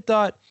personally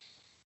thought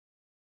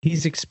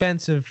he's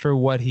expensive for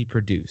what he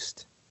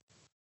produced,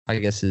 I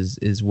guess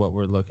is what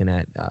we're looking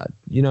at.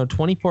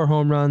 24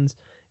 home runs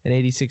and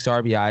 86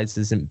 RBIs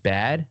isn't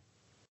bad.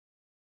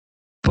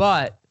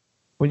 But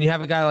when you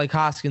have a guy like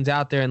Hoskins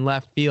out there in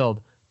left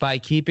field, by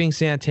keeping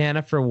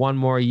Santana for one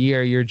more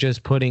year, you're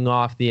just putting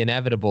off the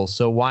inevitable.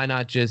 So why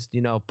not just,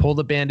 pull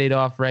the Band-Aid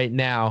off right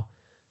now?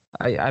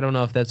 I don't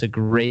know if that's a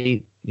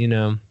great,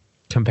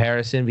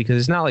 comparison, because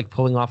it's not like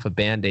pulling off a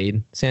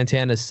Band-Aid.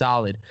 Santana's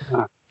solid.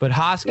 But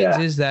Hoskins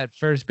is that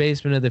first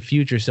baseman of the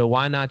future. So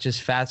why not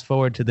just fast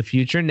forward to the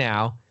future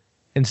now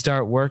and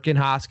start working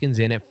Hoskins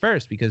in at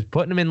first? Because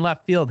putting him in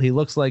left field, he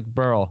looks like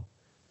Burl.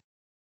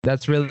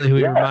 That's really who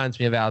he reminds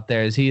me of out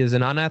there. Is he is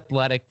an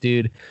unathletic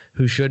dude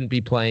who shouldn't be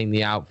playing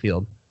the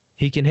outfield.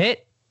 He can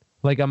hit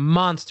like a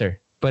monster,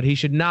 but he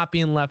should not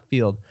be in left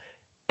field.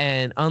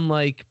 And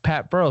unlike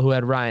Pat Burrell, who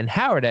had Ryan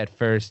Howard at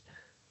first,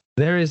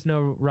 there is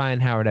no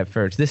Ryan Howard at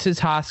first. This is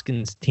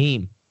Hoskins'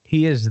 team.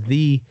 He is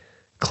the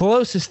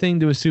closest thing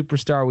to a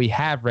superstar we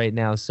have right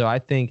now. So I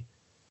think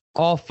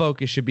all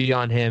focus should be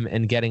on him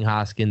and getting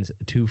Hoskins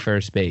to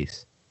first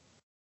base.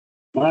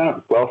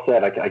 Well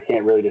said. I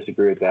can't really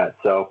disagree with that.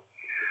 So,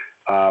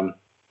 I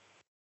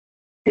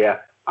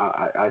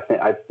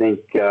think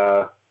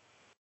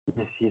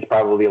he's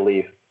probably a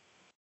leave.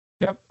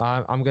 Yep,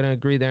 I'm going to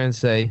agree there and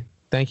say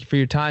thank you for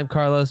your time,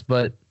 Carlos,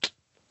 but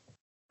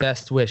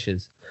best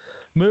wishes.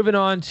 Moving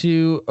on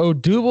to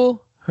Odubel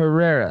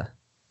Herrera.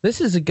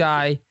 This is a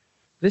guy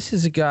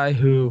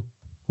who,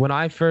 when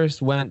I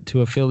first went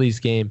to a Phillies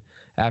game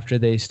after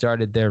they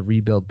started their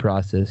rebuild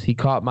process, he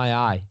caught my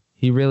eye.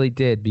 He really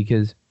did,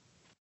 because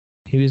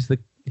he was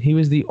he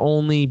was the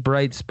only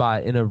bright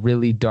spot in a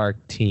really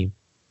dark team.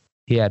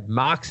 He had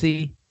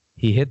moxie.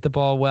 He hit the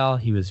ball well.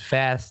 He was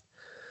fast.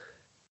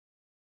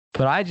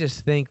 But I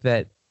just think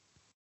that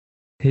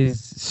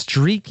his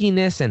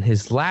streakiness and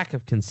his lack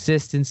of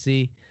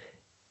consistency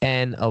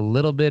and a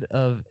little bit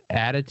of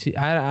attitude,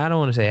 I don't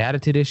want to say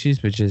attitude issues,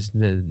 but just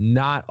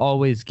not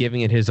always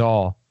giving it his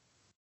all,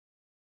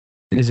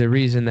 is a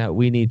reason that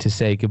we need to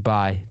say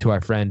goodbye to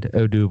our friend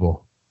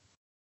Odubel.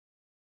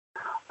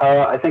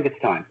 I think it's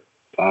time.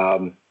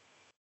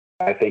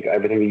 I think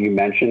everything that you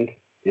mentioned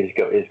is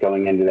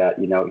going into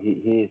that. You know,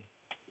 he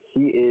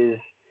is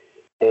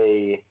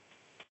a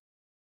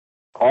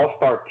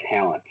all-star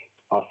talent.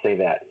 I'll say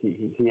that.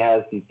 He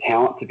has the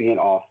talent to be an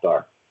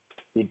all-star.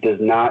 He does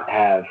not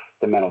have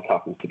the mental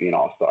toughness to be an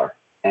all-star,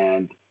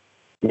 and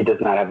he does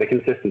not have the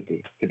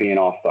consistency to be an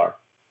all-star.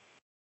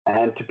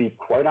 And to be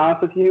quite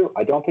honest with you,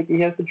 I don't think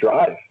he has the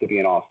drive to be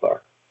an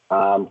all-star.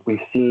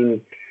 We've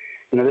seen,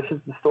 you know, this is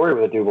the story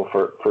with Odubel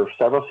for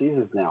several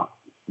seasons now.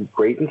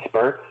 Great in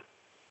spurts,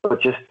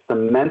 but just the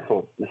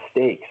mental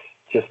mistakes,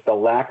 just the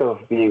lack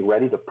of being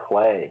ready to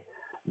play,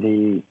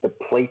 the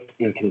plate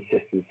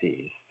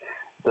inconsistencies,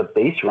 the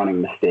base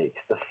running mistakes,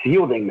 the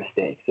fielding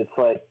mistakes. It's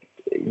like,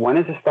 when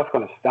is this stuff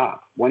going to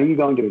stop? When are you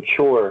going to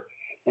mature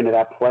into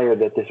that player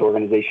that this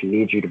organization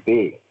needs you to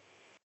be?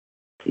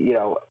 You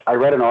know, I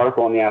read an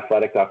article on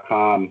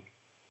theathletic.com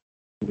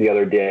the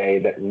other day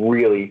that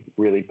really,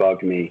 really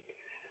bugged me.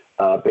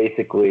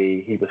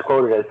 Basically, he was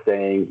quoted as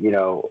saying, you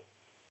know,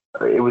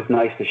 it was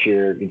nice this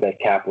year that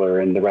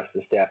Kapler and the rest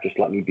of the staff just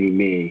let me be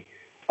me.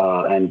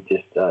 And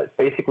just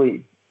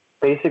basically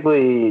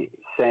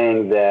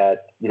saying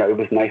that, you know, it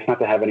was nice not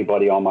to have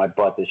anybody on my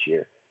butt this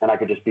year and I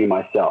could just be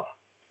myself.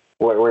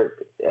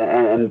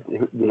 And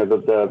you know,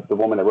 the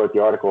woman that wrote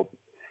the article,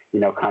 you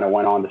know, kind of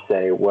went on to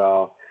say,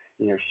 well,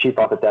 you know, she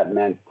thought that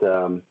meant,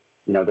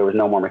 you know, there was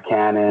no more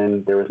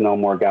McCannon. There was no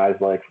more guys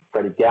like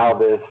Freddie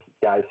Galvis,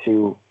 guys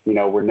who, you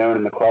know, were known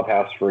in the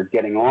clubhouse for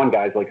getting on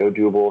guys like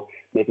Odubel,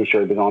 making sure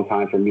he was on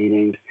time for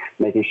meetings,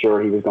 making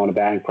sure he was going to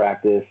batting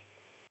practice,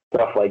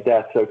 stuff like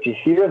that. So to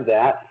hear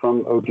that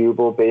from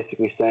Odubel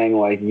basically saying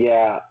like,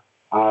 yeah,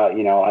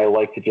 you know, I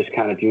like to just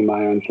kind of do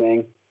my own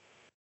thing,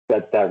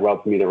 that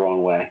rubbed me the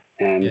wrong way.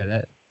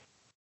 And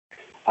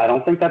I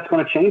don't think that's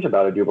going to change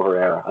about Odubel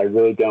Herrera. I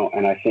really don't.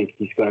 And I think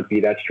he's going to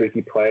be that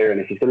streaky player. And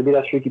if he's going to be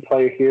that streaky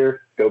player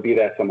here, go be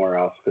that somewhere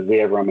else because we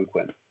have Roman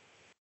Quinn.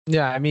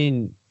 Yeah, I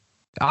mean,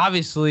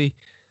 obviously,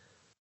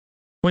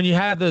 when you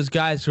have those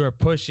guys who are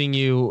pushing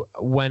you,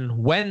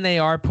 when they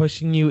are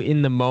pushing you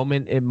in the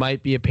moment, it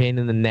might be a pain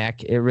in the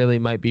neck. It really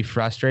might be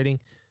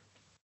frustrating.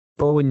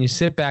 But when you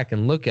sit back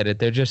and look at it,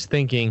 they're just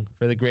thinking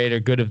for the greater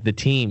good of the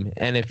team.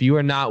 And if you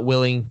are not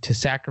willing to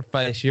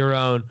sacrifice your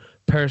own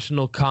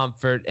personal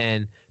comfort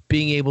and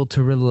being able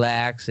to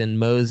relax and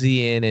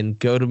mosey in and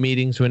go to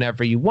meetings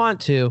whenever you want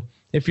to,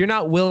 if you're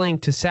not willing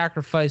to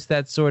sacrifice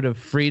that sort of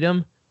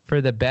freedom for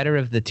the better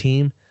of the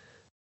team,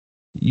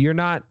 you're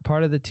not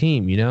part of the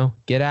team, you know?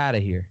 Get out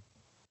of here.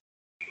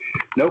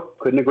 Nope,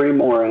 couldn't agree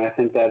more. And I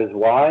think that is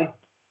why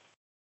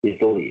he's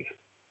to leave.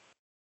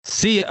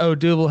 See you,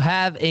 Odubel.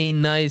 Have a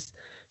nice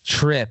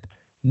trip.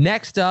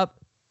 Next up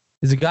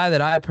is a guy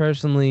that I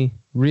personally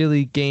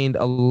really gained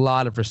a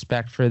lot of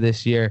respect for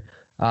this year,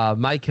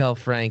 Maikel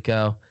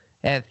Franco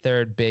at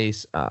third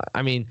base.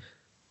 I mean,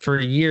 for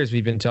years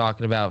we've been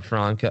talking about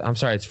Franco. I'm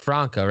sorry, it's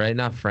Franco, right?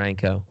 Not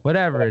Franco.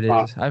 Whatever it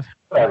is. I've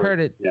heard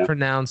it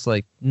pronounced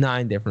like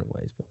 9 different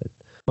ways, but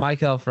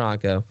Maikel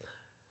Franco.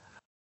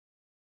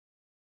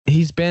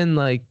 He's been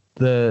like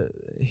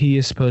he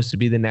is supposed to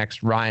be the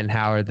next Ryan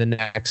Howard, the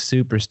next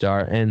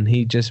superstar, and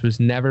he just was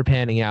never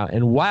panning out.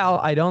 And while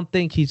I don't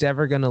think he's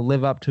ever going to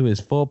live up to his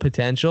full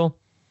potential,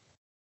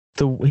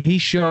 he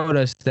showed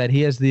us that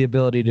he has the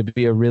ability to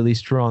be a really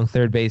strong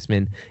third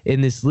baseman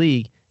in this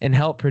league and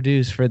help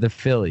produce for the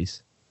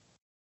Phillies.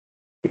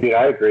 Yeah,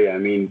 I agree. I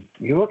mean,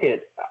 you look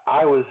at,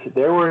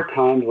 there were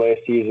times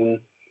last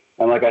season,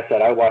 and like I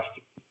said, I watched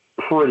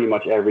pretty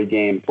much every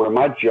game where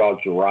my jaw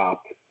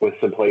dropped with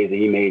some plays that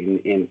he made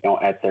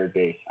at third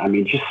base. I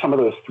mean, just some of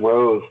those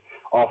throws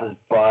off his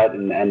butt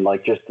and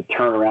like just the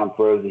turnaround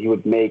throws that he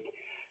would make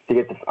to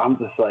get I'm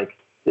just like,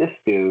 this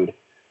dude,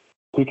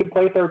 he can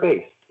play third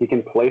base. He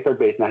can play third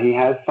base. Now, he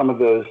has some of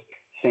those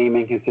same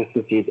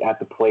inconsistencies at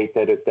the plate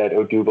that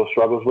Odubel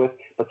struggles with.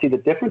 But see, the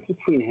difference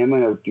between him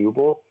and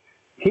Odubel,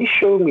 he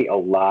showed me a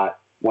lot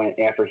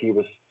after he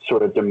was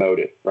sort of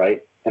demoted,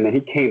 right? And then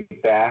he came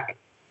back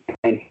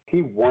and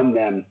he won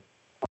them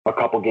a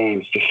couple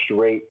games just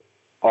straight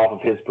off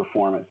of his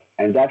performance.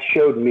 And that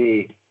showed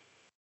me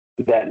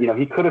that, you know,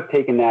 he could have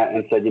taken that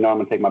and said, you know, I'm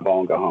going to take my ball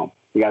and go home.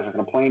 You guys are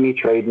going to play me,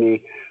 trade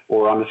me,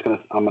 or I'm going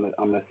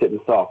to sit and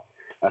sulk.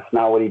 That's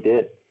not what he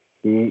did.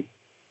 He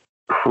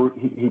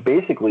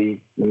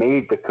basically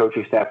made the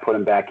coaching staff put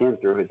him back in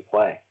through his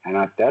play. And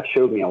that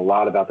showed me a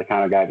lot about the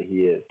kind of guy that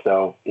he is.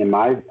 So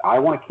I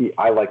like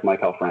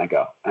Maikel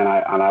Franco, and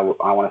I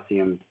want to see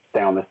him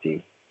stay on this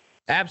team.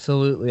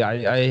 Absolutely. I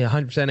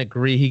 100%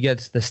 agree. He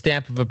gets the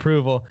stamp of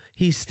approval.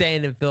 He's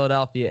staying in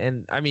Philadelphia.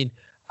 And I mean,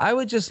 I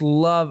would just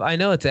love, I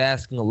know it's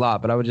asking a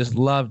lot, but I would just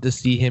love to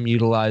see him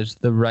utilize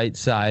the right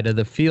side of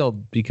the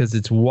field because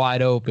it's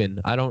wide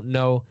open. I don't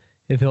know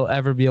if he'll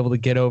ever be able to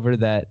get over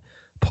that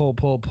pull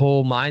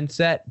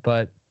mindset,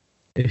 but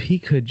if he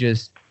could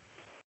just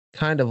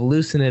kind of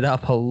loosen it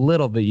up a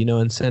little bit,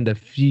 and send a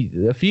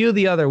few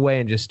the other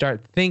way and just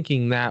start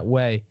thinking that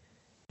way,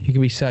 he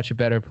could be such a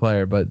better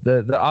player. But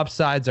the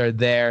upsides are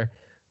there.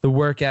 The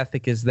work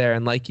ethic is there.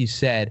 And like you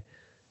said,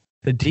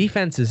 the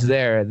defense is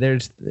there.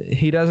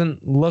 He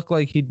doesn't look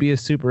like he'd be a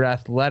super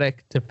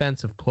athletic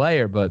defensive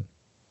player, but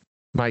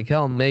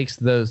Michael makes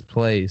those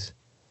plays,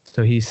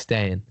 so he's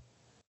staying.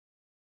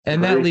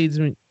 And that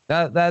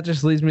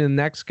just leads me to the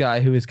next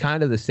guy who is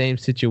kind of the same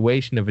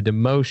situation of a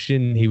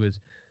demotion. He was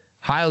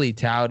highly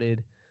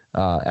touted.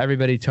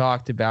 Everybody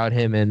talked about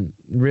him, and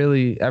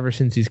really ever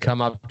since he's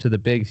come up to the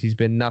bigs, he's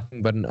been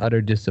nothing but an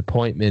utter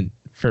disappointment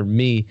for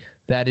me.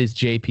 That is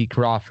J.P.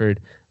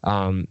 Crawford.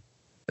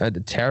 Had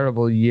a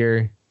terrible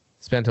year,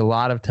 spent a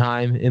lot of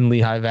time in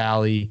Lehigh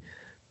Valley,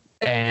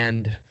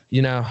 and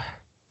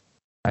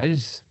I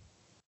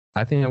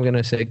think I'm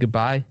gonna say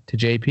goodbye to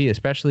JP,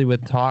 especially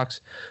with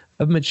talks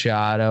of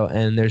Machado,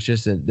 and there's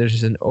just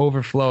an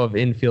overflow of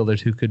infielders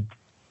who could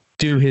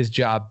do his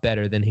job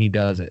better than he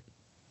does it.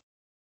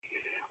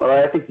 Well,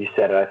 I think you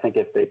said it. I think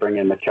if they bring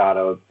in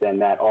Machado, then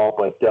that all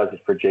but does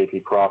it for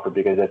J.P. Crawford,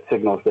 because that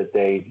signals that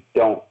they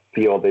don't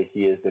feel that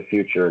he is the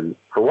future. And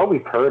for what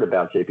we've heard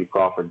about J.P.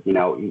 Crawford, we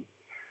didn't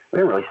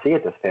really see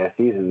it this past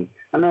season.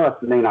 I know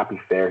that may not be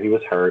fair. He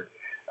was hurt.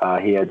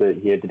 He had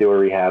to do a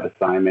rehab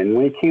assignment. And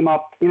when he came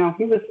up, he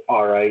was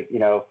all right.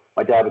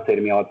 My dad would say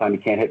to me all the time, "You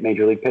can't hit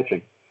major league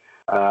pitching."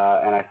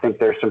 And I think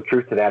there's some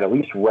truth to that. At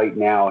least right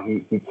now,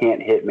 he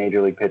can't hit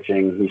major league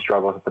pitching. He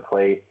struggles at the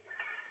plate.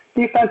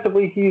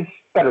 Defensively, he's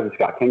better than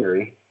Scott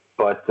Kingery,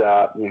 but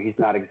he's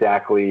not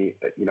exactly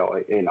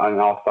an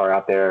all-star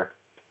out there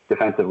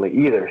defensively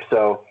either.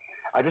 So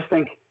I just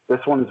think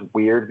this one's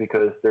weird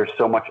because there's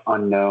so much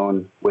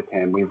unknown with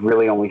him. We've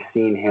really only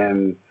seen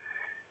him,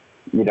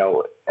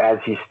 as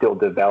he's still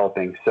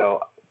developing.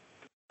 So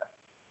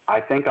I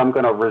think I'm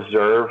going to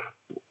reserve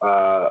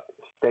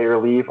stay or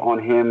leave on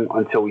him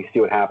until we see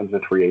what happens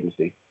with free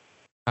agency.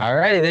 All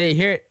right, there you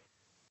hear it.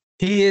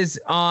 He's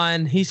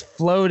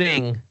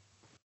floating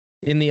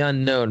in the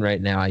unknown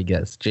right now, I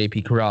guess.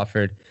 J.P.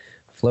 Crawford,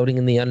 floating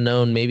in the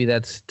unknown. Maybe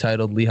that's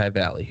titled Lehigh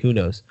Valley. Who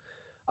knows?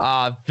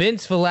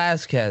 Vince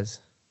Velasquez.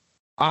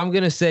 I'm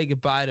gonna say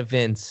goodbye to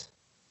Vince.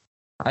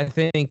 I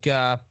think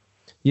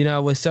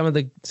with some of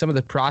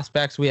the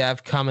prospects we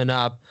have coming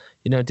up,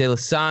 De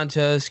Los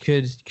Santos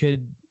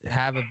could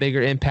have a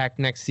bigger impact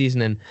next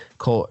season, and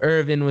Cole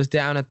Irvin was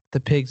down at the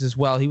Pigs as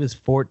well. He was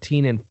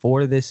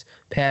 14-4 this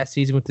past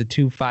season with the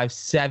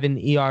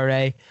 2.57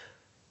 ERA.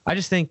 I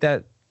just think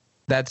that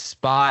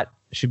spot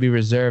should be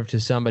reserved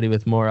to somebody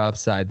with more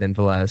upside than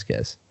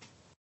Velasquez.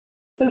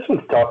 This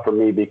one's tough for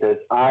me because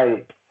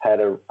I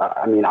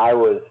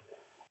was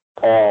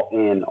all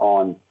in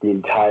on the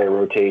entire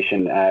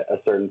rotation at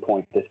a certain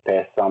point this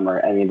past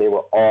summer. I mean, they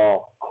were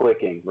all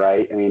clicking,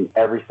 right? I mean,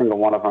 every single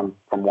one of them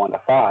from 1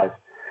 to 5.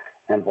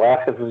 And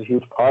Velasquez was a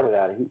huge part of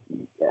that.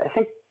 I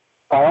think,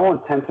 by all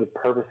intents and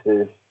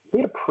purposes, he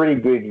had a pretty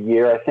good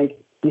year. I think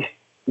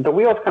the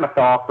wheels kind of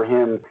fell off for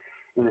him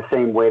in the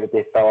same way that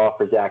they fell off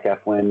for Zach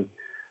Eflin.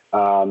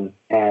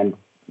 And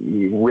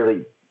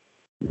really,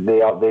 they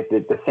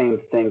did the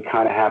same thing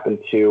kind of happened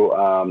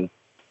to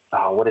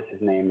what is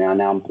his name now?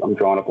 Now I'm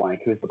drawing a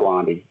blank. Who's the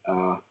blondie?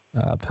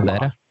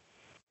 Pivetta?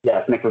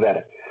 Yes, Nick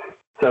Pivetta.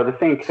 So the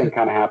same thing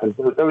kind of happened.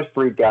 Those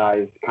three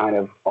guys kind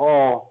of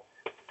all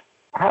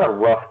had a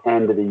rough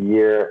end of the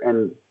year.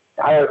 And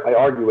I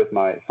argue with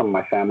some of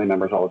my family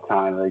members all the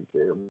time. Like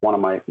one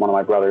of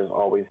my brothers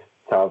always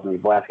tells me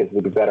Velasquez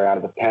would be better out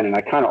of the pen, and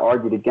I kind of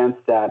argued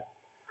against that.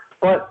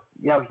 But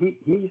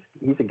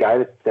he's a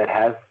guy that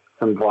has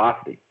some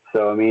velocity.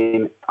 So I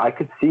mean, I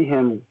could see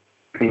him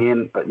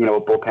being a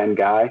bullpen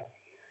guy.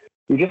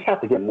 You just have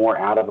to get more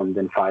out of him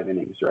than 5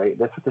 innings, right?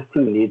 That's what this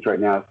team needs right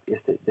now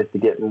is to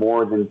get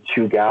more than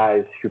 2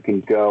 guys who can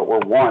go, or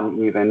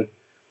 1 even,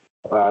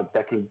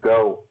 that can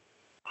go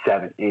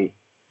 7, 8,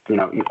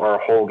 or a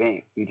whole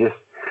game.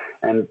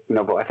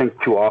 But I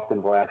think too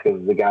often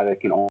Velasquez is the guy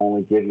that can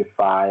only give you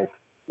 5,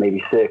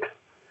 maybe 6,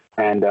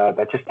 and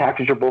that just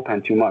taxes your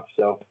bullpen too much.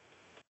 So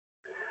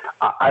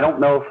I don't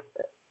know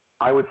if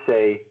I would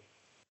say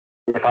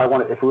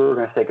if we were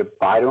going to say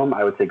goodbye to him,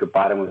 I would say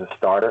goodbye to him as a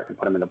starter and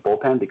put him in the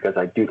bullpen because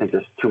I do think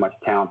there's too much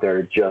talent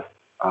there to just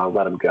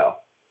let him go.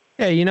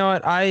 Yeah, you know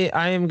what?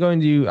 I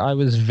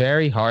was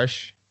very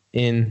harsh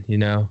in,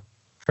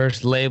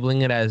 first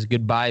labeling it as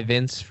goodbye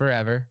Vince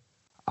forever.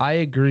 I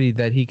agree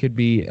that he could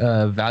be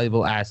a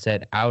valuable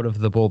asset out of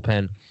the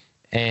bullpen.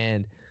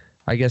 And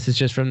I guess it's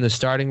just from the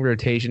starting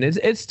rotation.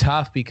 It's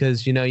tough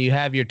because, you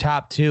have your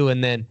top 2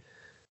 and then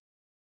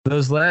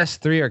those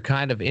last 3 are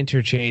kind of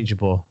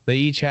interchangeable. They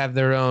each have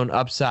their own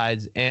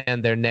upsides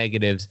and their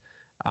negatives.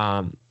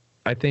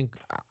 I think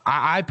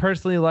I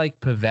personally like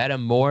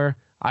Pivetta more.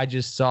 I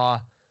just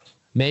saw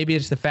maybe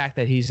it's the fact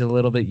that he's a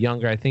little bit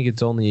younger. I think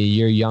it's only a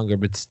year younger,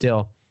 but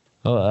still,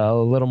 a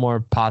little more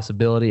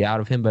possibility out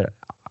of him, but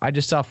I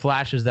just saw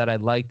flashes that I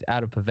liked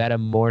out of Pivetta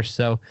more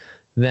so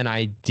than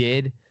I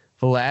did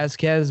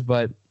Velasquez,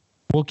 but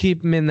we'll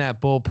keep him in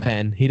that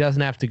bullpen. He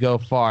doesn't have to go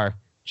far.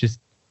 Just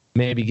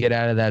maybe get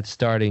out of that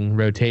starting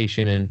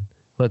rotation and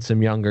let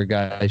some younger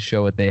guys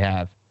show what they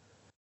have.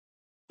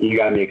 You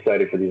got me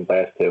excited for these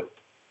last two.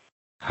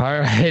 All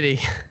righty.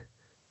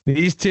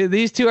 These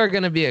two are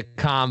going to be a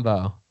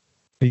combo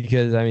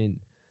because, I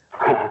mean,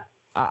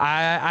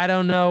 I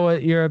don't know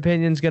what your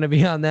opinion's going to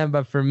be on them,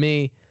 but for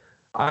me,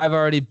 I've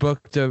already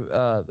booked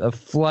a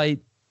flight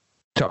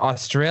to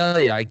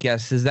Australia, I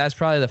guess, because that's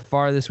probably the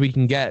farthest we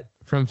can get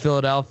from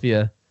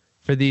Philadelphia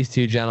for these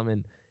two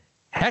gentlemen.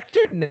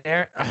 Hector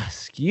Neris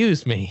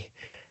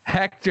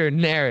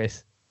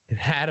and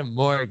Adam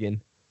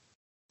Morgan,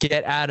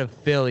 get out of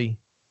Philly.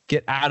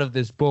 Get out of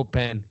this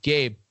bullpen.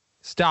 Gabe,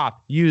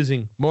 stop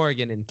using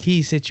Morgan in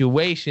key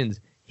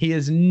situations. He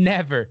is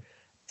never,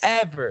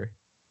 ever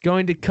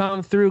going to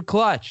come through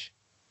clutch.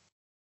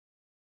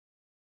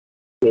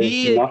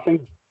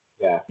 Nothing.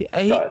 Yeah.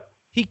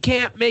 He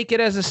can't make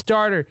it as a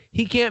starter.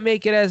 He can't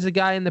make it as a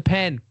guy in the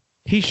pen.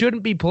 He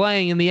shouldn't be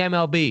playing in the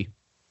MLB,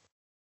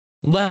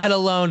 let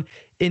alone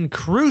in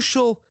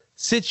crucial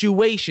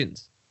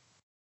situations.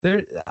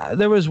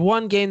 There was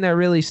one game that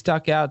really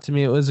stuck out to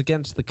me. It was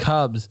against the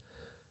Cubs.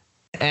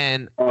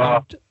 And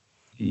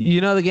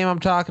you know the game I'm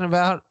talking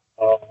about?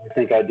 I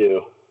think I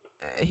do.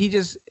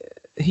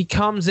 He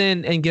comes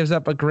in and gives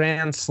up a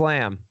grand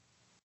slam.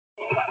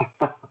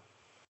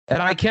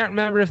 And I can't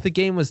remember if the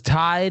game was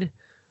tied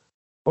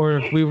or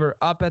if we were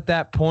up at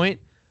that point,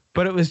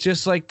 but it was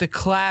just like the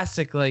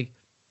classic, like,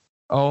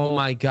 oh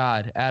my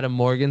God, Adam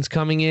Morgan's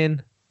coming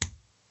in.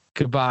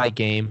 Goodbye,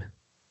 game.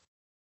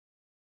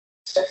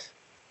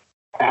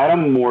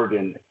 Adam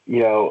Morgan,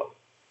 you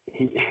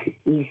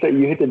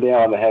hit the nail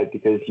on the head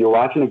because you're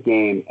watching a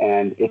game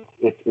and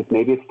it's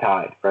maybe it's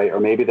tied, right? Or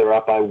maybe they're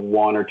up by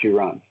 1 or 2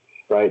 runs,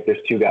 right?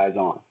 There's 2 guys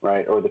on,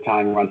 right? Or the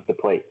tying runs the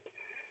plate.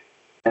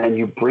 And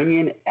you bring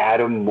in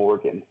Adam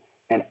Morgan,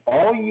 and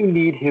all you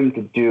need him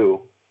to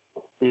do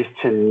is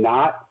to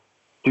not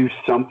do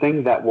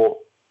something that will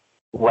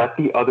let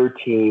the other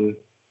team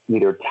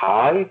either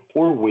tie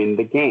or win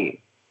the game.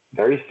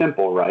 Very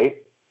simple,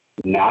 right?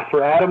 Not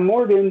for Adam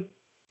Morgan,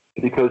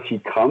 because he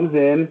comes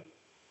in,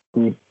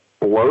 he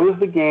blows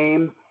the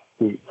game,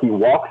 he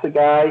walks a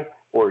guy,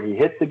 or he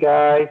hits a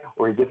guy,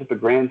 or he gives up a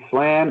grand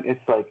slam.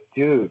 It's like,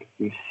 dude,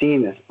 we've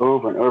seen this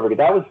over and over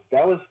again.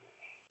 That was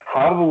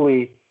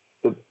probably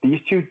these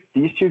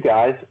two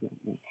guys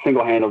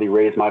single-handedly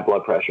raised my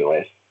blood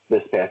pressure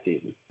this past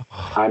season.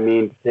 I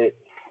mean,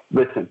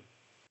 listen,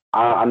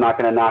 I'm not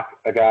going to knock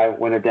a guy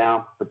when they're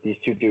down, but these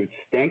two dudes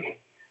stink.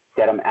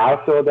 Get them out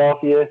of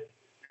Philadelphia,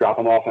 drop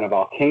them off in a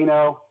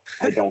volcano.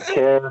 I don't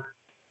care.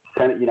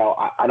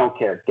 I don't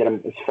care. Get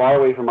them as far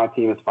away from my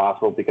team as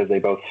possible because they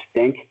both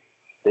stink.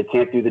 They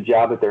can't do the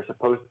job that they're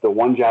supposed to, the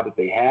one job that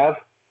they have.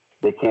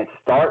 They can't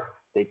start.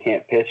 They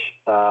can't pitch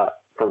for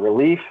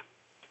relief.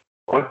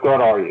 What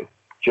good are you?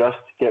 Just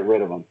get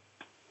rid of them.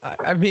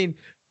 I mean,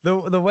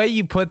 the way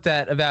you put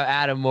that about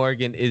Adam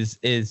Morgan is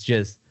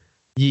just,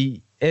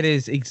 it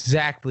is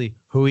exactly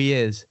who he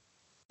is.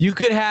 You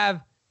could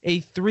have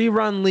a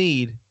 3-run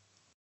lead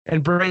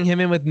and bring him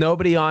in with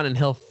nobody on, and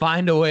he'll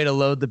find a way to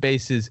load the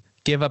bases,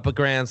 give up a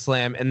grand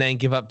slam, and then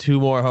give up 2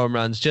 more home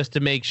runs just to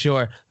make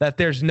sure that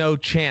there's no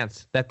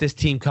chance that this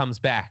team comes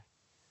back.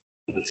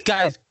 This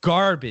guy's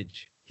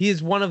garbage. He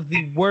is one of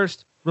the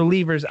worst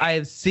relievers I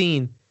have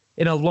seen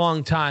in a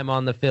long time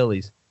on the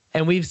Phillies.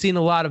 And we've seen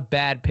a lot of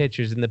bad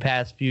pitchers in the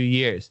past few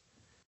years.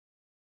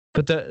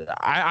 But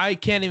I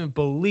can't even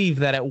believe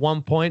that at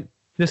one point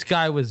this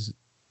guy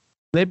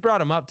they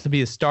brought him up to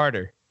be a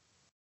starter.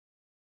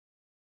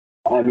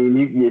 I mean,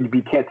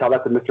 you can't tell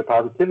that to Mr.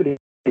 Positivity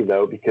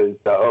though, because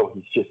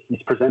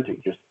he's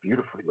presenting just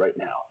beautifully right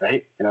now,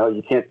 right?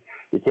 You can't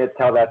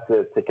tell that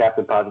to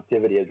Captain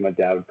Positivity, as my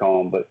dad would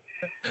call him, but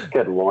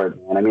good Lord,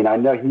 man. I mean, I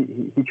know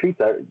he treats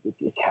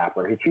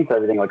Kapler. He treats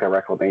everything like a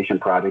reclamation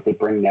project. They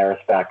bring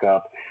Neris back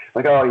up,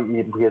 like, oh,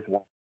 he has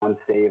one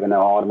save and then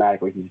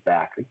automatically he's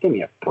back. Like, give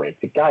me a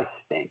break. The guy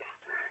stinks.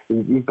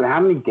 But how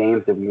many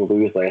games did we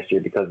lose last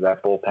year because of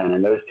that bullpen?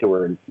 And those two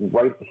were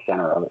right at the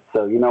center of it.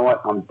 So you know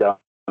what? I'm done.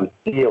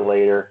 See you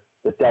later.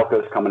 The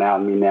Delco's coming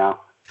out in me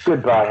now.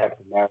 Goodbye,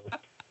 Hector Neris.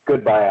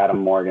 Goodbye, Adam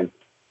Morgan.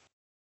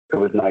 It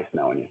was nice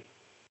knowing you.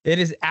 It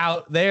is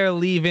out. They're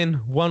leaving.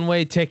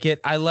 One-way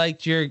ticket. I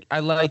liked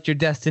your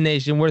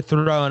destination. We're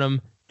throwing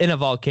them in a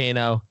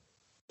volcano.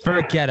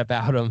 Forget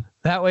about them.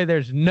 That way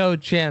there's no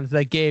chance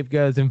that Gabe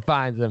goes and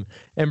finds them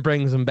and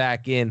brings them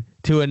back in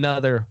to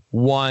another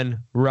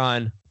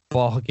 1-run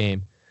ball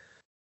game.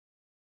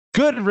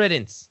 Good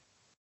riddance.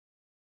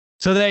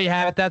 So there you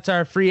have it. That's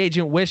our free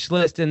agent wish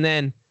list. And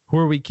then who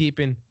are we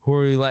keeping? Who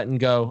are we letting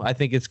go? I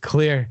think it's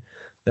clear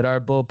that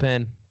our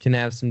bullpen can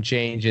have some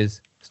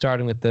changes,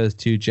 starting with those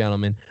two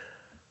gentlemen.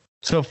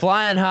 So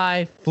Phlying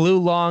High flew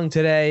long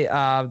today.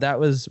 That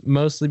was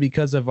mostly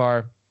because of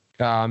our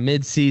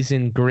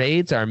mid-season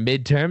grades, our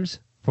midterms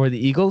for the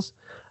Eagles.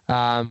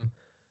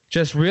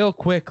 just real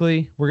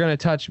quickly, we're going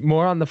to touch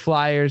more on the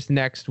Flyers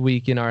next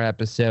week in our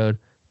episode.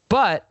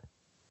 But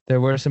there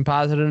were some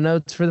positive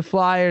notes for the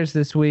Flyers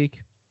this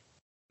week.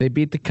 They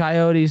beat the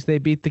Coyotes. They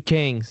beat the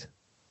Kings.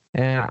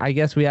 And I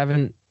guess we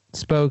haven't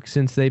spoke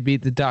since they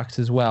beat the Ducks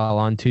as well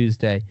on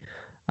Tuesday.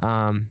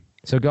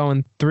 So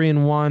going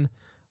 3-1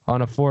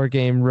 on a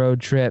 4-game road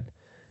trip.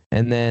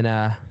 And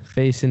then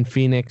facing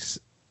Phoenix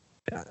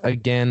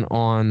again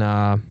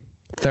on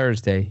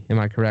Thursday. Am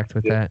I correct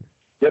with that?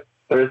 Yep.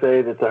 Thursday,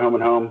 it's a home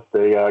and home.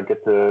 They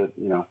get to,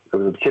 it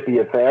was a chippy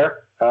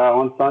affair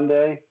on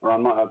Sunday, or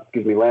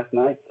last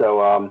night.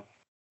 So,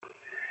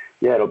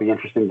 it'll be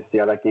interesting to see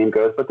how that game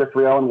goes. But they're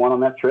 3-0-1 on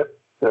that trip.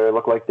 They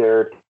look like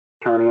they're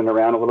turning it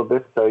around a little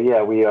bit. So,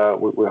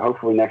 we're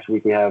hopefully next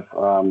week we have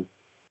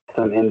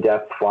some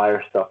in-depth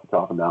Flyer stuff to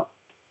talk about.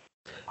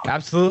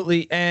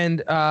 Absolutely.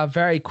 And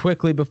very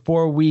quickly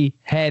before we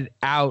head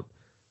out,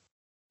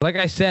 like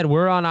I said,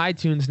 we're on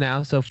iTunes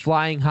now. So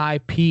Phlying High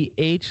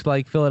PH,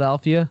 like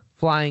Philadelphia.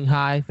 Phlying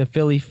High, the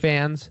Philly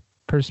fans'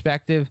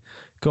 perspective.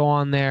 Go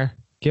on there.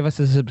 Give us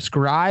a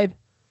subscribe.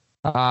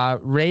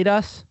 Rate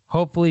us.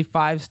 Hopefully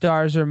 5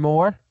 stars or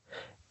more.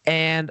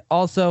 And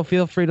also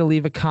feel free to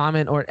leave a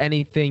comment or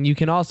anything. You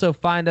can also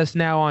find us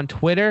now on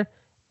Twitter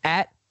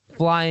at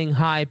Phlying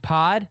High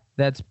Pod.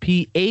 That's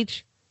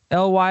PHLYING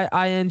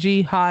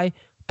High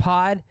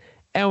Pod.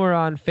 And we're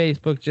on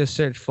Facebook. Just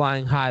search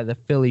Phlying High, the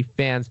Philly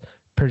fans'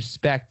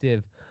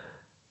 perspective.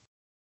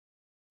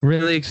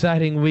 Really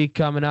exciting week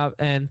coming up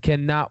and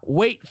cannot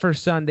wait for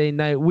Sunday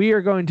night. We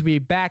are going to be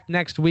back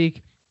next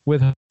week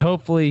with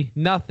hopefully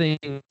nothing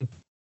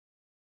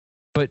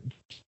but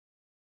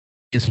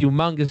this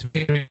humongous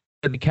victory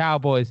for the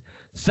Cowboys.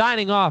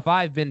 Signing off,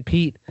 I've been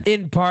Pete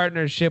in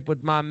partnership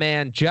with my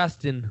man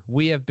Justin.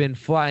 We have been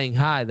Phlying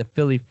High, the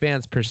Philly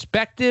fans'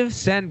 perspective.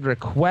 Send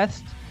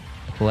request,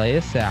 play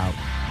us out.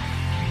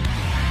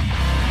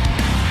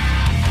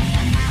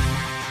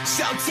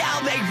 So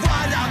tell me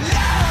what I'm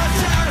not.